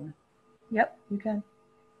meeting, can't we? Yep, you can.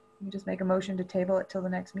 You just make a motion to table it till the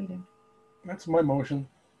next meeting. That's my motion.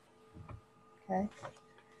 Okay.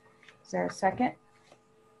 Is there a second?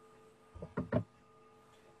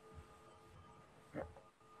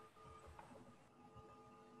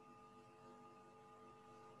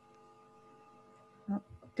 Oh,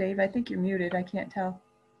 Dave, I think you're muted. I can't tell.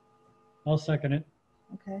 I'll second it.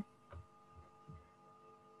 Okay.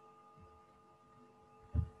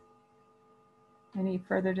 Any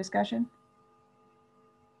further discussion?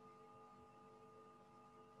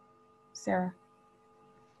 Sarah?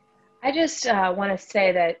 I just want to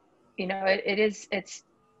say that,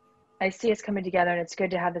 I see us coming together, and it's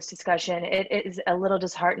good to have this discussion. It is a little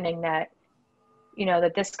disheartening that,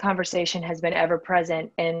 that this conversation has been ever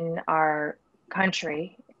present in our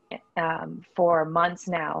country for months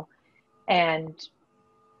now. And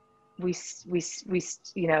we still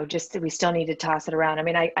need to toss it around. I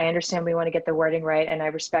mean, I understand we want to get the wording right, and I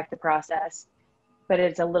respect the process, but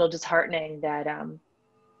it's a little disheartening that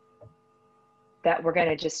that we're going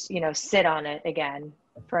to just, sit on it again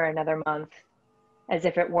for another month as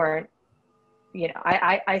if it weren't,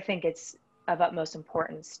 I think it's of utmost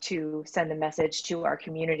importance to send a message to our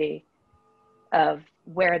community of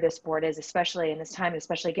where this board is, especially in this time,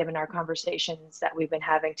 especially given our conversations that we've been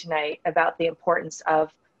having tonight about the importance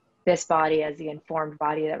of this body as the informed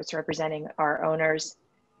body that was representing our owners.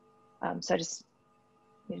 So I just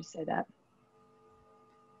need to say that.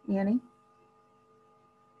 Annie?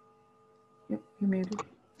 You're muted.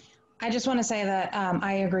 I just want to say that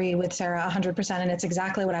I agree with Sarah 100%, and it's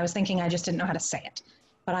exactly what I was thinking. I just didn't know how to say it,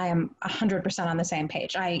 but I am 100% on the same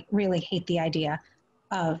page. I really hate the idea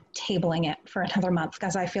of tabling it for another month,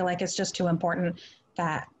 because I feel like it's just too important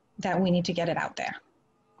that we need to get it out there.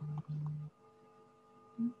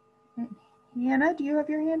 Hannah, do you have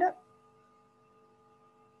your hand up?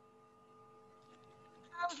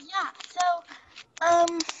 Yeah, so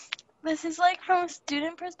this is like from a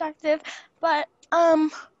student perspective, but can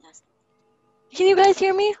you guys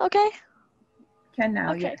hear me okay? Can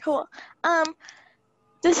now, okay, yes. Cool.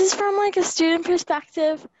 This is from like a student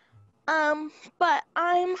perspective, but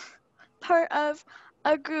I'm part of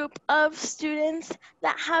a group of students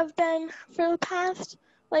that have been for the past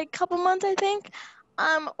like couple months, I think,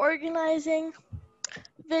 organizing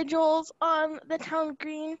vigils on the town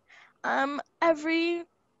green every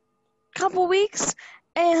couple weeks,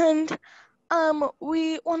 and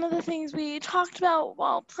one of the things we talked about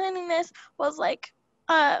while planning this was like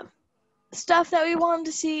stuff that we wanted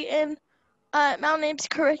to see in Mount Abe's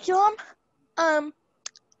curriculum,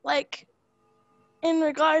 like in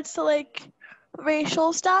regards to like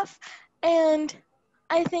racial stuff. And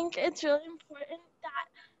I think it's really important that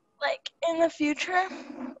like in the future,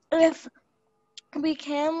 if we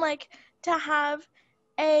can, like to have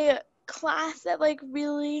a class that like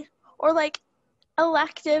really, or like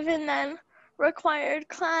elective and then required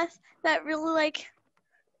class that really like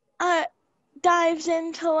dives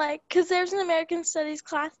into like, because there's an American Studies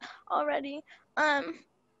class already,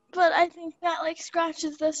 but I think that like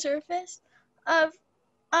scratches the surface of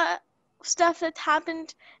stuff that's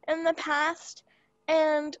happened in the past,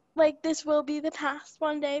 and like this will be the past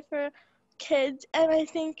one day for kids, and I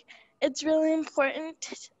think it's really important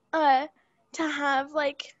to have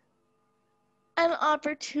like an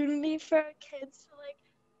opportunity for kids to like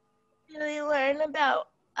really learn about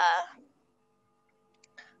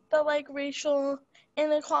the like racial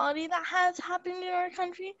inequality that has happened in our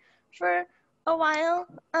country for a while.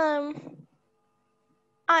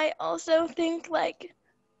 I also think like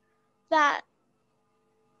that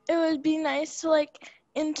it would be nice to like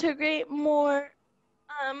integrate more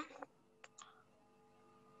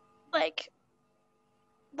like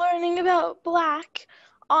learning about Black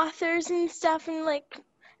authors and stuff, and like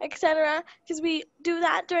etc., because we do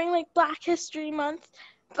that during like Black History Month,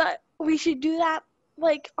 but we should do that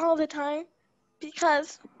like all the time,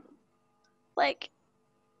 because like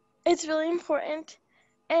it's really important.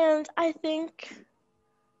 And I think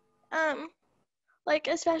like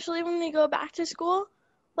especially when they go back to school,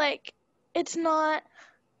 like it's not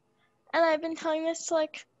and I've been telling this to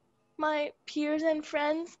like my peers and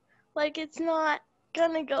friends, like it's not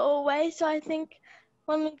gonna go away. So I think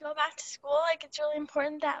when we go back to school, like it's really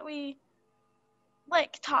important that we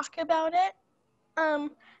like talk about it, and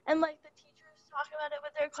like the teachers talk about it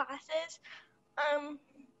with their classes,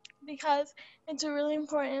 because it's a really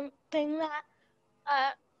important thing that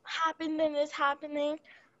happened and is happening,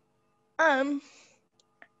 and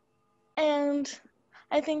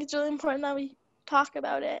I think it's really important that we talk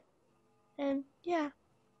about it, and yeah.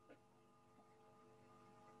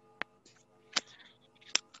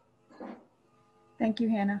 Thank you,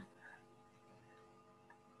 Hannah.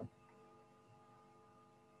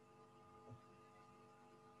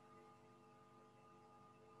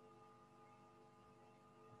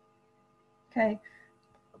 Okay,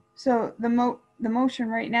 so the motion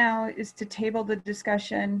right now is to table the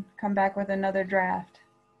discussion, come back with another draft.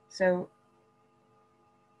 So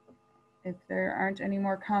if there aren't any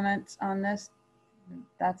more comments on this,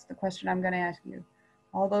 that's the question I'm going to ask you.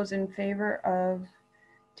 All those in favor of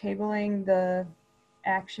tabling the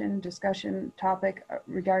action discussion topic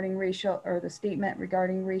regarding racial, or the statement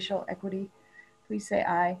regarding racial equity, please say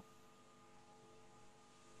aye.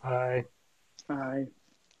 Aye. Aye.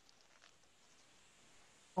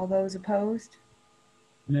 All those opposed?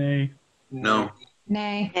 Nay. No.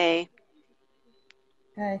 Nay. Nay.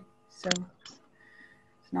 Okay, so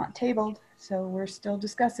it's not tabled, so we're still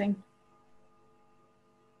discussing.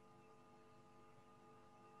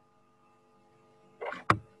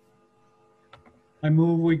 I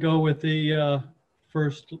move we go with the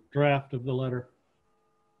first draft of the letter.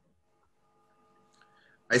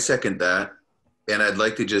 I second that. And I'd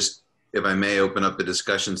like to just, if I may, open up the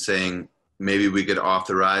discussion saying maybe we could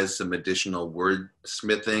authorize some additional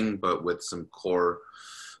wordsmithing, but with some core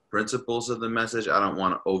principles of the message. I don't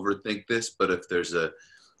want to overthink this, but if there's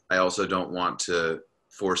I also don't want to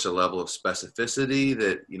force a level of specificity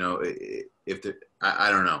that, you know, if the,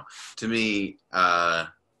 I don't know. To me,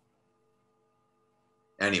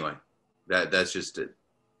 anyway, that's just it.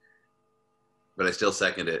 But I still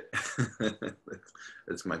second it.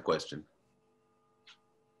 That's my question.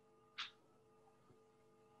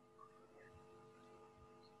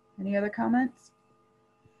 Any other comments?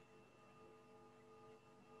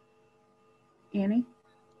 Annie?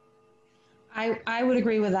 I would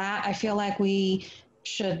agree with that. I feel like we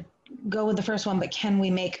should go with the first one, but can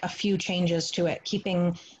we make a few changes to it?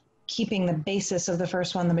 Keeping the basis of the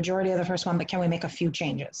first one, the majority of the first one, but can we make a few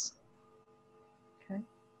changes? Okay.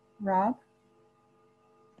 Rob?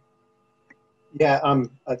 Yeah,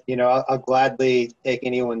 you know, I'll gladly take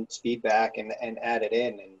anyone's feedback and add it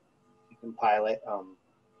in and compile it.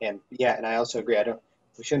 And yeah, and I also agree.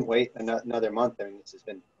 We shouldn't wait another month. I mean, this has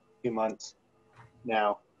been 2 months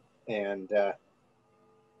now, and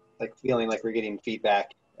like feeling like we're getting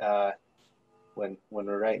feedback when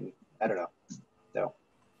we're writing. I don't know. So,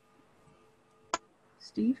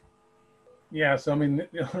 Steve? Yeah, so I mean,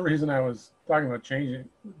 the only reason I was talking about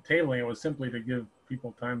tabling it was simply to give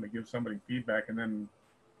people time to give somebody feedback, and then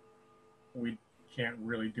we can't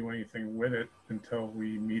really do anything with it until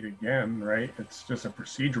we meet again, right? It's just a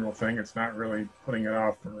procedural thing. It's not really putting it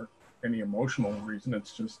off for any emotional reason.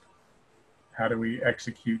 It's just, how do we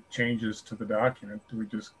execute changes to the document? Do we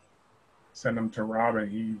just send them to Rob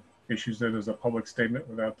and he issues it as a public statement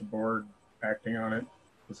without the board acting on it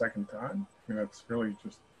the second time? I mean, that's really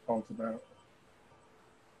just all it's about.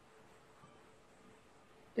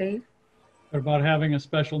 Dave? What about having a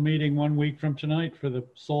special meeting 1 week from tonight for the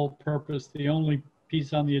sole purpose? The only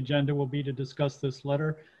piece on the agenda will be to discuss this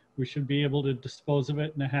letter. We should be able to dispose of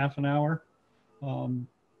it in a half an hour. You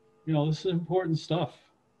know, this is important stuff.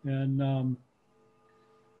 And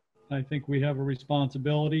I think we have a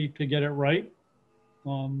responsibility to get it right.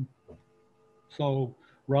 So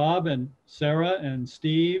Rob and Sarah and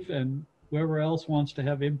Steve and whoever else wants to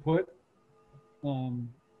have input,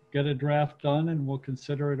 get a draft done, and we'll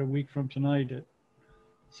consider it a week from tonight at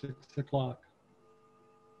 6 o'clock.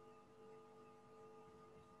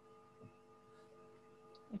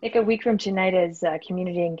 I think a week from tonight is a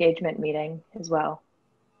community engagement meeting as well.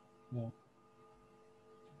 Yeah.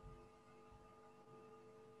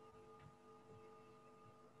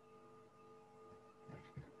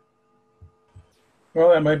 Well,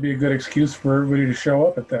 that might be a good excuse for everybody to show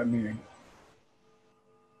up at that meeting.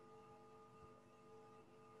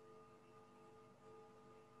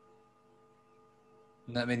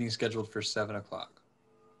 And that meeting is scheduled for 7 o'clock.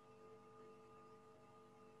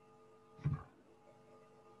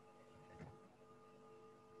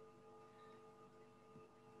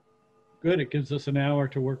 Good, it gives us an hour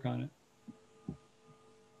to work on it.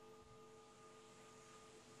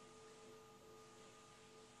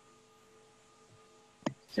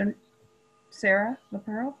 So, Sarah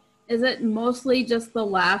LaPearl? Is it mostly just the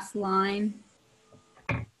last line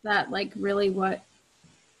that like really what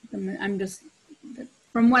I'm just,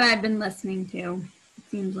 from what I've been listening to, it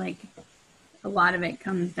seems like a lot of it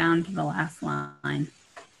comes down to the last line.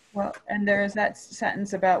 Well, and there's that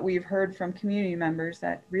sentence about we've heard from community members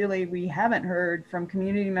that really we haven't heard from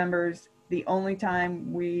community members the only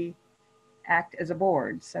time we act as a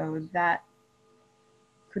board. So that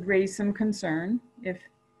could raise some concern if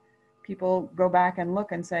people go back and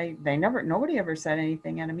look and say, nobody ever said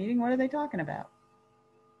anything at a meeting. What are they talking about?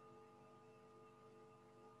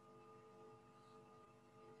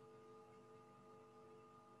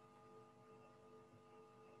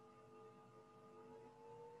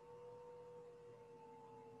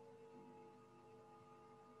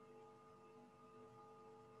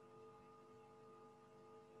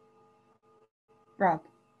 Rob.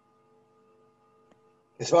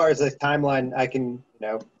 As far as the timeline, I can,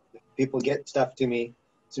 if people get stuff to me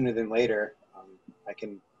sooner than later, I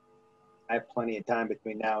have plenty of time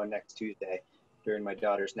between now and next Tuesday during my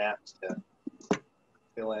daughter's naps to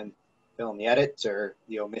fill in the edits or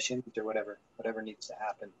the omissions or whatever needs to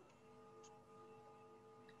happen.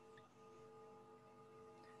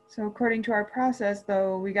 So according to our process,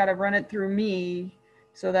 though, we got to run it through me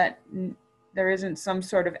so that there isn't some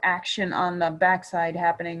sort of action on the backside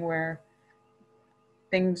happening where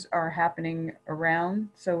things are happening around.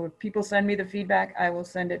 So if people send me the feedback, I will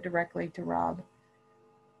send it directly to Rob.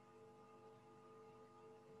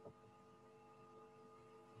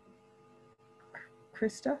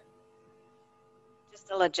 Krista?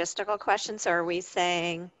 Just a logistical question. So are we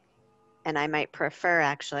saying, and I might prefer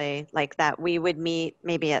actually, like that we would meet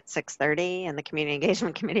maybe at 6:30 and the community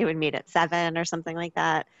engagement committee would meet at 7 or something like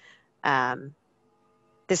that?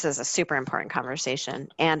 This is a super important conversation,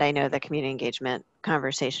 and I know the community engagement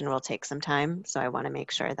conversation will take some time, so I want to make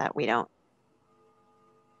sure that we don't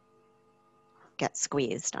get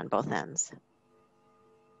squeezed on both ends.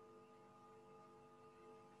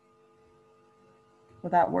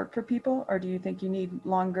 Will that work for people, or do you think you need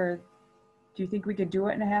longer? Do you think we could do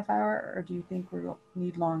it in a half hour, or do you think we'll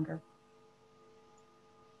need longer?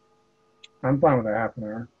 I'm fine with a half an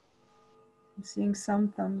hour. I'm seeing some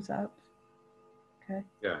thumbs up. Okay.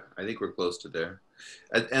 Yeah, I think we're close to there.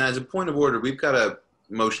 And as a point of order, we've got a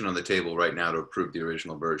motion on the table right now to approve the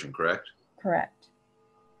original version, correct? Correct.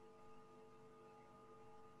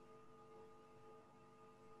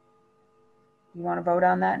 You want to vote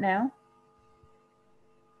on that now?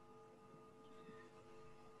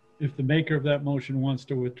 If the maker of that motion wants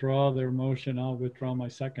to withdraw their motion, I'll withdraw my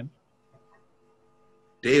second.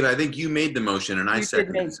 Dave, I think you made the motion and I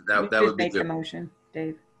seconded it. So that would be make good. the motion,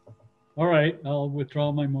 Dave. All right, I'll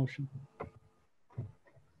withdraw my motion.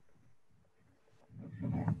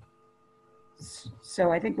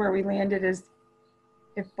 So I think where we landed is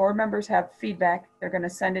if board members have feedback, they're going to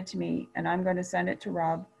send it to me and I'm going to send it to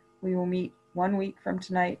Rob. We will meet 1 week from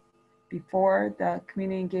tonight before the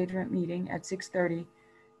community engagement meeting at 6:30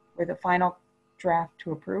 with a final draft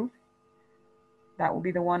to approve. That will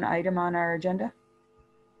be the one item on our agenda.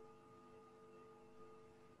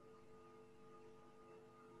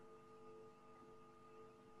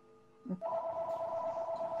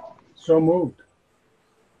 So moved.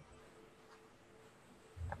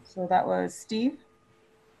 So that was Steve.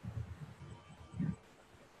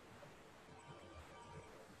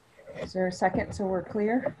 Is there a second so we're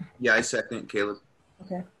clear? Yeah, I second, Caleb.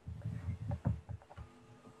 Okay.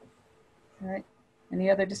 All right. Any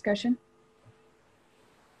other discussion?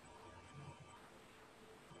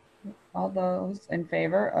 All those in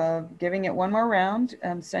favor of giving it one more round,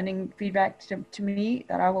 sending feedback to me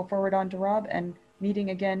that I will forward on to Rob, and meeting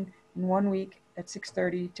again in 1 week at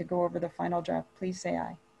 6:30 to go over the final draft, please say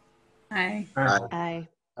aye. Aye. Aye.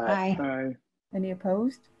 Aye. Aye. Any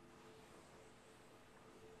opposed?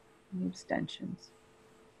 Any abstentions?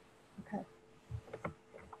 Okay.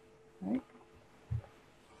 All right.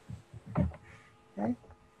 Okay.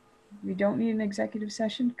 We don't need an executive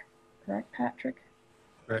session, correct, Patrick?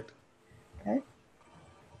 Correct. Okay.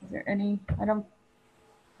 Is there any,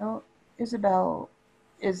 oh, Isabel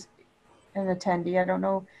is an attendee. I don't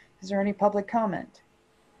know, is there any public comment?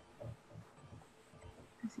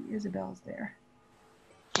 I see Isabel's there.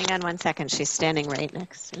 Hang on 1 second. She's standing right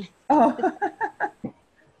next to me. Oh.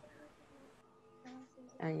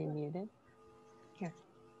 Are you muted? Here.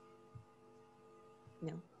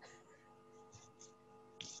 No.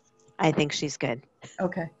 I think she's good.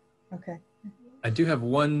 Okay. Okay. I do have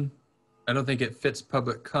one, I don't think it fits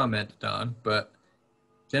public comment, Don, but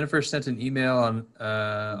Jennifer sent an email on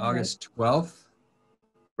August 12th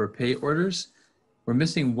for pay orders, we're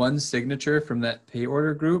missing one signature from that pay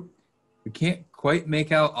order group. We can't quite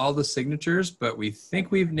make out all the signatures, but we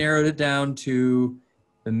think we've narrowed it down to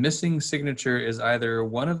the missing signature is either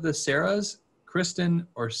one of the Sarahs, Kristen,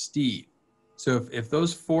 or Steve. So if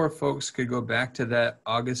those 4 folks could go back to that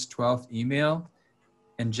August 12th email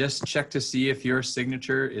and just check to see if your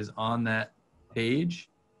signature is on that page.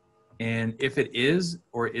 And if it is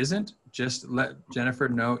or isn't, just let Jennifer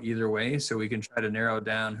know either way so we can try to narrow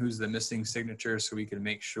down who's the missing signature so we can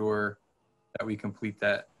make sure that we complete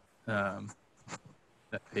that,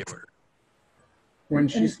 that pay order. When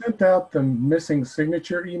she sent out the missing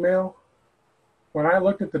signature email, when I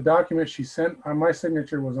looked at the document she sent, my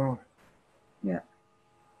signature was on it. Yeah.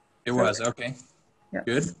 It was, okay. Yeah.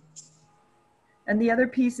 Good. And the other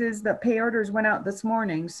piece is that pay orders went out this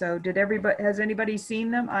morning. So has anybody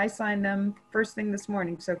seen them? I signed them first thing this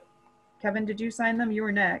morning. So Kevin, did you sign them? You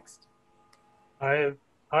were next. I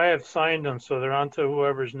have signed them, so they're on to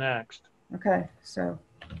whoever's next. Okay, so.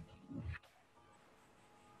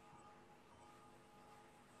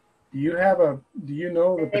 Do you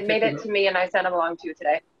know the They made it to me and I sent them along to you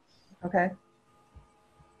today. Okay.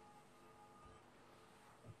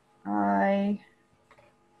 I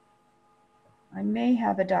may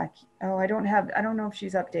have a oh, I don't know if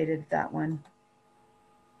she's updated that one.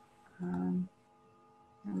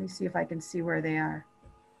 Let me see if I can see where they are.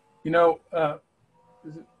 You know,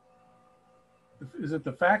 is it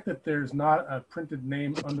the fact that there's not a printed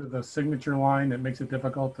name under the signature line that makes it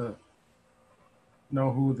difficult to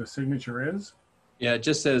know who the signature is? Yeah, it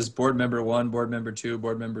just says board member 1, board member 2,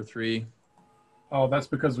 board member 3. Oh, that's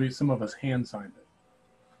because some of us hand signed it.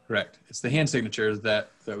 Correct. It's the hand signatures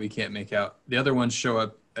that we can't make out. The other ones show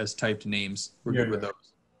up as typed names. We're good with those.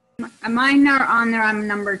 Mine are on there. I'm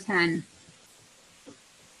number 10.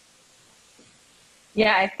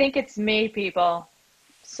 Yeah, I think it's me, people.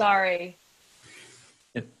 Sorry.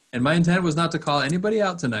 And my intent was not to call anybody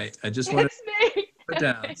out tonight. I just wanted to put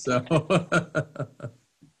down. So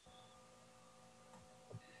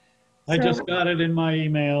I just got it in my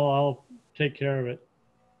email. I'll take care of it.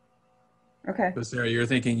 Okay. So Sarah, you're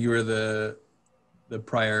thinking you were the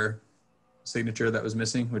prior signature that was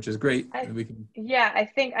missing, which is great. Yeah, I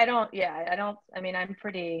mean, I'm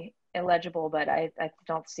pretty illegible, but I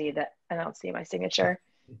don't see my signature.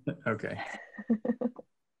 Okay.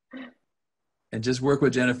 And just work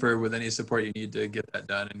with Jennifer with any support you need to get that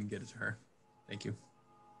done and get it to her. Thank you.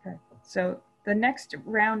 Okay. So the next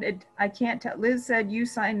round, I can't tell. Liz said you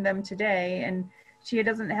signed them today and she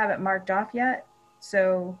doesn't have it marked off yet.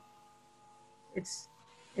 So it's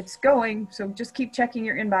going. So just keep checking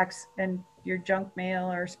your inbox and your junk mail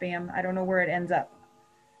or spam. I don't know where it ends up.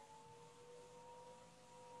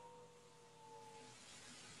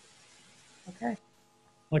 Okay.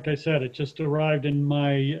 Like I said, it just arrived in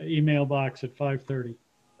my email box at 5:30.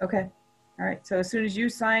 Okay. All right. So as soon as you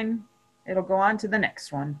sign, it'll go on to the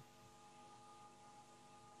next one.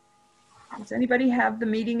 Does anybody have the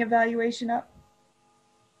meeting evaluation up?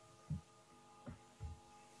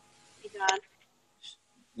 Hey, Dawn.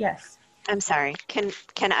 Yes. I'm sorry. Can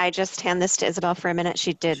I just hand this to Isabel for a minute?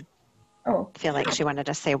 She did feel like she wanted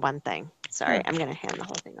to say one thing. Sorry, Sure. I'm going to hand the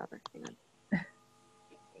whole thing over. Hang on.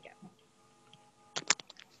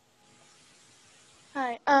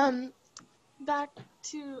 Hi. Back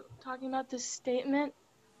to talking about this statement.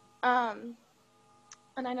 And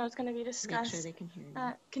I know it's going to be discussed. Make sure they can hear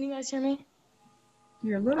you. Can you guys hear me?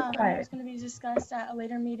 You're a little I know quiet. it's going to be discussed at a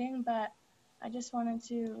later meeting, but I just wanted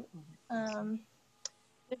to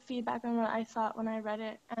give feedback on what I thought when I read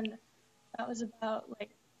it, and that was about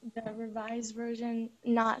like the revised version,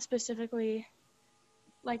 not specifically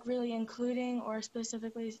like really including or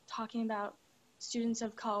specifically talking about students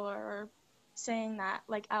of color or saying that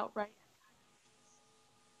like outright.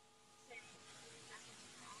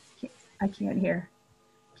 I can't hear.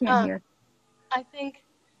 Can't hear. I think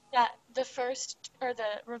that the first or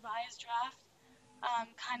the revised draft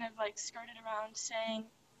kind of like skirted around saying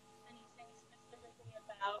anything specifically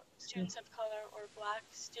about students of color or black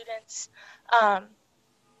students,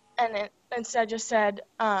 and it instead just said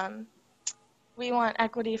we want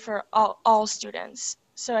equity for all students.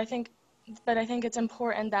 So I think it's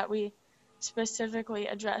important that we specifically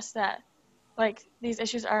address that, like these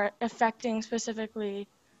issues are affecting specifically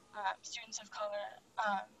students of color,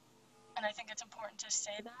 and I think it's important to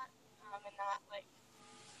say that and not like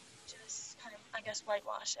just kind of, I guess,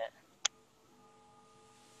 whitewash it.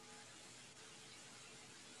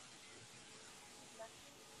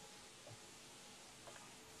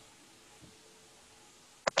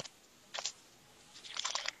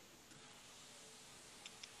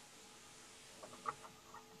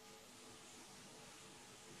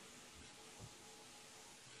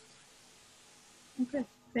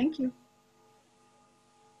 Thank you.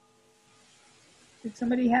 Did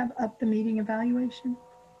somebody have up the meeting evaluation?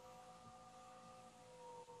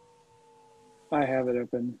 I have it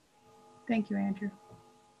open. Thank you, Andrew.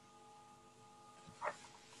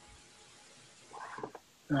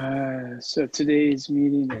 So today's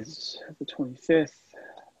meeting is the 25th.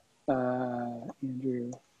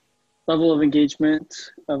 Andrew, level of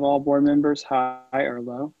engagement of all board members, high or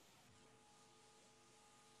low?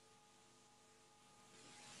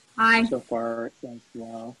 High. So far, as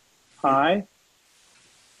well. High.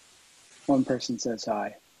 One person says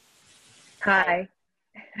high. Hi.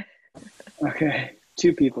 Okay,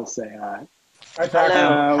 2 people say high. I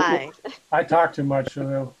talk too much,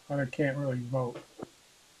 so I can't really vote.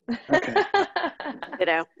 Okay. You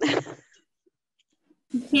know.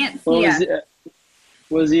 You can't see us.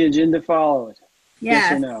 Was the agenda followed?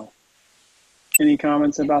 Yes. Yes or no? Any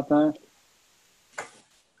comments about that?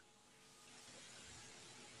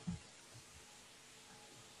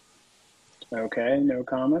 Okay, no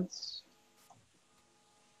comments.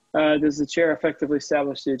 Does the chair effectively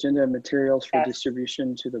establish the agenda and materials for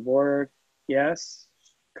distribution to the board? Yes.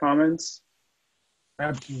 Comments?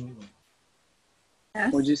 Absolutely.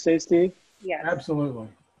 Yes. What'd you say, Steve? Yes. Absolutely.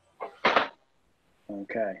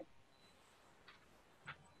 Okay.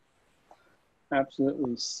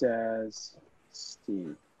 Absolutely, says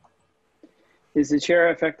Steve. Is the chair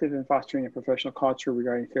effective in fostering a professional culture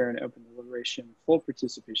regarding fair and open deliberation, full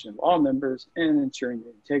participation of all members, and ensuring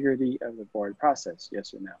the integrity of the board process?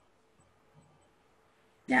 Yes or no?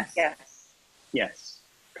 Yes. Yes. Yes.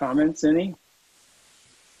 Comments, any?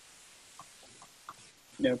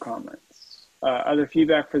 No comments. Other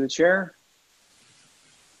feedback for the chair?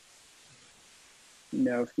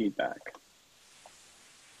 No feedback.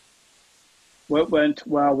 What went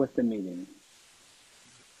well with the meeting?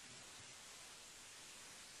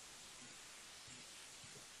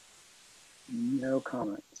 No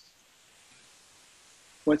comments.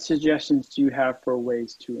 What suggestions do you have for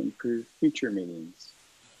ways to improve future meetings?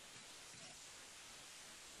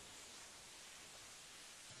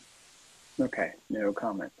 Okay, no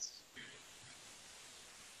comments.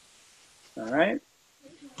 All right,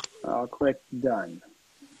 I'll click done.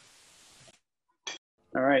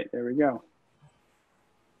 All right, there we go.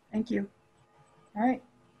 Thank you. All right.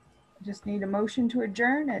 I just need a motion to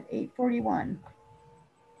adjourn at 8:41.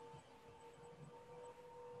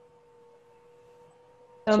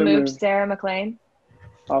 So moved, Sarah McLean.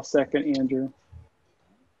 I'll second Andrew.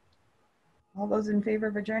 All those in favor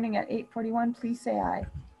of adjourning at 8:41, please say aye.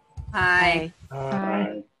 Aye.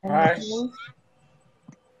 Aye. Any Aye. opposed?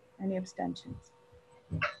 Any abstentions?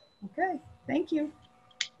 Okay, thank you.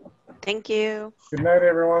 Thank you. Good night,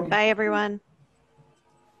 everyone. Bye, everyone.